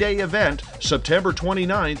 3-day event, September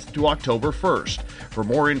 29th to October 1st. For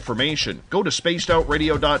more information, go to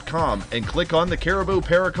spacedoutradio.com and click on the Caribou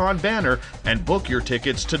Paracon banner and book your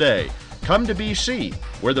tickets today. Come to BC,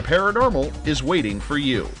 where the paranormal is waiting for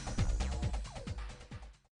you.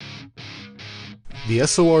 The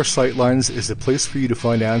SOR Sightlines is a place for you to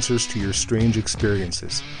find answers to your strange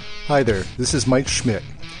experiences. Hi there, this is Mike Schmidt.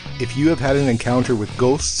 If you have had an encounter with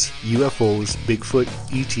ghosts, UFOs, Bigfoot,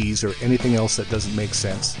 ETs, or anything else that doesn't make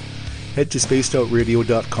sense, head to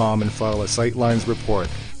spacedoutradio.com and file a Sightlines report.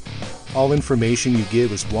 All information you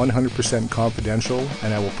give is 100% confidential,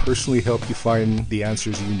 and I will personally help you find the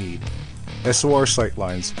answers you need. SOR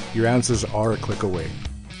Sightlines, your answers are a click away.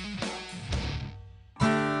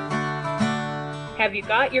 Have you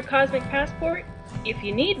got your Cosmic Passport? If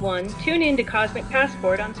you need one, tune in to Cosmic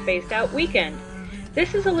Passport on Spaced Out Weekend.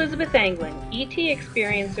 This is Elizabeth Anglin, ET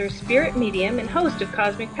experiencer, spirit medium, and host of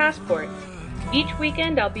Cosmic Passport. Each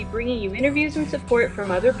weekend I'll be bringing you interviews and support from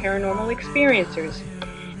other paranormal experiencers,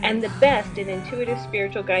 and the best in intuitive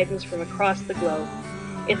spiritual guidance from across the globe.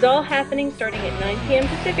 It's all happening starting at 9 p.m.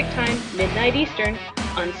 Pacific Time, midnight Eastern,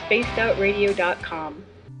 on spacedoutradio.com.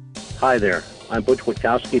 Hi there, I'm Butch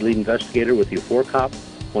Witkowski, lead investigator with U4COP.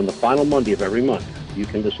 On the final Monday of every month, you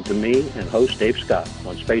can listen to me and host Dave Scott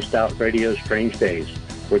on Spaced Out Radio's Strange Days.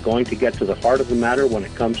 We're going to get to the heart of the matter when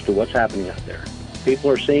it comes to what's happening out there.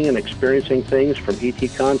 People are seeing and experiencing things from ET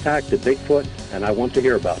contact to Bigfoot, and I want to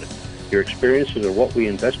hear about it. Your experiences are what we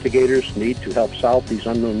investigators need to help solve these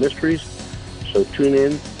unknown mysteries. So tune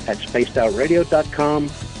in at spacedoutradio.com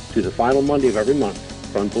to the final Monday of every month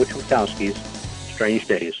from Butch Witkowski's Strange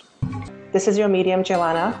Days. This is your medium,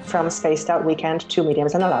 Joanna, from Spaced Out Weekend, 2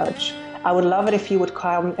 Mediums and a Large. I would love it if you would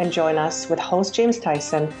come and join us with host James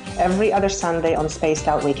Tyson every other Sunday on Spaced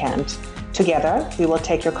Out Weekend. Together, we will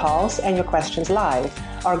take your calls and your questions live.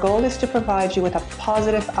 Our goal is to provide you with a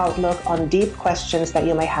positive outlook on deep questions that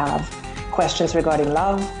you may have. questions regarding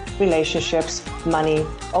love, relationships, money,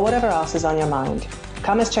 or whatever else is on your mind.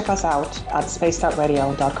 Come and check us out at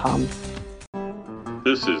spacedoutradio.com.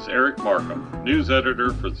 This is Eric Markham, news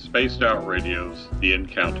editor for the Spaced Out Radio's The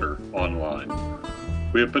Encounter Online.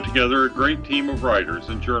 We have put together a great team of writers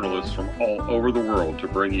and journalists from all over the world to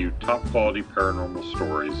bring you top-quality paranormal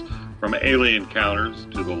stories, from alien encounters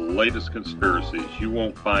to the latest conspiracies. You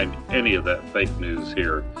won't find any of that fake news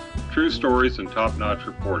here. True stories and top-notch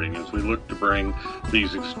reporting as we look to bring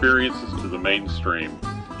these experiences to the mainstream.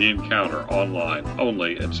 The Encounter Online,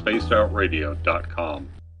 only at spacedoutradio.com.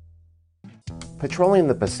 Patrolling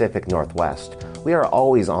the Pacific Northwest, we are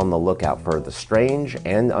always on the lookout for the strange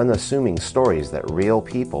and unassuming stories that real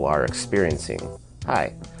people are experiencing.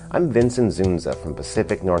 Hi, I'm Vincent Zunza from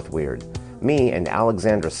Pacific North Weird. Me and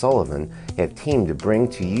Alexandra Sullivan have teamed to bring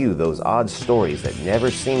to you those odd stories that never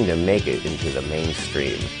seem to make it into the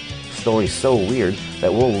mainstream. Stories so weird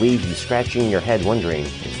that will leave you scratching your head wondering,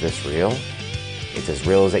 is this real? It's as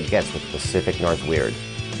real as it gets with Pacific North Weird.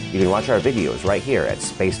 You can watch our videos right here at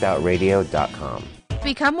spacedoutradio.com.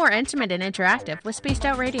 Become more intimate and interactive with Spaced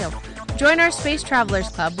Out Radio. Join our Space Travelers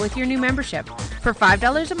Club with your new membership. For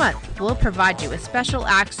 $5 a month, we'll provide you with special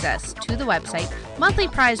access to the website, monthly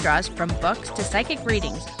prize draws from books to psychic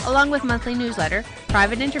readings, along with monthly newsletter,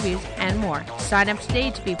 private interviews, and more. Sign up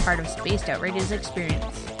today to be part of Spaced Out Radio's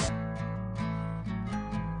experience.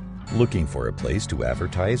 Looking for a place to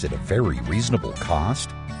advertise at a very reasonable cost?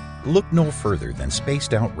 Look no further than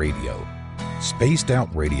Spaced Out Radio.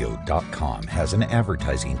 SpacedOutRadio.com has an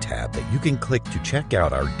advertising tab that you can click to check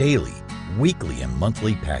out our daily, weekly, and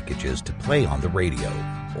monthly packages to play on the radio,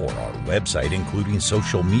 or our website including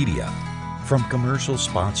social media. From commercial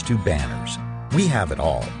spots to banners, we have it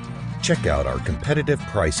all. Check out our competitive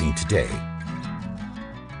pricing today.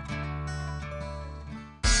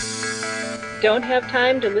 Don't have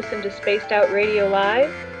time to listen to Spaced Out Radio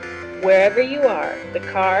live? Wherever you are, the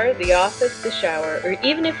car, the office, the shower, or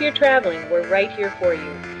even if you're traveling, we're right here for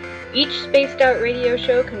you. Each Spaced Out Radio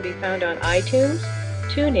show can be found on iTunes,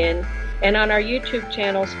 TuneIn, and on our YouTube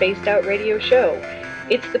channel, Spaced Out Radio Show.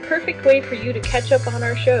 It's the perfect way for you to catch up on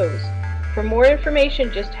our shows. For more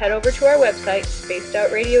information, just head over to our website,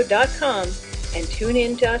 spacedoutradio.com, and tune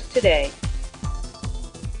in to us today.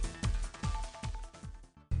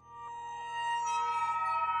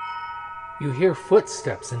 You hear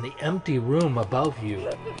footsteps in the empty room above you.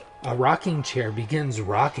 A rocking chair begins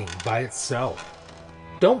rocking by itself.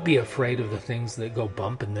 Don't be afraid of the things that go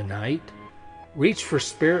bump in the night. Reach for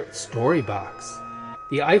Spirit Storybox,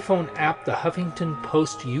 the iPhone app the Huffington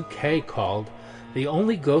Post UK called the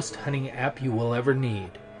only ghost hunting app you will ever need.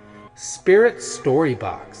 Spirit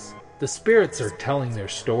Storybox. The spirits are telling their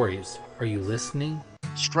stories. Are you listening?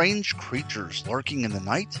 Strange creatures lurking in the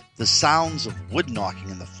night, the sounds of wood knocking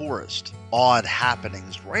in the forest, odd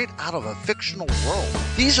happenings right out of a fictional world.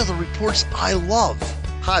 These are the reports I love.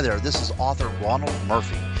 Hi there, this is author Ronald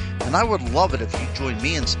Murphy, and I would love it if you join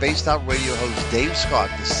me and Spaced Out Radio host Dave Scott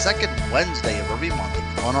the second Wednesday of every month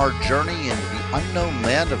on our journey into the unknown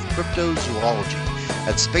land of cryptozoology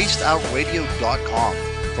at spacedoutradio.com.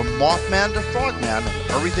 From Mothman to Frogman and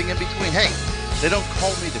everything in between. Hey, they don't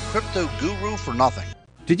call me the crypto guru for nothing.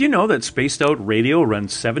 Did you know that Spaced Out Radio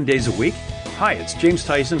runs 7 days a week? Hi, it's James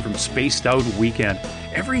Tyson from Spaced Out Weekend.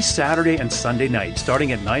 Every Saturday and Sunday night,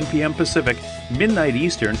 starting at 9 p.m. Pacific, midnight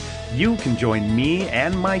Eastern, you can join me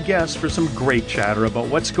and my guests for some great chatter about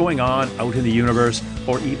what's going on out in the universe,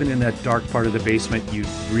 or even in that dark part of the basement you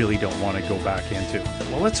really don't want to go back into.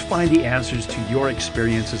 Well, let's find the answers to your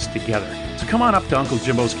experiences together. So come on up to Uncle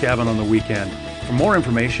Jimbo's cabin on the weekend. For more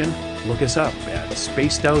information, look us up at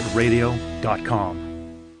spacedoutradio.com.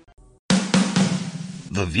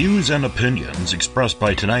 The views and opinions expressed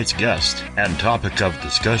by tonight's guest and topic of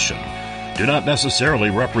discussion do not necessarily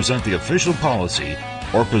represent the official policy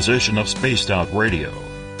or position of Spaced Out Radio,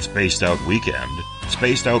 Spaced Out Weekend,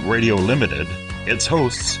 Spaced Out Radio Limited, its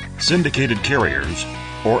hosts, syndicated carriers,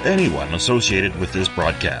 or anyone associated with this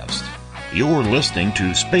broadcast. You're listening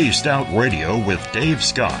to Spaced Out Radio with Dave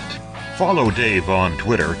Scott. Follow Dave on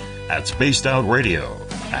Twitter at Spaced Out Radio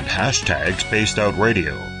and hashtag Spaced Out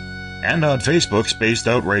Radio, and on Facebook, Spaced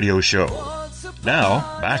Out Radio Show.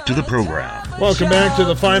 Now, back to the program. Welcome back to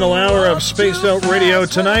the final hour of Spaced Out Radio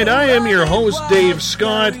tonight. I am your host, Dave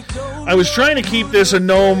Scott. I was trying to keep this a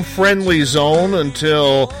gnome-friendly zone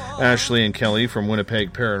until Ashley and Kelly from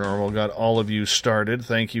Winnipeg Paranormal got all of you started.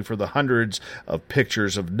 Thank you for the hundreds of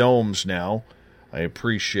pictures of gnomes now. I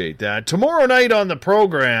appreciate that. Tomorrow night on the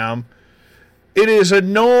program, It is a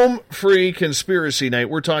gnome-free conspiracy night.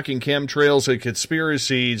 We're talking chemtrails and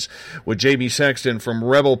conspiracies with Jamie Sexton from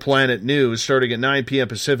Rebel Planet News, starting at 9 p.m.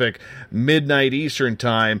 Pacific, midnight Eastern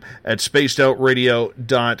Time at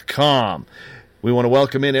spacedoutradio.com. We want to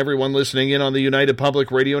welcome in everyone listening in on the United Public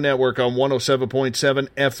Radio Network on 107.7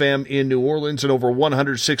 FM in New Orleans and over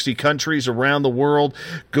 160 countries around the world.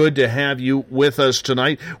 Good to have you with us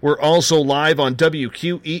tonight. We're also live on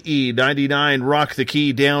WQEE 99 Rock the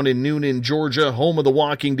Key down in Noonan, Georgia, home of The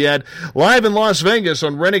Walking Dead. Live in Las Vegas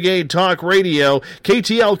on Renegade Talk Radio,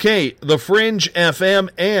 KTLK, The Fringe FM,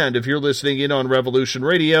 and if you're listening in on Revolution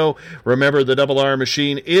Radio, remember the Double R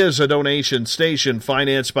Machine is a donation station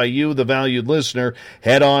financed by you, the valued listener.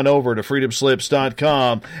 Head on over to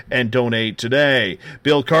freedomslips.com and donate today.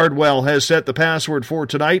 Bill Cardwell has set the password for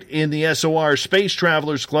tonight in the SOR Space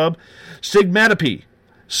Travelers Club. Stigmatopy.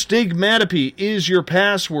 Stigmatopy is your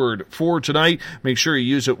password for tonight. Make sure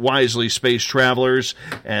you use it wisely, Space Travelers,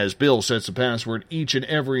 as Bill sets the password each and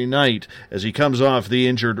every night as he comes off the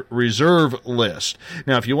injured reserve list.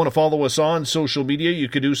 Now, if you want to follow us on social media, you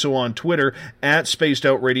can do so on Twitter at Spaced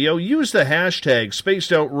Out Radio. Use the hashtag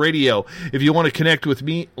Spaced Out Radio if you want to connect with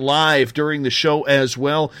me live during the show as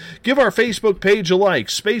well. Give our Facebook page a like,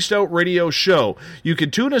 Spaced Out Radio Show. You can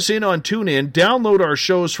tune us in on TuneIn, download our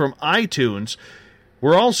shows from iTunes.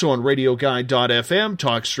 We're also on RadioGuide.fm,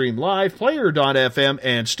 TalkStream Live, Player.fm,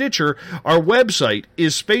 and Stitcher. Our website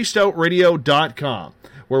is SpacedOutRadio.com,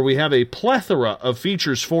 where we have a plethora of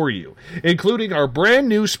features for you, including our brand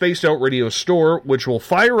new Spaced Out Radio store, which will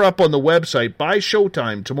fire up on the website by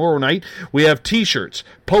showtime tomorrow night. We have t-shirts,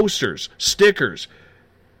 posters, stickers,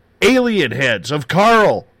 alien heads of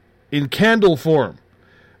Carl in candle form.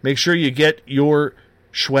 Make sure you get your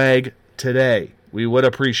swag today. We would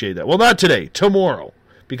appreciate that. Well, not today, tomorrow,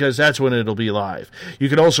 because that's when it'll be live. You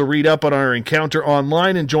can also read up on our encounter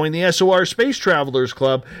online and join the SOR Space Travelers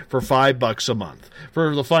Club for $5 a month.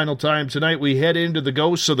 For the final time tonight, we head into the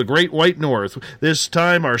ghosts of the Great White North. This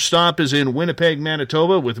time, our stop is in Winnipeg,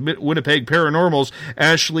 Manitoba, with Winnipeg Paranormal's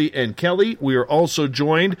Ashley and Kelly. We are also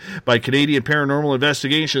joined by Canadian Paranormal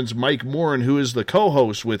Investigations' Mike Morin, who is the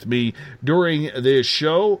co-host with me during this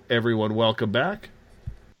show. Everyone, welcome back.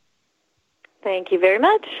 Thank you very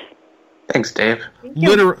much. Thanks, Dave.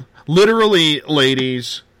 Literally,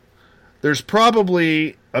 ladies, there's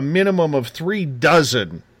probably a minimum of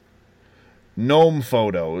 36 gnome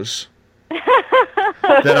photos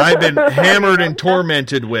that I've been hammered and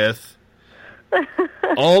tormented with,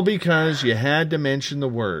 all because you had to mention the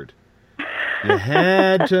word. You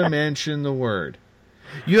had to mention the word.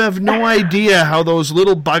 You have no idea how those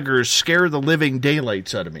little buggers scare the living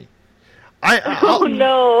daylights out of me. Oh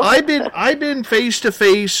no! I've been face to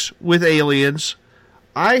face with aliens.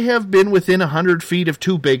 I have been within 100 feet of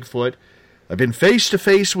 2 Bigfoot. I've been face to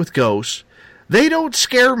face with ghosts. They don't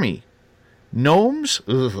scare me. Gnomes?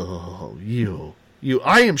 Oh, you.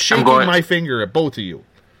 I am shaking my finger at both of you.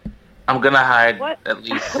 I'm gonna hide at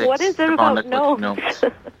least 6. What is it about gnomes?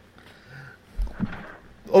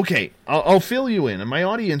 Okay, I'll fill you in, and my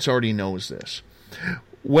audience already knows this.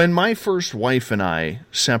 When my first wife and I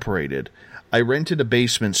separated, I rented a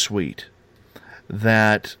basement suite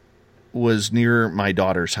that was near my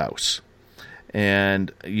daughter's house.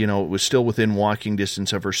 And, it was still within walking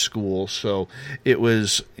distance of her school, so it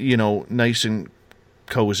was, nice and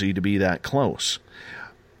cozy to be that close.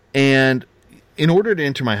 And in order to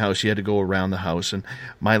enter my house, you had to go around the house, and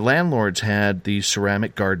my landlords had these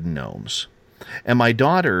ceramic garden gnomes. And my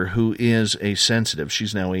daughter, who is a sensitive,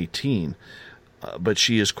 she's now 18, but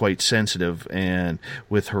she is quite sensitive and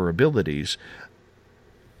with her abilities.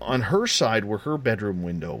 On her side, where her bedroom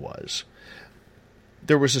window was,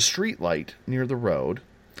 there was a street light near the road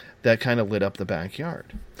that kind of lit up the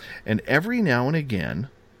backyard. And every now and again,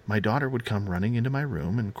 my daughter would come running into my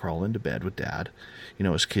room and crawl into bed with Dad,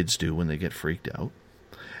 as kids do when they get freaked out.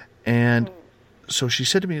 And so she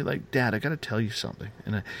said to me, Dad, I got to tell you something.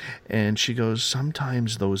 And she goes,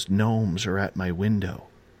 sometimes those gnomes are at my window.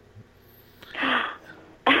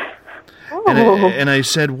 And I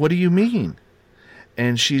said, what do you mean?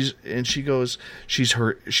 And she goes,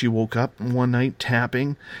 she woke up one night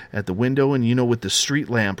tapping at the window, and with the street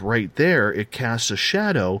lamp right there, it casts a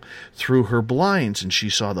shadow through her blinds, and she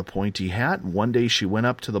saw the pointy hat. And one day she went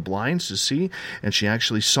up to the blinds to see, and she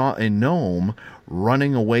actually saw a gnome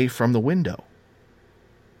running away from the window.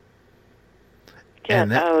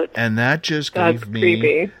 And that just gave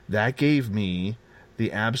me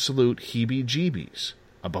the absolute heebie-jeebies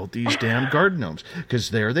about these damn garden gnomes.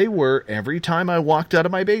 Because there they were, every time I walked out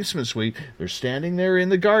of my basement suite, they're standing there in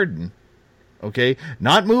the garden, okay,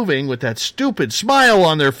 not moving, with that stupid smile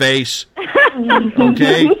on their face,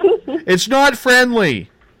 okay, It's not friendly.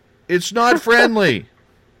 It's not friendly.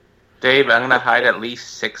 Dave, I'm going to hide at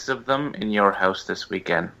least 6 of them in your house this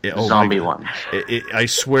weekend. Zombie ones. I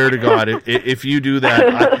swear to God, if you do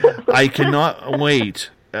that, I cannot wait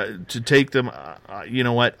to take them. You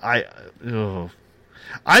know what? I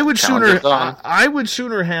would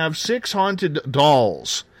sooner have 6 haunted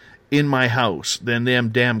dolls in my house than them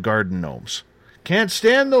damn garden gnomes. Can't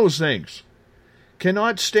stand those things.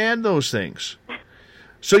 Cannot stand those things.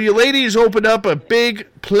 So you ladies opened up a big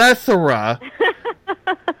plethora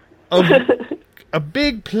of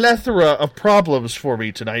problems for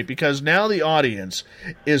me tonight, because now the audience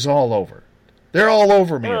is all over. They're all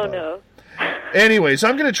over me. Oh, no. Anyways,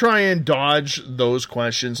 I'm going to try and dodge those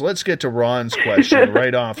questions. Let's get to Ron's question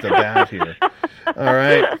right off the bat here. All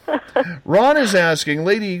right. Ron is asking,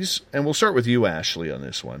 ladies, and we'll start with you, Ashley, on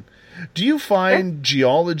this one. Do you find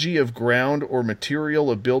geology of ground or material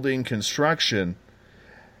of building construction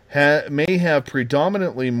may have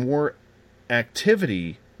predominantly more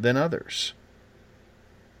activity than others?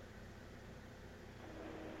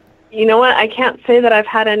 You know what? I can't say that I've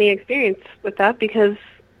had any experience with that, because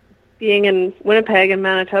being in Winnipeg and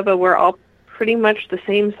Manitoba, we're all pretty much the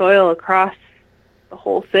same soil across the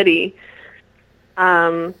whole city.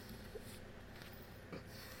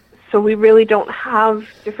 So we really don't have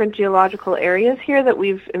different geological areas here that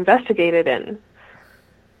we've investigated in.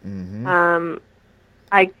 Mm-hmm.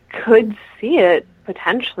 I could see it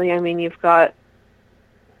potentially. I mean, you've got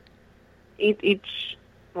each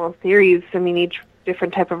theories. I mean, each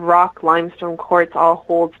different type of rock, limestone, quartz, all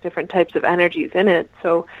holds different types of energies in it.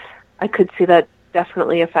 So I could see that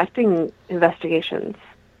definitely affecting investigations.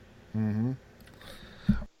 Mm-hmm.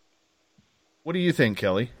 What do you think,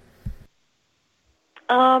 Kelly?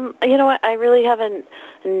 You know what? I really haven't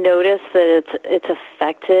noticed that it's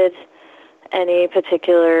affected any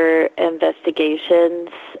particular investigations,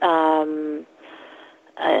 and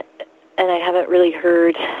I haven't really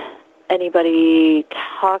heard anybody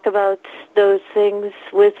talk about those things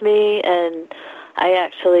with me, and I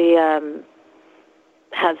actually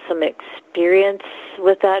have some experience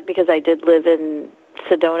with that, because I did live in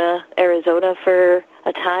Sedona, Arizona for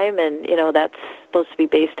a time, and, you know, that's supposed to be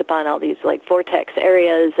based upon all these, like, vortex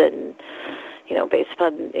areas, and, you know, based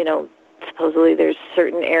upon, you know, supposedly there's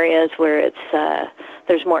certain areas where it's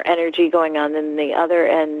there's more energy going on than the other,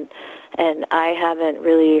 and I haven't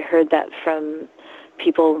really heard that from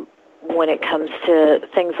people when it comes to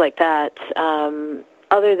things like that,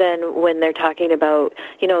 other than when they're talking about,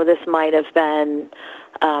 you know, this might have been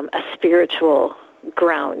a spiritual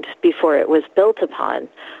ground before it was built upon,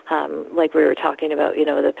 like we were talking about, you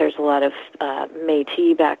know, that there's a lot of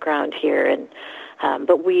Métis background here, and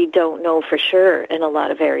but we don't know for sure in a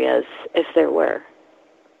lot of areas if there were.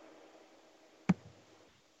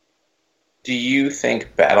 Do you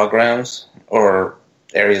think battlegrounds or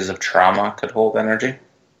areas of trauma could hold energy?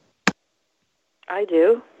 I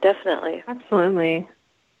do, definitely. Absolutely.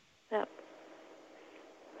 Yeah.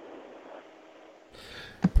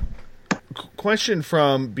 Question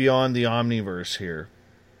from Beyond the Omniverse here,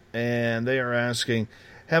 and they are asking,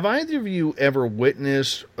 have either of you ever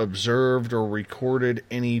witnessed, observed, or recorded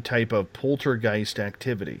any type of poltergeist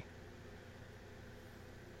activity?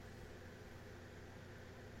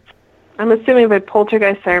 I'm assuming by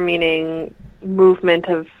poltergeist they're meaning movement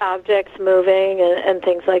of objects moving and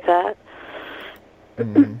things like that.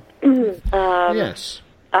 Mm-hmm. Yes.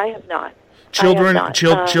 I have not.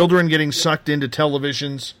 Children getting sucked into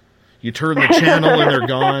televisions. You turn the channel and they're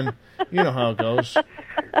gone. You know how it goes.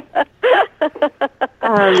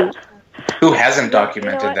 Who hasn't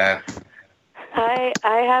documented that? I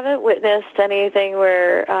haven't witnessed anything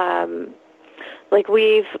where, like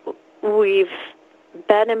we've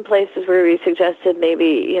been in places where we suggested maybe,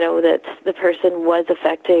 you know, that the person was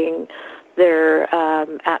affecting their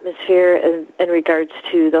atmosphere in regards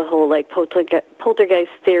to the whole, like,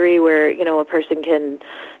 poltergeist theory, where, you know, a person can,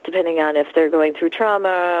 depending on if they're going through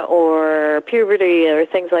trauma or puberty or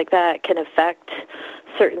things like that, can affect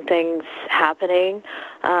certain things happening.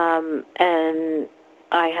 And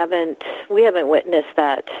we haven't witnessed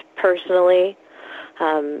that personally.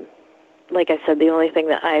 Like I said, the only thing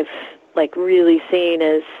that I've, like, really seen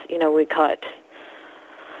is, you know, we caught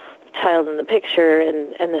child in the picture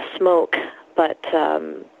and the smoke, but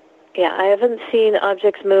yeah, I haven't seen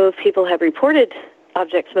objects move. People have reported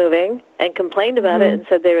objects moving and complained about it and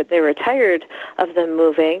said they were tired of them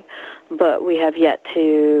moving, but we have yet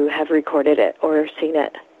to have recorded it or seen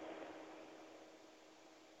it.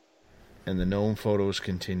 And the gnome photos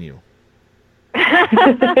continue. Hold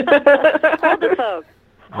the soak.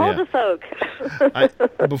 Hold the soak.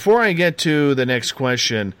 Before I get to the next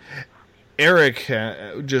question, Eric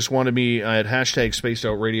just wanted me at hashtag Spaced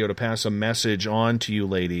Out Radio to pass a message on to you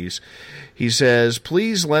ladies. He says,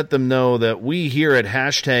 please let them know that we here at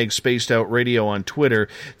hashtag Spaced Out Radio on Twitter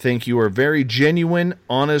think you are very genuine,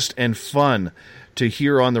 honest, and fun to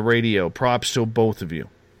hear on the radio. Props to both of you.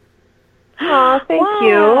 Oh, thank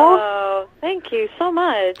you. Thank you so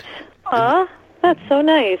much. That's so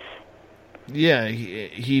nice. Yeah,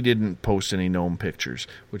 he didn't post any gnome pictures,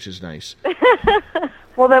 which is nice.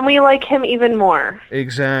 Well, then we like him even more.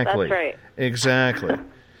 Exactly. That's right. Exactly.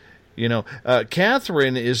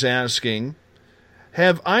 Catherine is asking,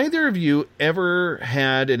 have either of you ever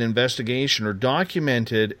had an investigation or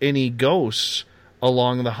documented any ghosts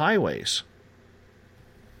along the highways?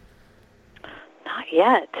 Not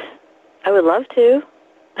yet. I would love to.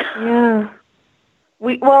 Yeah.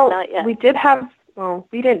 We did have,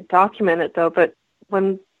 we didn't document it though, but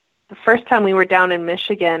when the first time we were down in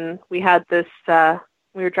Michigan, we had this,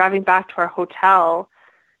 we were driving back to our hotel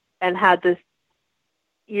and had this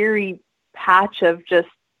eerie patch of just,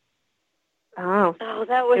 I don't know. Oh,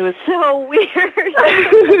 that was so weird.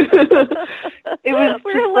 It was we just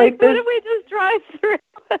were like what this, did we just drive through?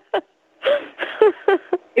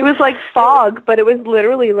 it was like fog, but it was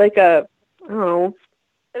literally like a, I don't know,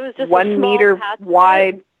 It was just 1 a small meter patch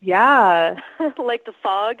wide. Yeah. like the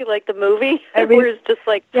fog, like the movie, I mean, where it's just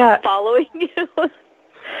like following you.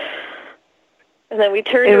 And then we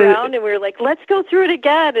turned around and we were like, let's go through it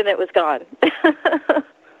again, and it was gone. It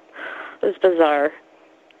was bizarre.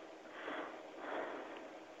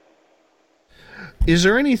 Is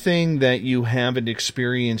there anything that you haven't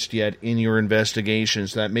experienced yet in your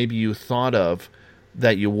investigations that maybe you thought of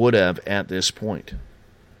that you would have at this point?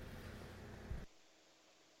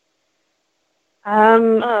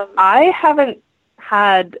 I haven't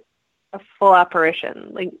had a full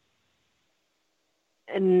apparition.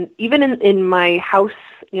 And even in my house,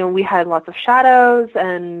 we had lots of shadows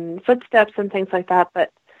and footsteps and things like that.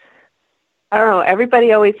 But I don't know.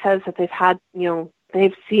 Everybody always says that they've had,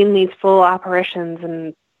 they've seen these full apparitions,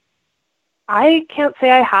 and I can't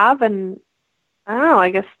say I have. And I don't know. I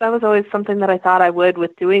guess that was always something that I thought I would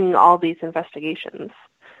with doing all these investigations.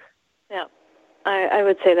 Yeah, I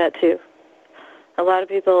would say that too. A lot of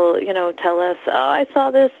people, tell us, oh, I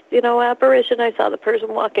saw this, apparition. I saw the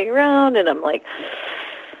person walking around, and I'm like,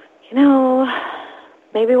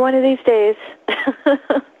 maybe one of these days.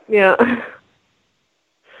 Yeah.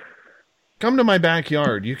 Come to my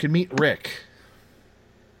backyard. You can meet Rick.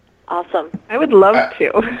 Awesome. I would love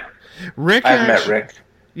to. Rick. I've met Rick.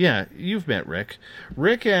 Yeah, you've met Rick.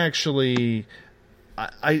 Rick actually,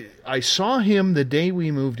 I saw him the day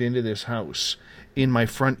we moved into this house in my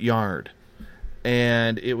front yard.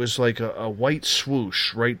 And it was like a white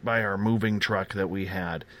swoosh right by our moving truck that we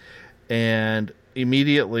had. And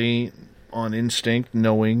immediately, on instinct,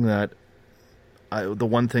 knowing that the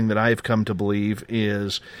one thing that I've come to believe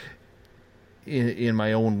is, in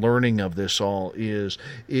my own learning of this all, is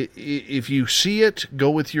if you see it, go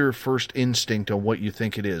with your first instinct on what you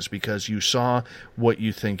think it is, because you saw what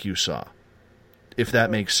you think you saw, if that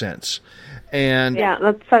makes sense. And yeah,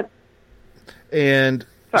 that's. And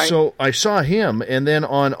Sorry. So I saw him, and then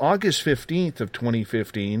on August 15th of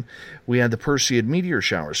 2015, we had the Perseid meteor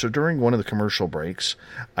shower. So during one of the commercial breaks,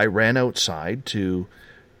 I ran outside to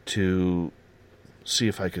see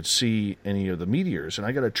if I could see any of the meteors, and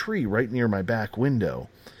I got a tree right near my back window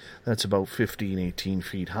that's about 15, 18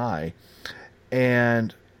 feet high,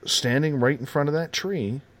 and standing right in front of that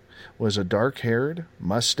tree was a dark-haired,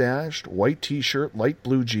 mustached, white T-shirt, light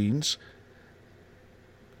blue jeans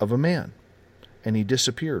of a man. And he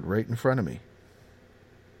disappeared right in front of me.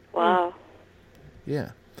 Wow.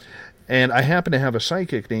 Yeah. And I happened to have a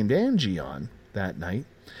psychic named Angie on that night.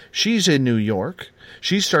 She's in New York.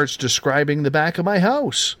 She starts describing the back of my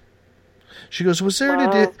house. She goes, "Was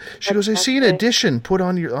there She goes, "I see an addition put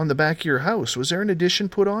on the back of your house. Was there an addition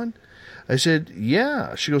put on?" I said,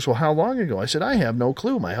 "Yeah." She goes, "Well, how long ago?" I said, "I have no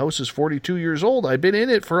clue. My house is 42 years old. I've been in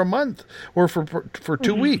it for a month or for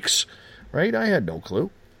 2 weeks." Right? I had no clue.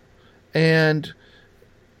 And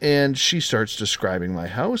she starts describing my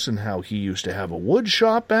house and how he used to have a wood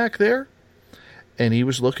shop back there, and he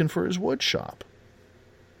was looking for his wood shop.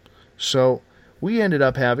 So we ended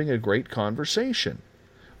up having a great conversation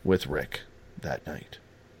with Rick that night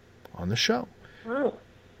on the show. Oh.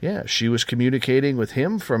 Yeah, she was communicating with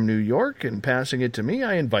him from New York and passing it to me.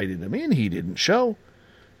 I invited him in. He didn't show,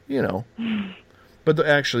 But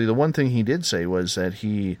actually, the one thing he did say was that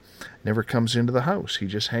he never comes into the house. He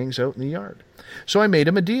just hangs out in the yard. So I made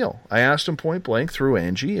him a deal. I asked him point blank through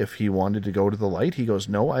Angie if he wanted to go to the light. He goes,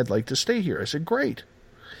 "No, I'd like to stay here." I said, "Great.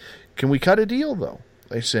 Can we cut a deal, though?"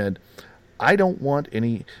 I said, I don't want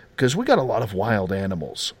any, because we got a lot of wild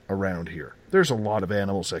animals around here. There's a lot of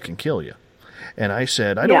animals that can kill you. And I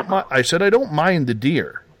said, I don't mind the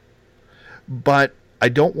deer, but I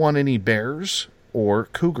don't want any bears or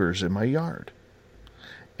cougars in my yard.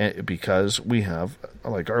 And because we have,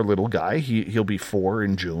 like, our little guy, he'll be 4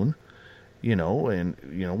 in June, and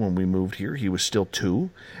when we moved here, he was still 2.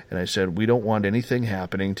 And I said, we don't want anything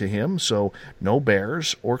happening to him, so no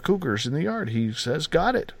bears or cougars in the yard. He says,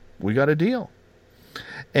 got it. We got a deal.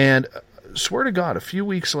 And swear to God, a few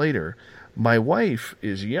weeks later, my wife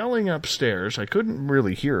is yelling upstairs. I couldn't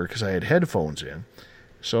really hear her because I had headphones in.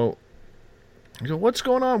 So I go, what's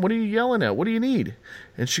going on? What are you yelling at? What do you need?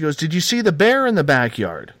 And she goes, did you see the bear in the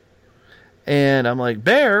backyard? And I'm like,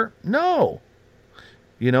 bear? No.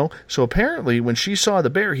 So apparently when she saw the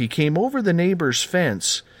bear, he came over the neighbor's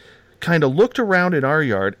fence, kind of looked around in our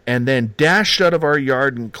yard, and then dashed out of our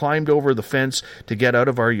yard and climbed over the fence to get out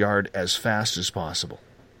of our yard as fast as possible.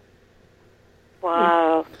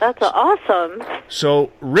 Wow, that's awesome.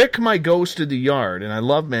 So Rick, my ghost in the yard, and I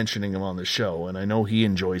love mentioning him on the show, and I know he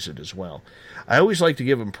enjoys it as well. I always like to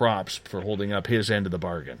give him props for holding up his end of the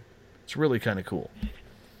bargain. It's really kind of cool.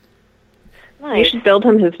 Nice. You should build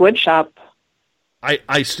him his wood shop.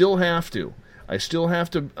 I still have to.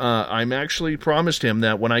 I'm actually promised him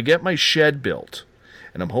that when I get my shed built,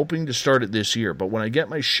 and I'm hoping to start it this year, but when I get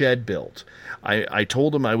my shed built, I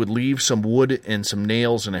told him I would leave some wood and some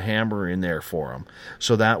nails and a hammer in there for him,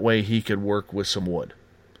 so that way he could work with some wood.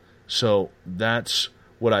 So that's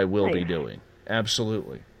what I will be doing.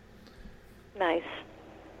 Absolutely. Nice.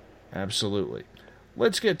 Absolutely.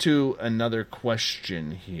 Let's get to another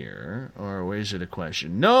question here. Or is it a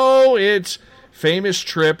question? No, it's famous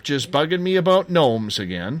Trip just bugging me about gnomes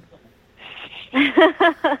again.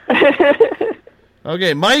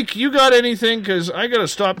 Okay, Mike, you got anything? Because I got to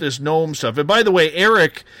stop this gnome stuff. And by the way,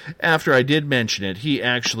 Eric, after I did mention it, he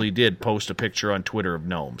actually did post a picture on Twitter of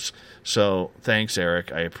gnomes. So thanks,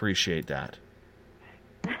 Eric. I appreciate that.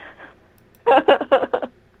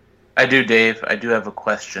 I do, Dave. I do have a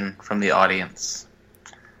question from the audience.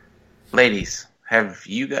 Ladies, have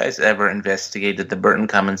you guys ever investigated the Burton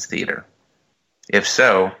Cummins Theater? If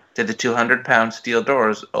so, did the 200-pound steel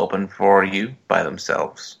doors open for you by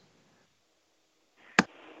themselves?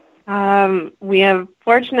 We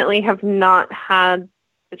fortunately have not had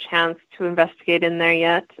the chance to investigate in there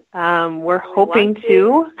yet. We're hoping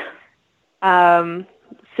to.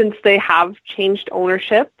 Since they have changed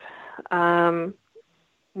ownership,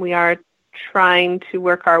 we are trying to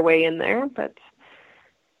work our way in there, but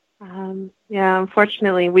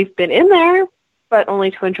unfortunately we've been in there, but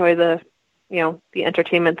only to enjoy the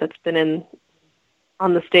entertainment that's been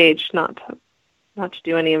on the stage, not to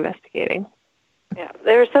do any investigating. Yeah,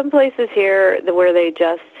 there are some places here where they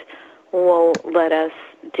just won't let us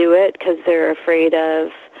do it because they're afraid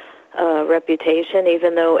of reputation,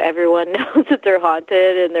 even though everyone knows that they're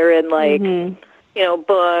haunted and they're in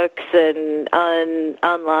books and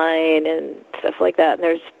online and stuff like that. And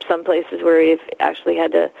there's some places where we've actually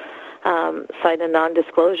had to sign a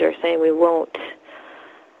non-disclosure saying we won't,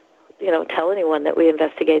 tell anyone that we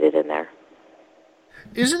investigated in there.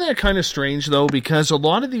 Isn't that kind of strange, though? Because a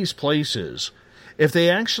lot of these places, if they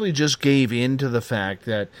actually just gave in to the fact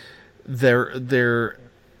that their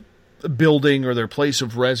building or their place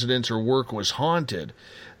of residence or work was haunted,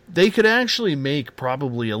 they could actually make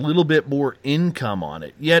probably a little bit more income on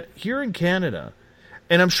it. Yet here in Canada,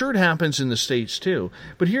 and I'm sure it happens in the States too,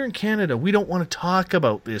 but here in Canada, we don't want to talk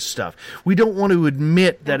about this stuff. We don't want to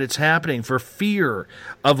admit that it's happening for fear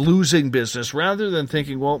of losing business, rather than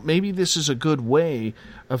thinking, well, maybe this is a good way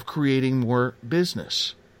of creating more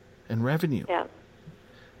business and revenue.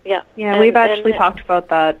 Yeah, we've actually talked about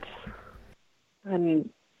that and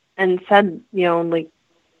said,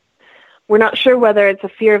 we're not sure whether it's a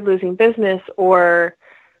fear of losing business or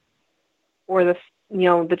the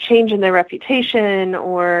change in their reputation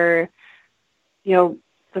or,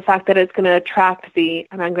 the fact that it's going to attract the,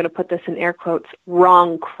 and I'm going to put this in air quotes,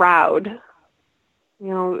 wrong crowd.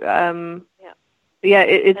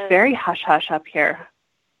 It's very hush-hush up here.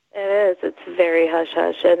 It is. It's very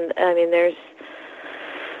hush-hush. And, I mean, there's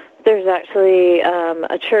actually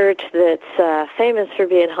a church that's famous for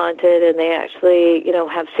being haunted, and they actually,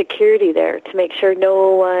 have security there to make sure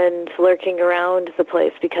no one's lurking around the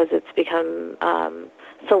place because it's become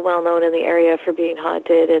so well known in the area for being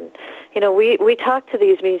haunted. And, we talk to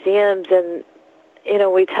these museums, and,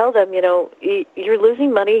 we tell them, you're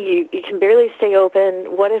losing money. You can barely stay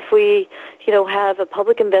open. What if we, have a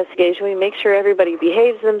public investigation? We make sure everybody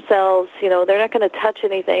behaves themselves. They're not going to touch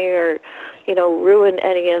anything or, ruin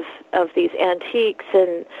any of these antiques.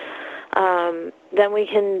 And then we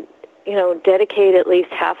can, dedicate at least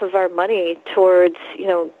half of our money towards,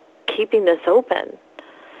 keeping this open.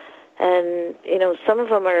 And, some of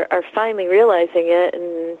them are finally realizing it,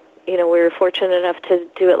 and, we were fortunate enough to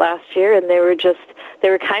do it last year, and they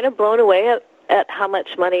were kind of blown away at how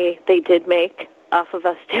much money they did make off of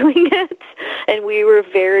us doing it. And we were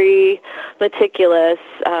very meticulous.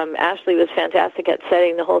 Ashley was fantastic at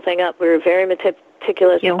setting the whole thing up. We were very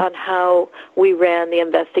meticulous on how we ran the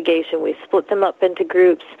investigation. We split them up into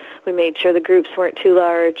groups. We made sure the groups weren't too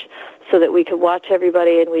large so that we could watch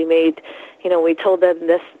everybody, and we made, we told them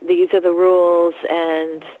these are the rules,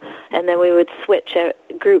 and then we would switch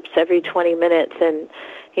groups every 20 minutes, and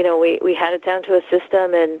we had it down to a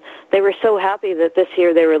system, and they were so happy that this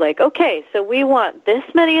year they were like, okay, so we want this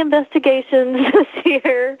many investigations this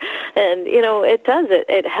year, and, it does it.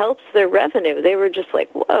 It helps their revenue. They were just like,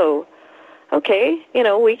 whoa, okay,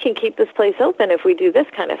 we can keep this place open if we do this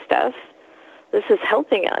kind of stuff. This is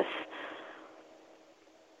helping us.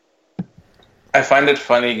 I find it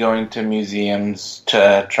funny going to museums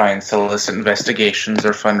to try and solicit investigations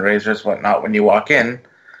or fundraisers, whatnot, when you walk in,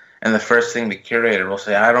 and the first thing the curator will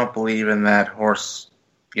say, I don't believe in that horse,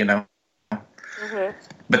 Mm-hmm.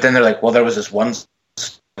 But then they're like, well, there was this one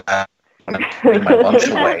when I'm putting my lunch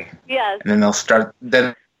away. Yes. And then they'll start,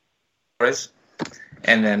 and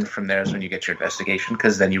then from there is when you get your investigation,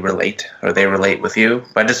 because then you relate, or they relate with you.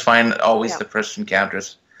 But I just find always the first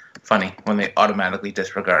encounters funny when they automatically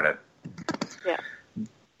disregard it. Yeah.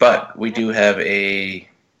 But we do have a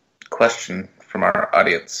question from our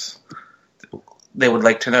audience. They would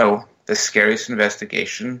like to know the scariest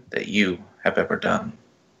investigation that you have ever done.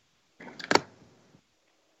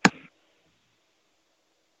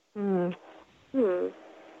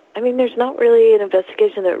 I mean, there's not really an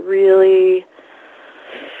investigation that really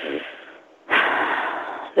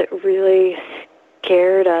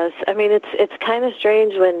scared us. I mean, it's kind of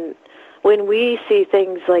strange when we see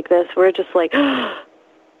things like this. We're just like, wow,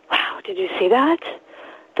 did you see that?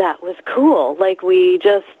 That was cool. Like, we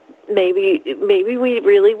just maybe we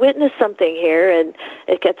really witnessed something here, and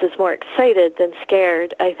it gets us more excited than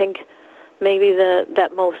scared. I think maybe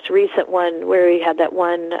that most recent one where we had that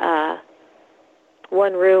one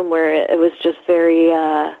room where it was just very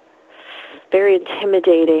very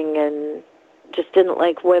intimidating and just didn't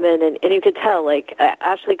like women, and you could tell, like,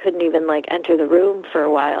 Ashley couldn't even, like, enter the room for a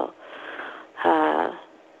while.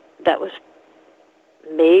 That was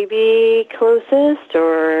maybe closest,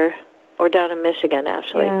 or down in Michigan,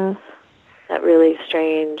 actually. Yeah. That really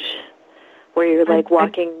strange, where you're, like,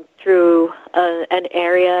 walking through an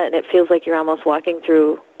area, and it feels like you're almost walking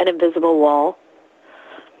through an invisible wall.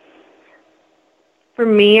 For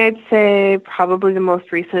me, I'd say probably the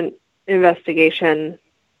most recent investigation.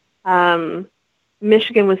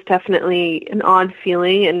 Michigan was definitely an odd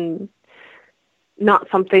feeling and not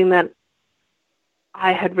something that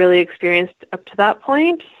I had really experienced up to that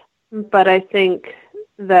point. But I think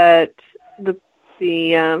that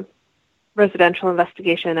the residential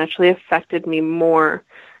investigation actually affected me more.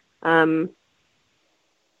 Like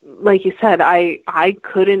you said, I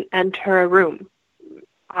couldn't enter a room.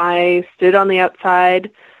 I stood on the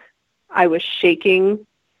outside. I was shaking.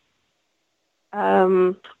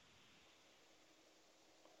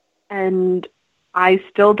 And I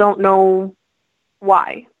still don't know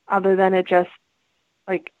why, other than it just,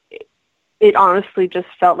 like, it honestly just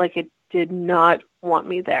felt like it did not want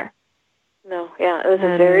me there. No, yeah, it was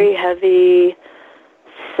a very heavy,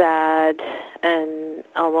 sad, and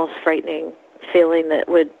almost frightening feeling that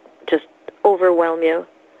would just overwhelm you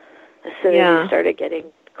as soon as you started getting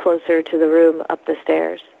closer to the room up the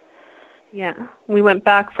stairs. Yeah, we went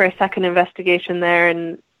back for a second investigation there,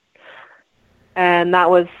 and that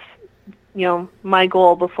was, my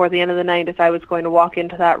goal before the end of the night is I was going to walk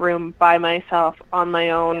into that room by myself on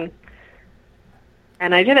my own,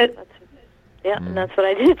 and I did it. And that's what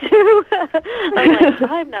I did too. I'm like,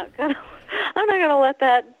 I'm not gonna let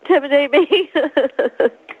that intimidate me.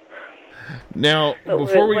 Now,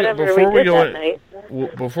 before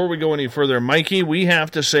we go any further, Mikey, we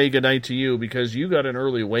have to say goodnight to you because you got an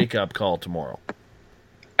early wake-up call tomorrow.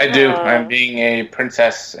 I do. I'm being a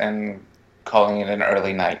princess and calling it an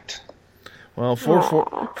early night. Well,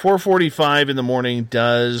 4:45 in the morning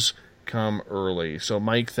does come early. So,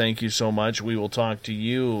 Mike, thank you so much. We will talk to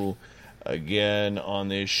you again on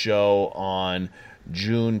this show on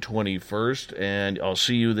June 21st, and I'll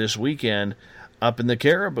see you this weekend up in the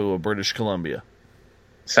Caribou of British Columbia.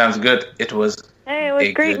 Sounds good. It was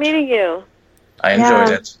great meeting you. I enjoyed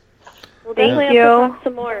it. We'll definitely have to talk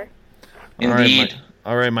some more. Indeed.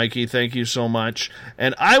 All right, Mikey, thank you so much.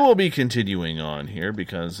 And I will be continuing on here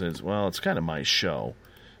because it's kind of my show.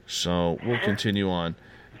 So we'll continue on.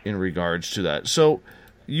 in regards to that. So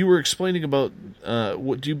you were explaining about,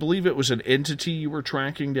 do you believe it was an entity you were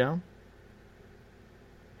tracking down?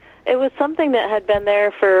 It was something that had been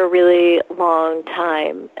there for a really long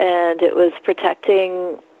time, and it was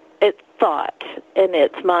protecting, it thought, in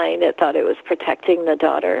its mind, it thought it was protecting the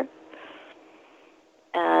daughter.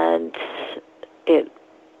 And it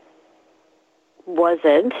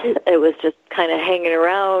wasn't. It was just kind of hanging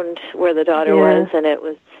around where the daughter was, and it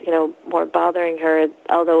was, more bothering her.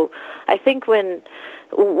 Although I think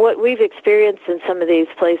what we've experienced in some of these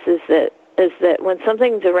places is that when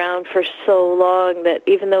something's around for so long that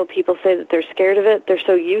even though people say that they're scared of it, they're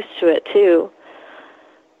so used to it too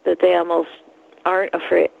that they almost aren't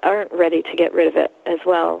ready to get rid of it as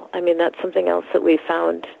well. I mean, that's something else that we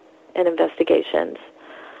found in investigations.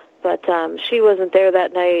 But she wasn't there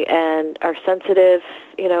that night, and our sensitive,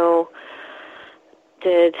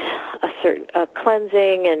 did a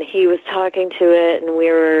cleansing, and he was talking to it, and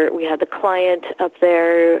we had the client up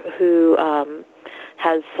there who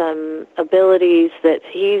has some abilities that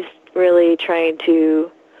he's really trying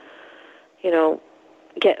to,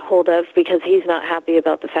 get hold of, because he's not happy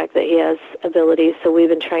about the fact that he has abilities. So we've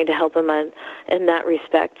been trying to help him in that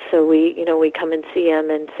respect. So we come and see him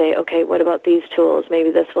and say, okay, what about these tools?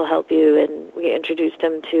 Maybe this will help you. And we introduced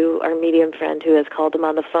him to our medium friend who has called him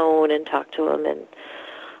on the phone and talked to him, and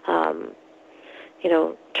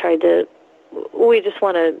we just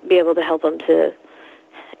want to be able to help him to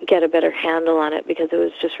get a better handle on it, because it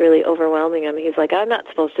was just really overwhelming him. He's like, I'm not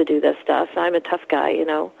supposed to do this stuff. I'm a tough guy,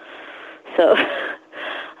 So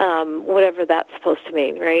whatever that's supposed to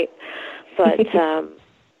mean, right? But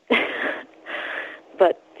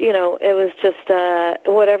it was just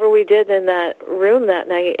whatever we did in that room that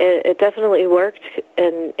night, it definitely worked.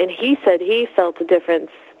 And he said he felt a difference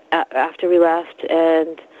after we left,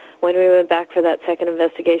 and when we went back for that second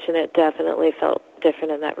investigation, it definitely felt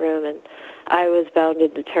different in that room. And I was bound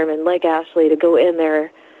and determined, like Ashley, to go in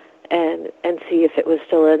there and see if it was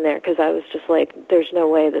still in there, because I was just like, there's no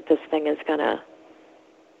way that this thing is going to,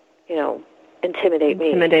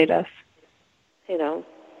 intimidate us.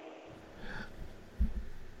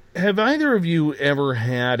 Have either of you ever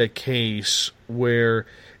had a case where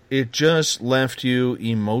it just left you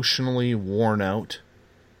emotionally worn out?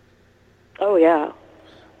 Oh, yeah.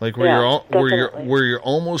 Like where you're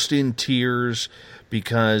almost in tears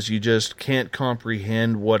because you just can't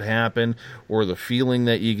comprehend what happened, or the feeling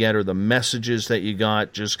that you get, or the messages that you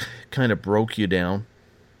got just kind of broke you down?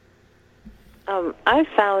 I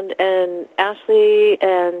found, and Ashley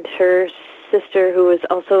and her sister, who was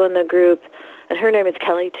also in the group, and her name is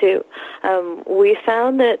Kelly too, we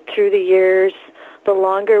found that through the years, the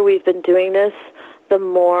longer we've been doing this, the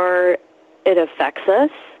more it affects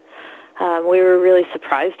us. We were really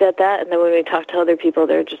surprised at that, and then when we talked to other people,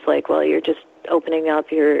 they're just like, well, you're just opening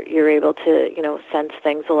up, you're able to, sense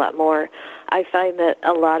things a lot more. I find that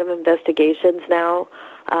a lot of investigations now,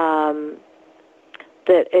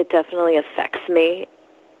 that it definitely affects me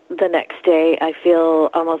the next day. I feel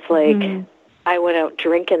almost like I went out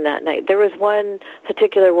drinking that night. There was one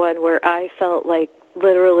particular one where I felt like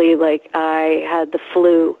literally like I had the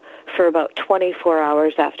flu for about 24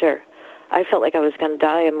 hours after. I felt like I was going to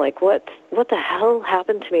die. I'm like, what the hell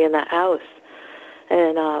happened to me in that house?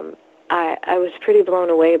 And I was pretty blown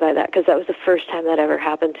away by that, because that was the first time that ever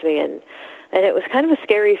happened to me. And it was kind of a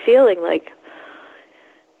scary feeling, like,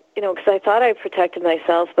 because I thought I protected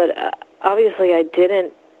myself, but obviously I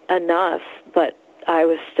didn't enough. But I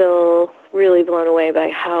was still really blown away by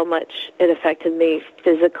how much it affected me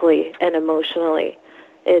physically and emotionally.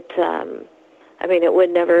 It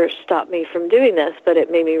would never stop me from doing this, but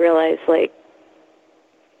it made me realize, like,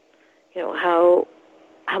 how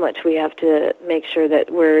much we have to make sure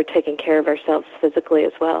that we're taking care of ourselves physically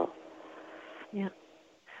as well. Yeah.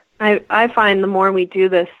 I find the more we do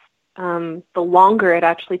this, the longer it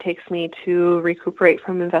actually takes me to recuperate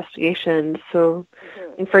from investigations. So,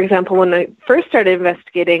 for example, when I first started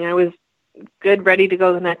investigating, I was good, ready to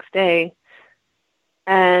go the next day.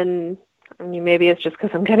 And I mean, maybe it's just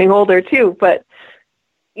because I'm getting older too, but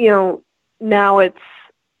now it's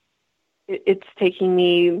taking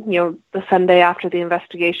me, the Sunday after the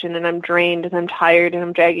investigation, and I'm drained and I'm tired and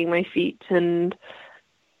I'm dragging my feet, and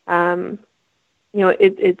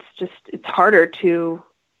it's harder to.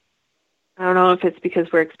 I don't know if it's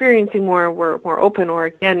because we're experiencing more, we're more open, or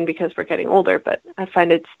again because we're getting older, but I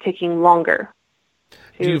find it's taking longer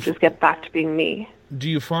to just get back to being me. Do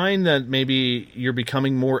you find that maybe you're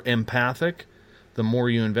becoming more empathic the more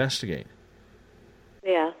you investigate?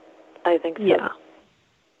 Yeah, I think so. Yeah.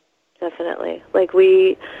 Definitely. Like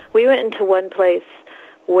we went into one place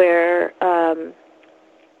where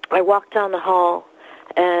I walked down the hall,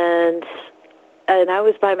 and I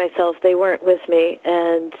was by myself. They weren't with me,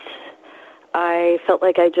 and I felt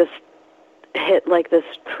like I just hit like this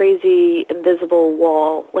crazy invisible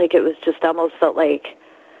wall. Like it was just almost felt like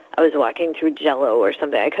I was walking through Jell-O or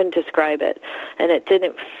something. I couldn't describe it, and it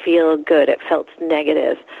didn't feel good. It felt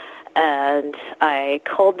negative. And I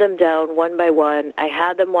called them down one by one. I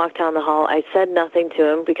had them walk down the hall. I said nothing to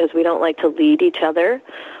them because we don't like to lead each other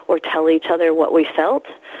or tell each other what we felt.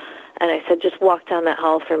 And I said, just walk down that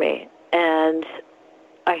hall for me. And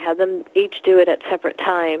I had them each do it at separate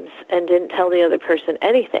times and didn't tell the other person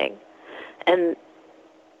anything. And,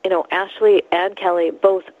 you know, Ashley and Kelly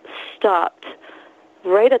both stopped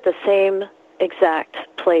right at the same exact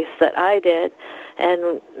place that I did.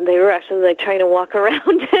 And they were actually, like, trying to walk around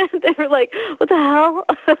it. They were like, what the hell?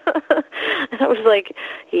 And I was like,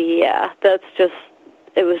 yeah, that's just,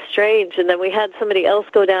 it was strange. And then we had somebody else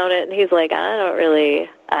go down it, and he's like, I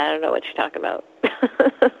don't know what you're talking about.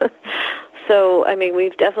 So, I mean,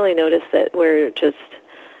 we've definitely noticed that we're just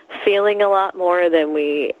feeling a lot more than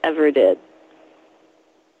we ever did.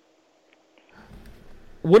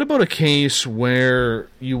 What about a case where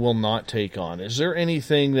you will not take on? Is there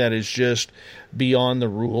anything that is just beyond the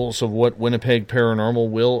rules of what Winnipeg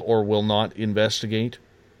Paranormal will or will not investigate?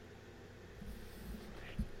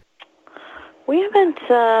 We haven't,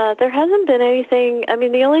 there hasn't been anything. I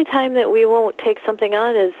mean, the only time that we won't take something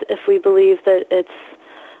on is if we believe that it's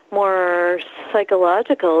more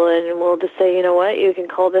psychological, and we'll just say, you know what, you can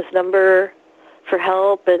call this number for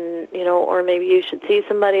help, and, you know, or maybe you should see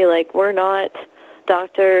somebody. Like, we're not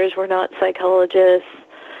doctors, we're not psychologists,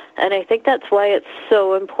 and I think that's why it's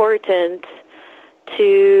so important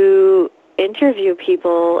to interview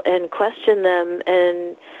people and question them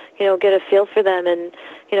and, you know, get a feel for them and,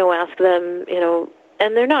 you know, ask them, you know,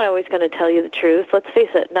 and they're not always going to tell you the truth. Let's face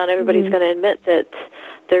it, not everybody's going to admit that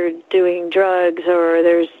they're doing drugs or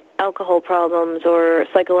there's alcohol problems or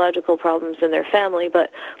psychological problems in their family,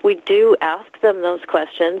 but we do ask them those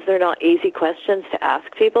questions. They're not easy questions to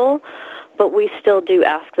ask people, but we still do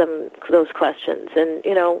ask them those questions. And,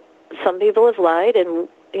 you know, some people have lied, and,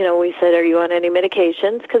 you know, we said, are you on any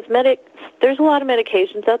medications? Because there's a lot of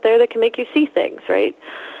medications out there that can make you see things, right?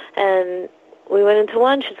 And we went into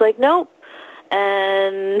one, she's like, nope.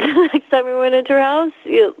 And next time we went into her house,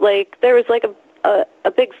 there was like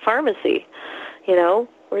a big pharmacy, you know?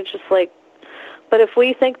 We're just like, but if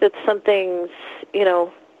we think that something's, you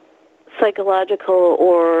know, psychological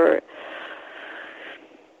or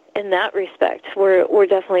in that respect, we're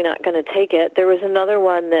definitely not going to take it. There was another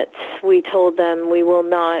one that we told them we will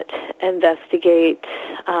not investigate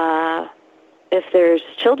if there's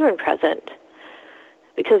children present,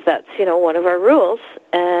 because that's, you know, one of our rules.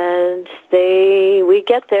 And we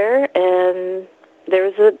get there, and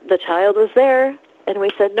the child was there, and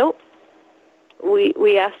we said, nope.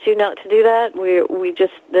 We asked you not to do that.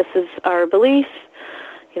 This is our belief.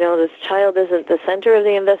 You know, this child isn't the center of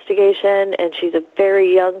the investigation, and she's a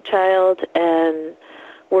very young child, and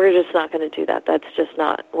we're just not going to do that. That's just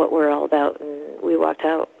not what we're all about, and we walked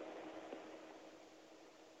out.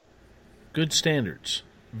 Good standards.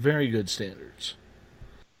 Very good standards.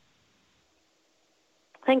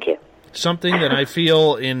 Thank you. Something that I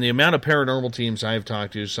feel, in the amount of paranormal teams I've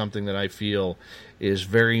talked to, something that I feel is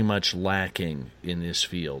very much lacking in this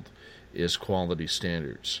field is quality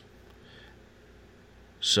standards.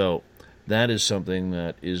 So that is something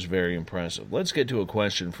that is very impressive. Let's get to a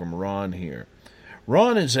question from Ron here.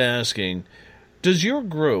 Ron is asking, does your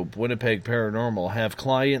group, Winnipeg Paranormal, have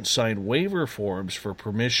clients sign waiver forms for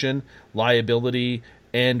permission, liability,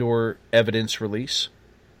 and or evidence release?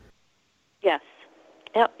 Yes.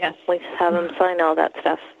 Yep. Yes. We have them sign all that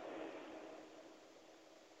stuff.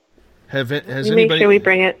 Has we anybody? Make sure we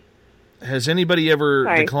bring it. Has anybody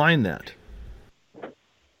ever declined that?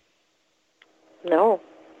 No.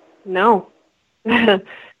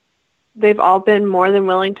 They've all been more than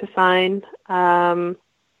willing to sign. I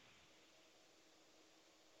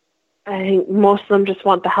think most of them just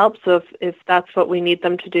want the help, so if that's what we need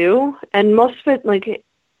them to do. And most of it, like,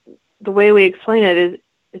 the way we explain it is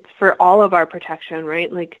it's for all of our protection,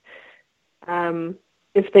 right? Like,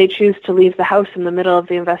 if they choose to leave the house in the middle of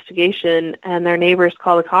the investigation and their neighbors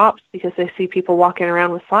call the cops because they see people walking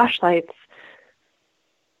around with flashlights,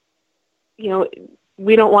 you know,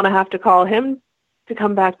 we don't want to have to call him to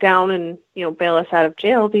come back down and, you know, bail us out of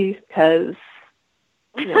jail because,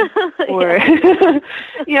 you know, or,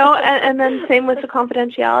 you know, and then same with the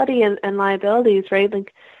confidentiality and liabilities, right?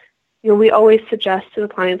 Like, you know, we always suggest to the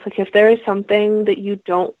clients, like, if there is something that you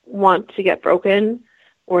don't want to get broken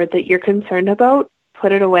or that you're concerned about,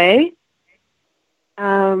 put it away.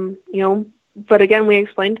 You know, But again, we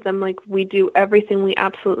explained to them, like, we do everything we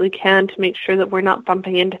absolutely can to make sure that we're not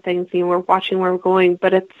bumping into things, and we're watching where we're going,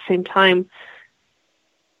 but at the same time,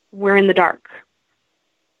 we're in the dark.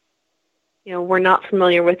 We're not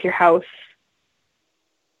familiar with your house.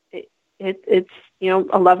 It's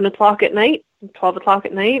 11 o'clock at night, 12 o'clock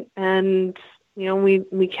at night, and,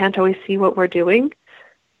 we can't always see what we're doing.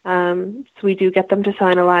 So we do get them to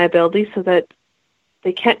sign a liability so that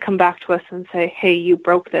they can't come back to us and say, hey, you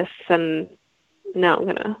broke this, and now I'm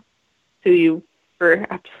going to sue you for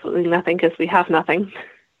absolutely nothing because we have nothing.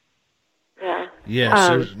 Yeah. Yes,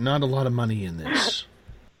 there's not a lot of money in this.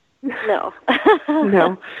 No.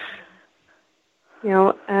 No.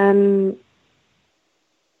 And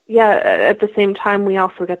at the same time, we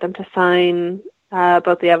also get them to sign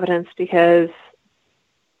about the evidence because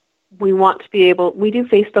we want to be able, we do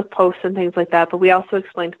Facebook posts and things like that, but we also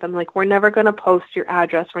explain to them, like, we're never going to post your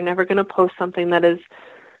address. We're never going to post something that is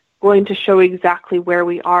going to show exactly where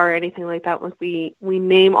we are or anything like that. Like, we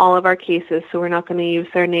name all of our cases, so we're not going to use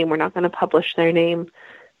their name. We're not going to publish their name.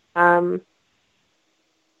 But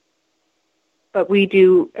we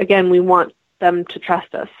do, again, we want them to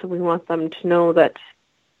trust us. So we want them to know that,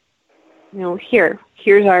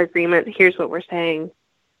 here's our agreement. Here's what we're saying.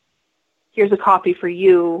 Here's a copy for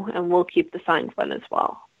you, and we'll keep the signed one as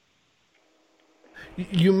well.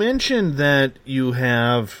 You mentioned that you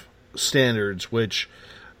have standards, which,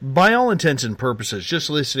 by all intents and purposes, just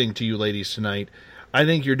listening to you ladies tonight, I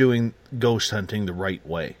think you're doing ghost hunting the right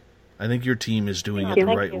way. I think your team is doing it the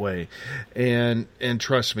right way. And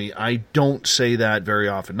trust me, I don't say that very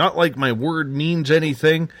often. Not like my word means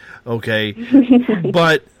anything, okay?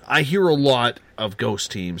 But I hear a lot of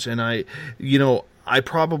ghost teams, and I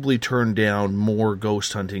probably turn down more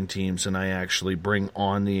ghost hunting teams than I actually bring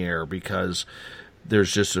on the air because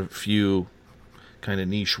there's just a few kind of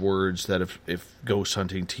niche words that if ghost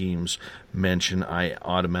hunting teams mention, I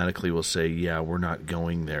automatically will say, yeah, we're not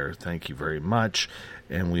going there. Thank you very much.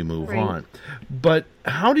 And we move on. But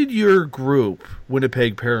how did your group,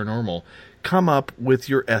 Winnipeg Paranormal, come up with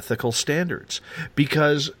your ethical standards?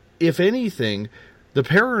 Because, if anything, the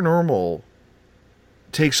paranormal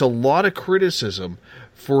takes a lot of criticism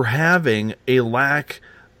for having a lack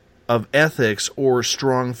of ethics or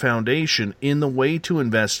strong foundation in the way to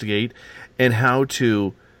investigate and how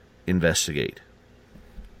to investigate.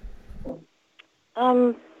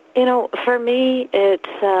 For me,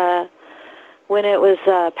 it's when it was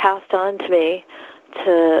passed on to me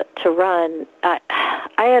to run, I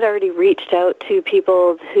had already reached out to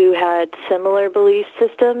people who had similar belief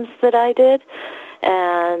systems that I did,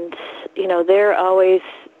 and they're always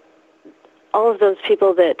all of those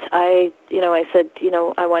people that I said,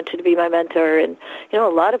 I want you to be my mentor, and a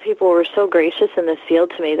lot of people were so gracious in this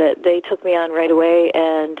field to me that they took me on right away,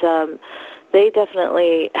 and they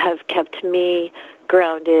definitely have kept me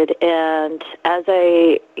grounded. And as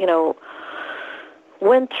I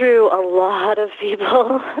went through a lot of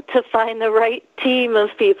people to find the right team of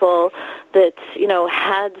people that,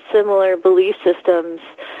 had similar belief systems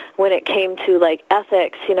when it came to, like,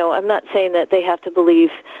 ethics. I'm not saying that they have to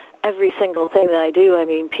believe every single thing that I do. I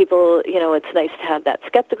mean, people, it's nice to have that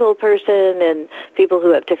skeptical person and people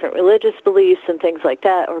who have different religious beliefs and things like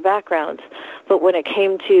that or backgrounds. But when it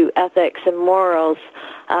came to ethics and morals,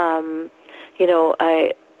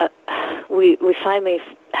 we finally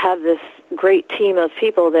have this great team of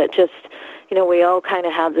people that just, we all kind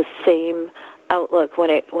of have the same outlook when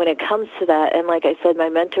it comes to that. And like I said, my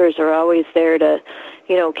mentors are always there to,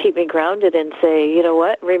 keep me grounded and say,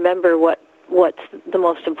 remember what's the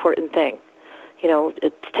most important thing.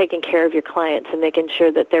 It's taking care of your clients and making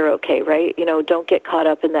sure that they're okay, right? Don't get caught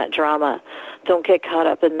up in that drama. Don't get caught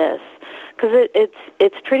up in this. Because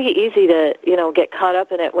it's pretty easy to, get caught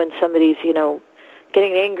up in it when somebody's,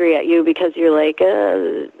 getting angry at you because you're like,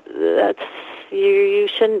 that's you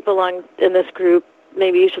shouldn't belong in this group.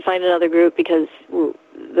 Maybe you should find another group because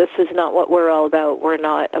this is not what we're all about. We're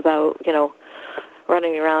not about,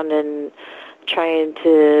 running around and trying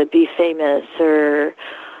to be famous, or,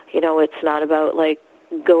 it's not about, like,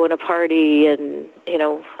 going to party and,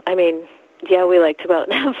 yeah, we like to go out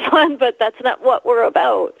and have fun, but that's not what we're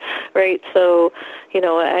about, right? So, it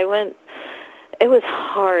was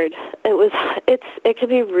hard. It can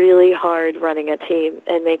be really hard running a team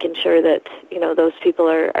and making sure that, those people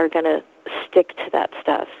are going to stick to that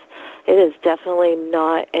stuff. It is definitely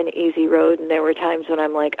not an easy road, and there were times when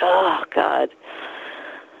I'm like, oh, God,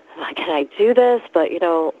 can I do this? But,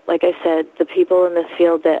 like I said, the people in this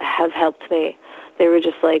field that have helped me, they were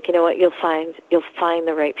just like, you know what, you'll find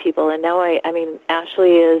the right people. And now I mean,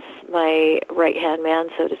 Ashley is my right-hand man,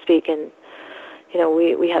 so to speak, and,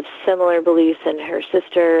 we have similar beliefs in her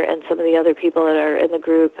sister and some of the other people that are in the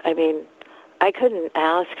group. I mean, I couldn't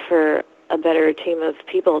ask for a better team of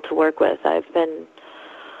people to work with. I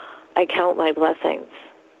count my blessings.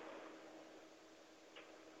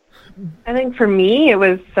 I think for me, it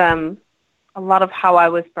was a lot of how I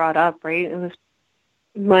was brought up, right? It was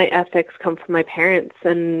my ethics come from my parents,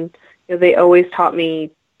 and they always taught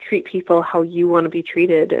me treat people how you want to be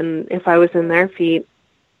treated. And if I was in their feet,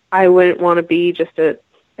 I wouldn't want to be just a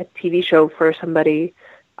TV show for somebody.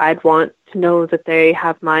 I'd want to know that they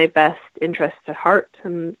have my best interests at heart,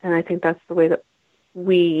 and I think that's the way that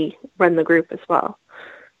we run the group as well.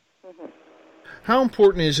 How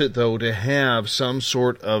important is it, though, to have some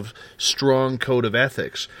sort of strong code of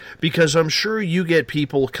ethics? Because I'm sure you get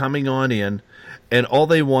people coming on in, and all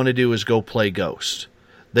they want to do is go play Ghost.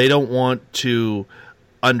 They don't want to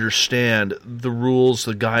understand the rules,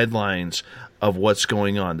 the guidelines of what's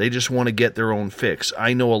going on. They just want to get their own fix.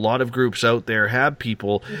 I know a lot of groups out there have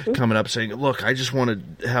people coming up saying, look, I just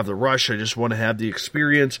want to have the rush. I just want to have the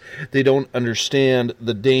experience. They don't understand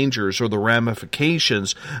the dangers or the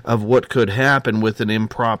ramifications of what could happen with an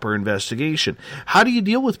improper investigation. How do you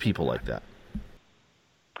deal with people like that?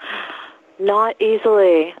 Not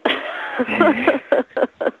easily.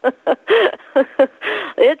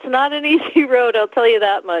 It's not an easy road, I'll tell you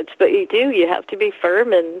that much, but you have to be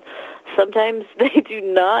firm, and sometimes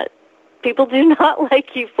people do not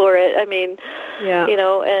like you for it. I mean,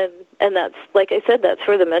 and that's, like I said, that's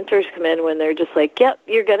where the mentors come in, when they're just like, yep,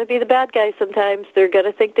 you're going to be the bad guy sometimes. They're going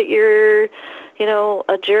to think that you're,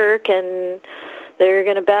 a jerk, and they're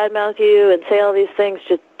going to badmouth you and say all these things.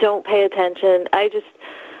 Just don't pay attention.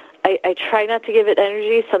 I try not to give it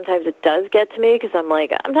energy. Sometimes it does get to me because I'm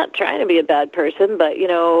like, I'm not trying to be a bad person, but,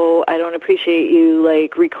 I don't appreciate you,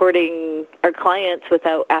 like, recording our clients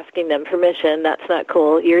without asking them permission. That's not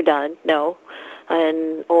cool. You're done. No.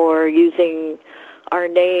 Or using our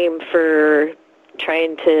name for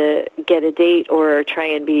trying to get a date or try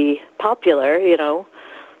and be popular,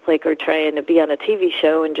 or trying to be on a TV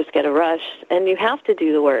show and just get a rush. And you have to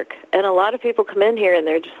do the work. And a lot of people come in here and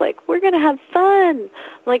they're just like, we're going to have fun.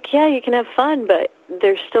 I'm like, yeah, you can have fun, but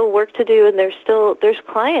there's still work to do, and there's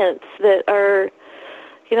clients that are,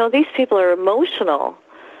 these people are emotional.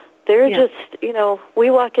 They're just, we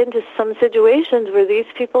walk into some situations where these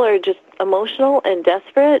people are just emotional and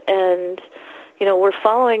desperate, and, we're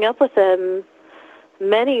following up with them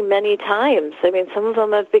many, many times. I mean, some of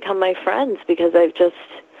them have become my friends because I've just,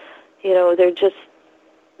 they're just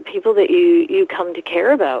people that you come to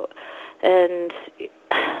care about. And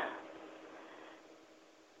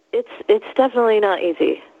it's definitely not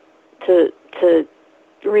easy to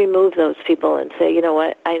remove those people and say, you know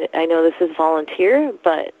what, I know this is volunteer,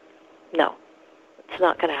 but no, it's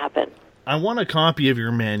not going to happen. I want a copy of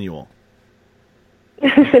your manual.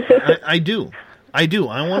 I do.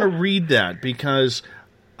 I want to read that because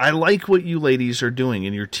I like what you ladies are doing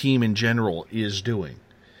and your team in general is doing.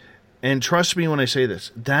 And trust me when I say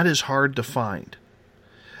this, that is hard to find.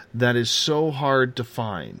 That is so hard to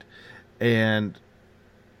find. And,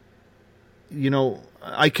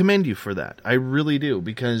 I commend you for that. I really do,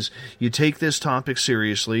 because you take this topic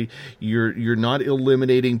seriously. You're not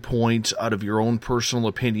eliminating points out of your own personal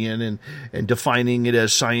opinion and defining it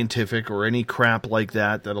as scientific or any crap like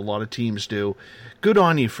that a lot of teams do. Good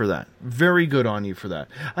on you for that. Very good on you for that.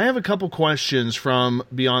 I have a couple questions from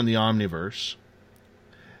Beyond the Omniverse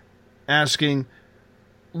asking,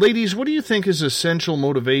 ladies, what do you think is essential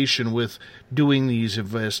motivation with doing these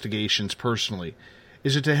investigations personally?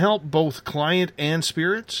 Is it to help both client and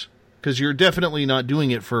spirits? Because you're definitely not doing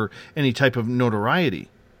it for any type of notoriety.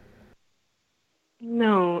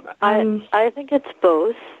 No. I think it's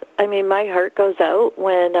both. I mean, my heart goes out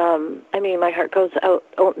when, my heart goes out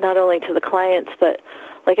not only to the clients, but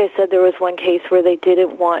like I said, there was one case where they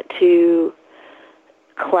didn't want to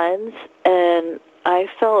cleanse, and I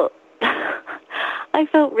felt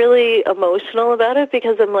really emotional about it,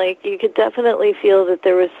 because I'm like, you could definitely feel that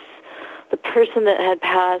there was the person that had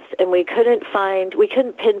passed, and we couldn't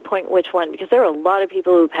pinpoint which one, because there were a lot of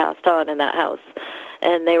people who passed on in that house,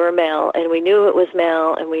 and they were male, and we knew it was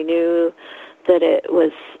male, and we knew that it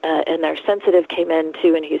was, and our sensitive came in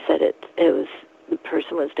too, and he said the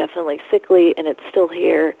person was definitely sickly, and it's still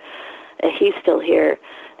here, and he's still here,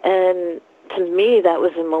 and to me that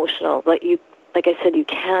was emotional. But like I said, you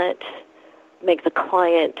can't make the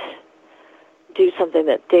client do something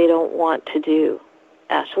that they don't want to do.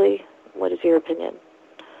 Ashley, what is your opinion?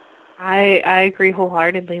 I agree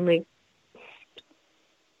wholeheartedly. Like,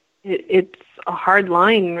 it's a hard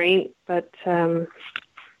line, right? But in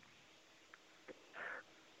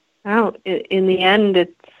the end,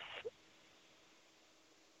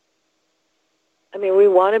 I mean, we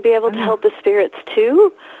want to be able to help the spirits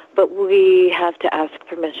too, but we have to ask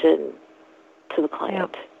permission to the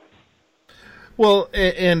client. Well,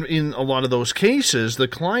 and in a lot of those cases, the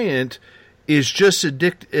client is just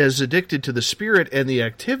as addicted to the spirit and the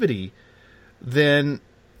activity than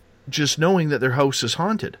just knowing that their house is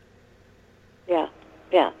haunted.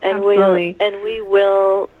 Yeah, and Absolutely. we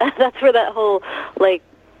will. That's where that whole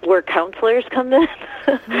where counselors come in.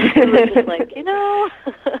 We're just like,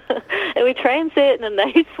 and we try and say it in a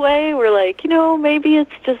nice way. We're like, maybe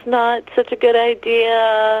it's just not such a good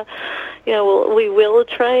idea. We will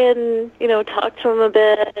try and talk to them a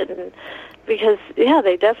bit, and because they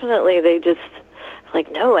just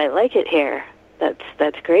like, no, I like it here.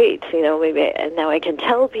 That's great. Maybe, and now I can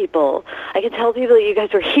tell people that you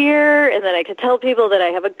guys were here, and then I can tell people that I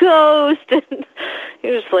have a ghost, and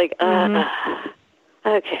you're just like,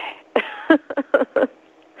 okay.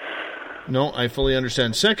 No, I fully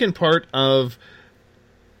understand. Second part of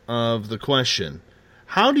the question: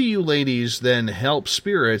 how do you ladies then help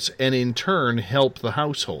spirits, and in turn help the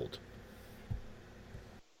household?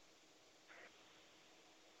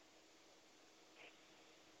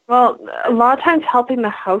 Well, a lot of times helping the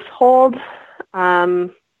household,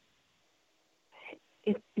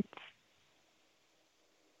 it's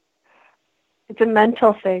a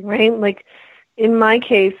mental thing, right? Like, in my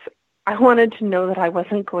case, I wanted to know that I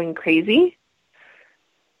wasn't going crazy,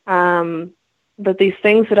 that these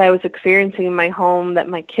things that I was experiencing in my home, that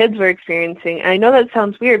my kids were experiencing, and I know that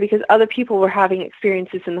sounds weird because other people were having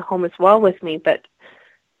experiences in the home as well with me, but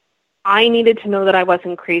I needed to know that I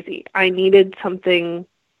wasn't crazy. I needed something...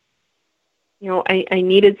 I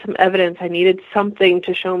needed some evidence. I needed something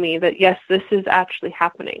to show me that, yes, this is actually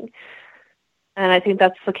happening. And I think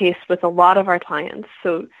that's the case with a lot of our clients.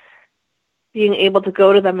 So being able to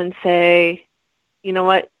go to them and say, you know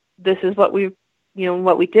what, this is what we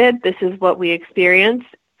did. This is what we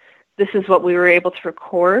experienced. This is what we were able to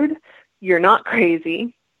record. You're not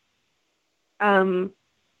crazy. I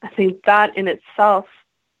think that in itself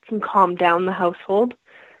can calm down the household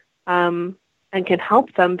and can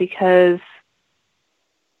help them because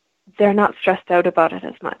they're not stressed out about it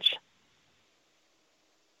as much.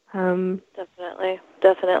 Definitely.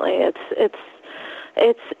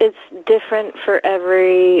 It's different for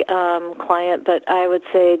every client, but I would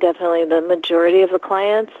say definitely the majority of the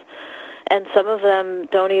clients, and some of them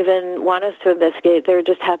don't even want us to investigate. They're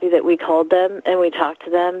just happy that we called them and we talked to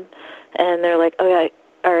them, and they're like, okay,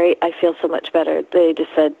 all right, I feel so much better. They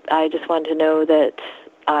just said, I just wanted to know that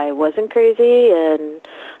I wasn't crazy,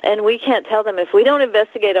 and we can't tell them. If we don't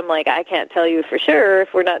investigate them, like, I can't tell you for sure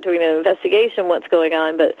if we're not doing an investigation what's going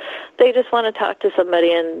on, but they just want to talk to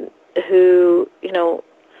somebody and who,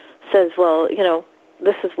 says, well,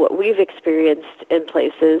 this is what we've experienced in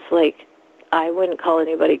places. Like, I wouldn't call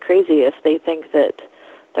anybody crazy if they think that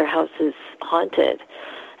their house is haunted.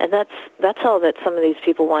 And that's all that some of these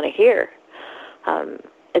people want to hear.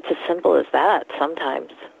 It's as simple as that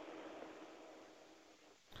sometimes.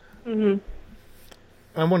 Mm-hmm.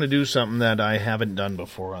 I want to do something that I haven't done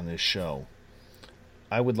before on this show.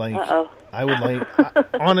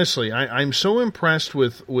 Honestly, I'm so impressed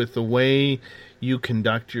with the way you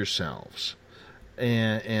conduct yourselves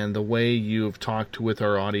and the way you've talked with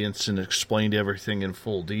our audience and explained everything in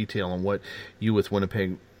full detail and what you with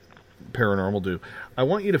Winnipeg Paranormal do. I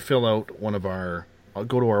want you to fill out I'll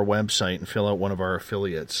go to our website and fill out one of our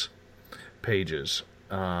affiliates pages.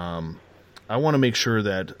 I want to make sure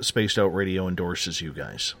that Spaced Out Radio endorses you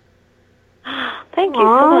guys. Thank you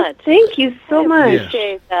so much. Thank you so much. I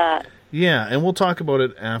appreciate that. Yeah, and we'll talk about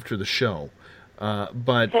it after the show.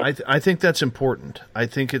 But okay. I think that's important. I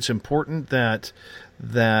think it's important that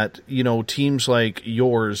teams like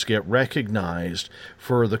yours get recognized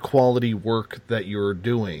for the quality work that you're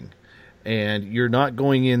doing. And you're not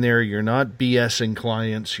going in there, you're not BSing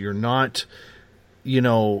clients, you're not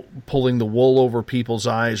pulling the wool over people's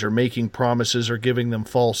eyes or making promises or giving them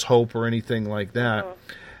false hope or anything like that. Mm-hmm.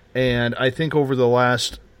 And I think over the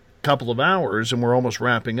last couple of hours, and we're almost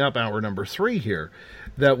wrapping up hour number 3 here,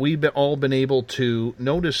 that we've all been able to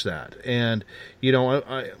notice that. And,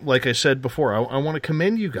 I like I said before, I want to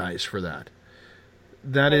commend you guys for that.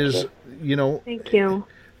 That is, Thank you.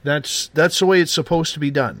 That's the way it's supposed to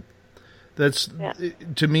be done.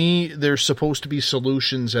 To me, there's supposed to be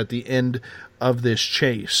solutions at the end of this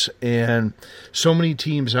chase. And so many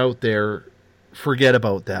teams out there forget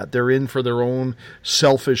about that. They're in for their own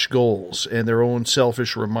selfish goals and their own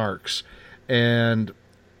selfish remarks. And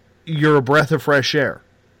you're a breath of fresh air.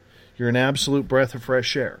 You're an absolute breath of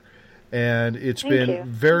fresh air. And it's been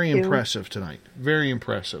very impressive tonight. Very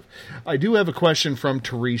impressive. I do have a question from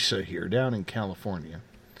Teresa here down in California.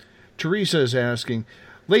 Teresa is asking,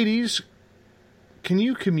 ladies, can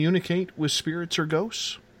you communicate with spirits or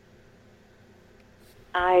ghosts?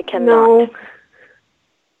 I cannot. No.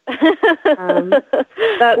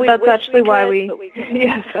 That's actually why we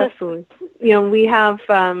yes, absolutely. We have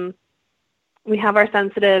our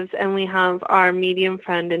sensitives and we have our medium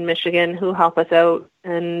friend in Michigan who help us out,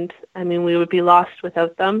 and we would be lost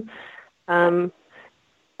without them. I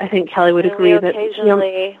think Kelly would agree that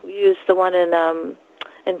occasionally we use the one in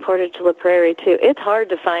Portage La Prairie too. It's hard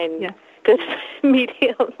to find good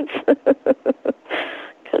mediums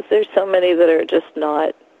because there's so many that are just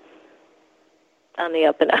not on the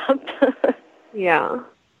up and up. Yeah.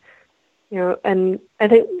 And I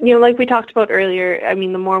think, like we talked about earlier,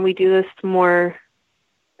 the more we do this, the more,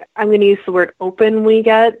 I'm going to use the word open we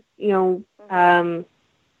get,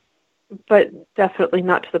 but definitely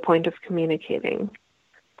not to the point of communicating.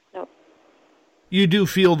 No. You do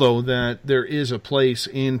feel, though, that there is a place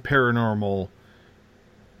in paranormal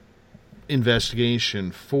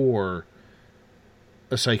investigation for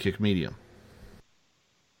a psychic medium.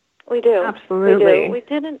 We do. Absolutely. We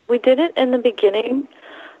did it in the beginning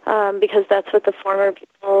because that's what the former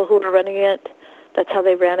people who were running it, that's how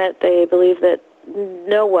they ran it. They believed that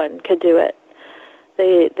no one could do it.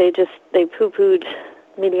 They poo-pooed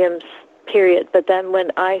mediums, period. But then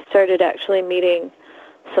when I started actually meeting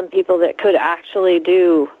some people that could actually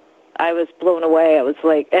do, I was blown away. I was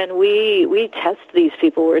like, and we test these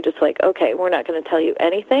people. We're just like, okay, we're not going to tell you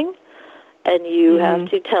anything. And you have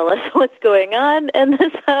to tell us what's going on in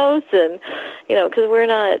this house. And, because we're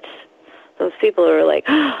not those people who are like,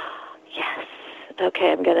 oh, yes,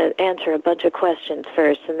 okay, I'm going to answer a bunch of questions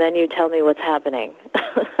first, and then you tell me what's happening,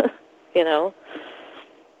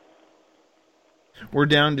 We're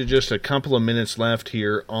down to just a couple of minutes left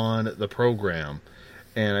here on the program.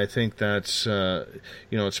 And I think that's,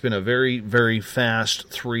 it's been a very, very fast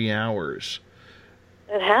 3 hours.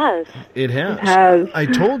 It has. It has. I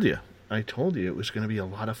told you it was going to be a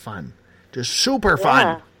lot of fun. Just super fun.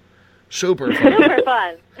 Yeah. Super fun. Super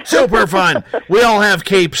fun. Super fun. We all have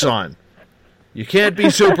capes on. You can't be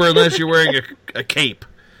super unless you're wearing a cape.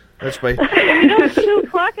 That's my... It's 2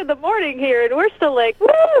 o'clock in the morning here, and we're still like, woo!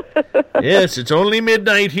 Yes, it's only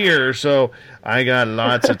midnight here, so I got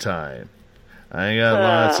lots of time.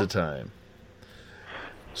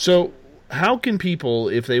 So, how can people,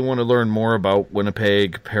 if they want to learn more about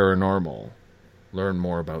Winnipeg Paranormal, learn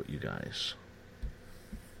more about you guys?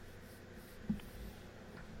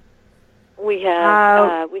 We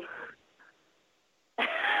have...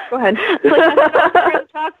 Go ahead.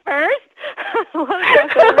 Talk first.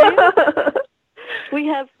 We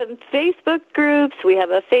have some Facebook groups. We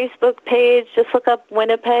have a Facebook page. Just look up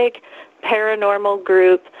Winnipeg Paranormal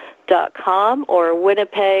Group.com or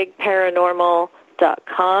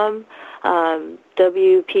WinnipegParanormal.com.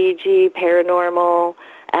 WPG Paranormal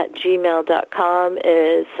 @gmail.com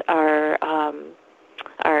is our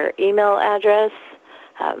email address.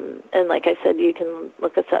 And like I said, you can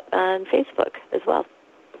look us up on Facebook as well.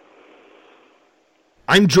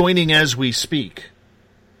 I'm joining as we speak.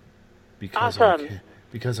 Because awesome.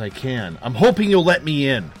 Because I can. I'm hoping you'll let me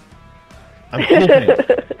in. I'm hoping.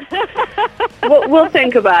 We'll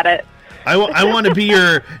think about it. I want to be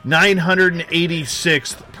your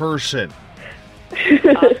 986th person.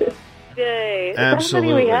 Awesome. Yay. Absolutely.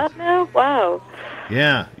 How many we have now? Wow.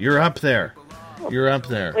 Yeah, you're up there. You're up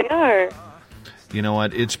there. We are. You know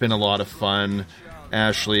what? It's been a lot of fun,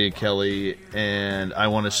 Ashley, Kelly, and I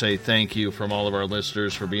want to say thank you from all of our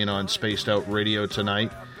listeners for being on Spaced Out Radio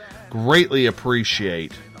tonight. Greatly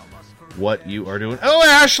appreciate what you are doing. Oh,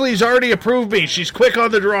 Ashley's already approved me. She's quick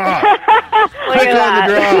on the draw. Quick on the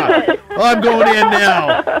draw. Oh, I'm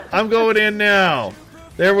going in now.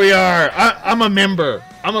 There we are. I'm a member.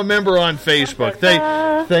 I'm a member on Facebook.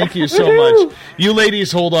 Thank you so much. You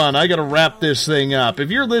ladies, hold on. I got to wrap this thing up.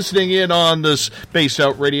 If you're listening in on the Spaced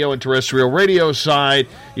Out Radio and Terrestrial Radio side,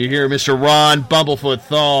 you hear Mr. Ron Bumblefoot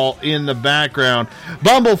Thal in the background.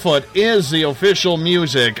 Bumblefoot is the official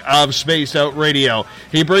music of Spaced Out Radio.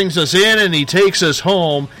 He brings us in and he takes us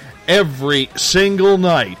home every single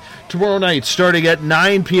night. Tomorrow night, starting at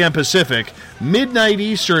 9 p.m. Pacific, midnight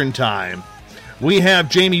Eastern Time, we have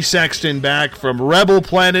Jamie Sexton back from Rebel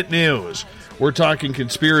Planet News. We're talking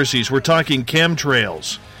conspiracies. We're talking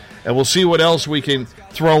chemtrails. And we'll see what else we can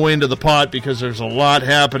throw into the pot because there's a lot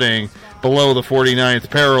happening below the 49th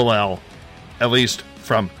parallel, at least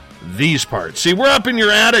from these parts. See, we're up in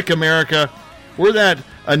your attic, America. We're that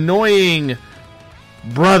annoying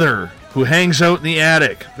brother who hangs out in the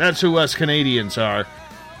attic. That's who us Canadians are.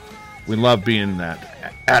 We love being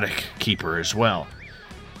that attic keeper as well.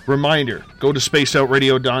 Reminder, go to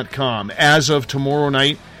spacedoutradio.com. As of tomorrow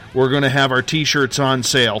night, we're going to have our T-shirts on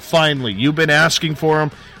sale. Finally, you've been asking for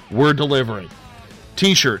them. We're delivering.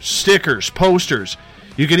 T-shirts, stickers, posters.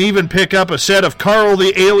 You can even pick up a set of Carl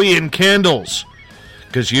the Alien candles.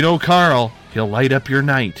 Because you know Carl, he'll light up your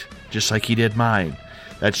night, just like he did mine.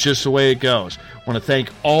 That's just the way it goes. I want to thank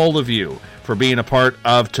all of you for being a part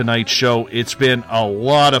of tonight's show. It's been a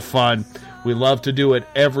lot of fun. We love to do it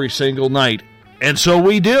every single night, and so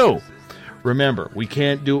we do. Remember, we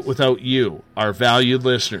can't do it without you, our valued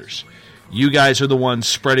listeners. You guys are the ones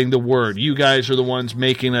spreading the word. You guys are the ones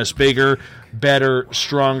making us bigger, better,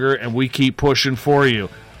 stronger, and we keep pushing for you.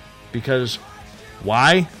 Because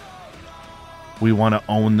why? We want to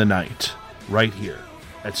own the night right here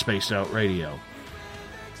at Spaced Out Radio.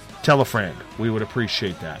 Tell a friend. We would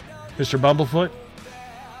appreciate that. Mr. Bumblefoot,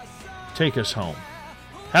 take us home.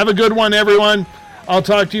 Have a good one, everyone. I'll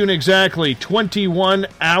talk to you in exactly 21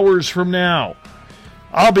 hours from now.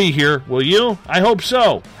 I'll be here. Will you? I hope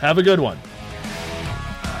so. Have a good one.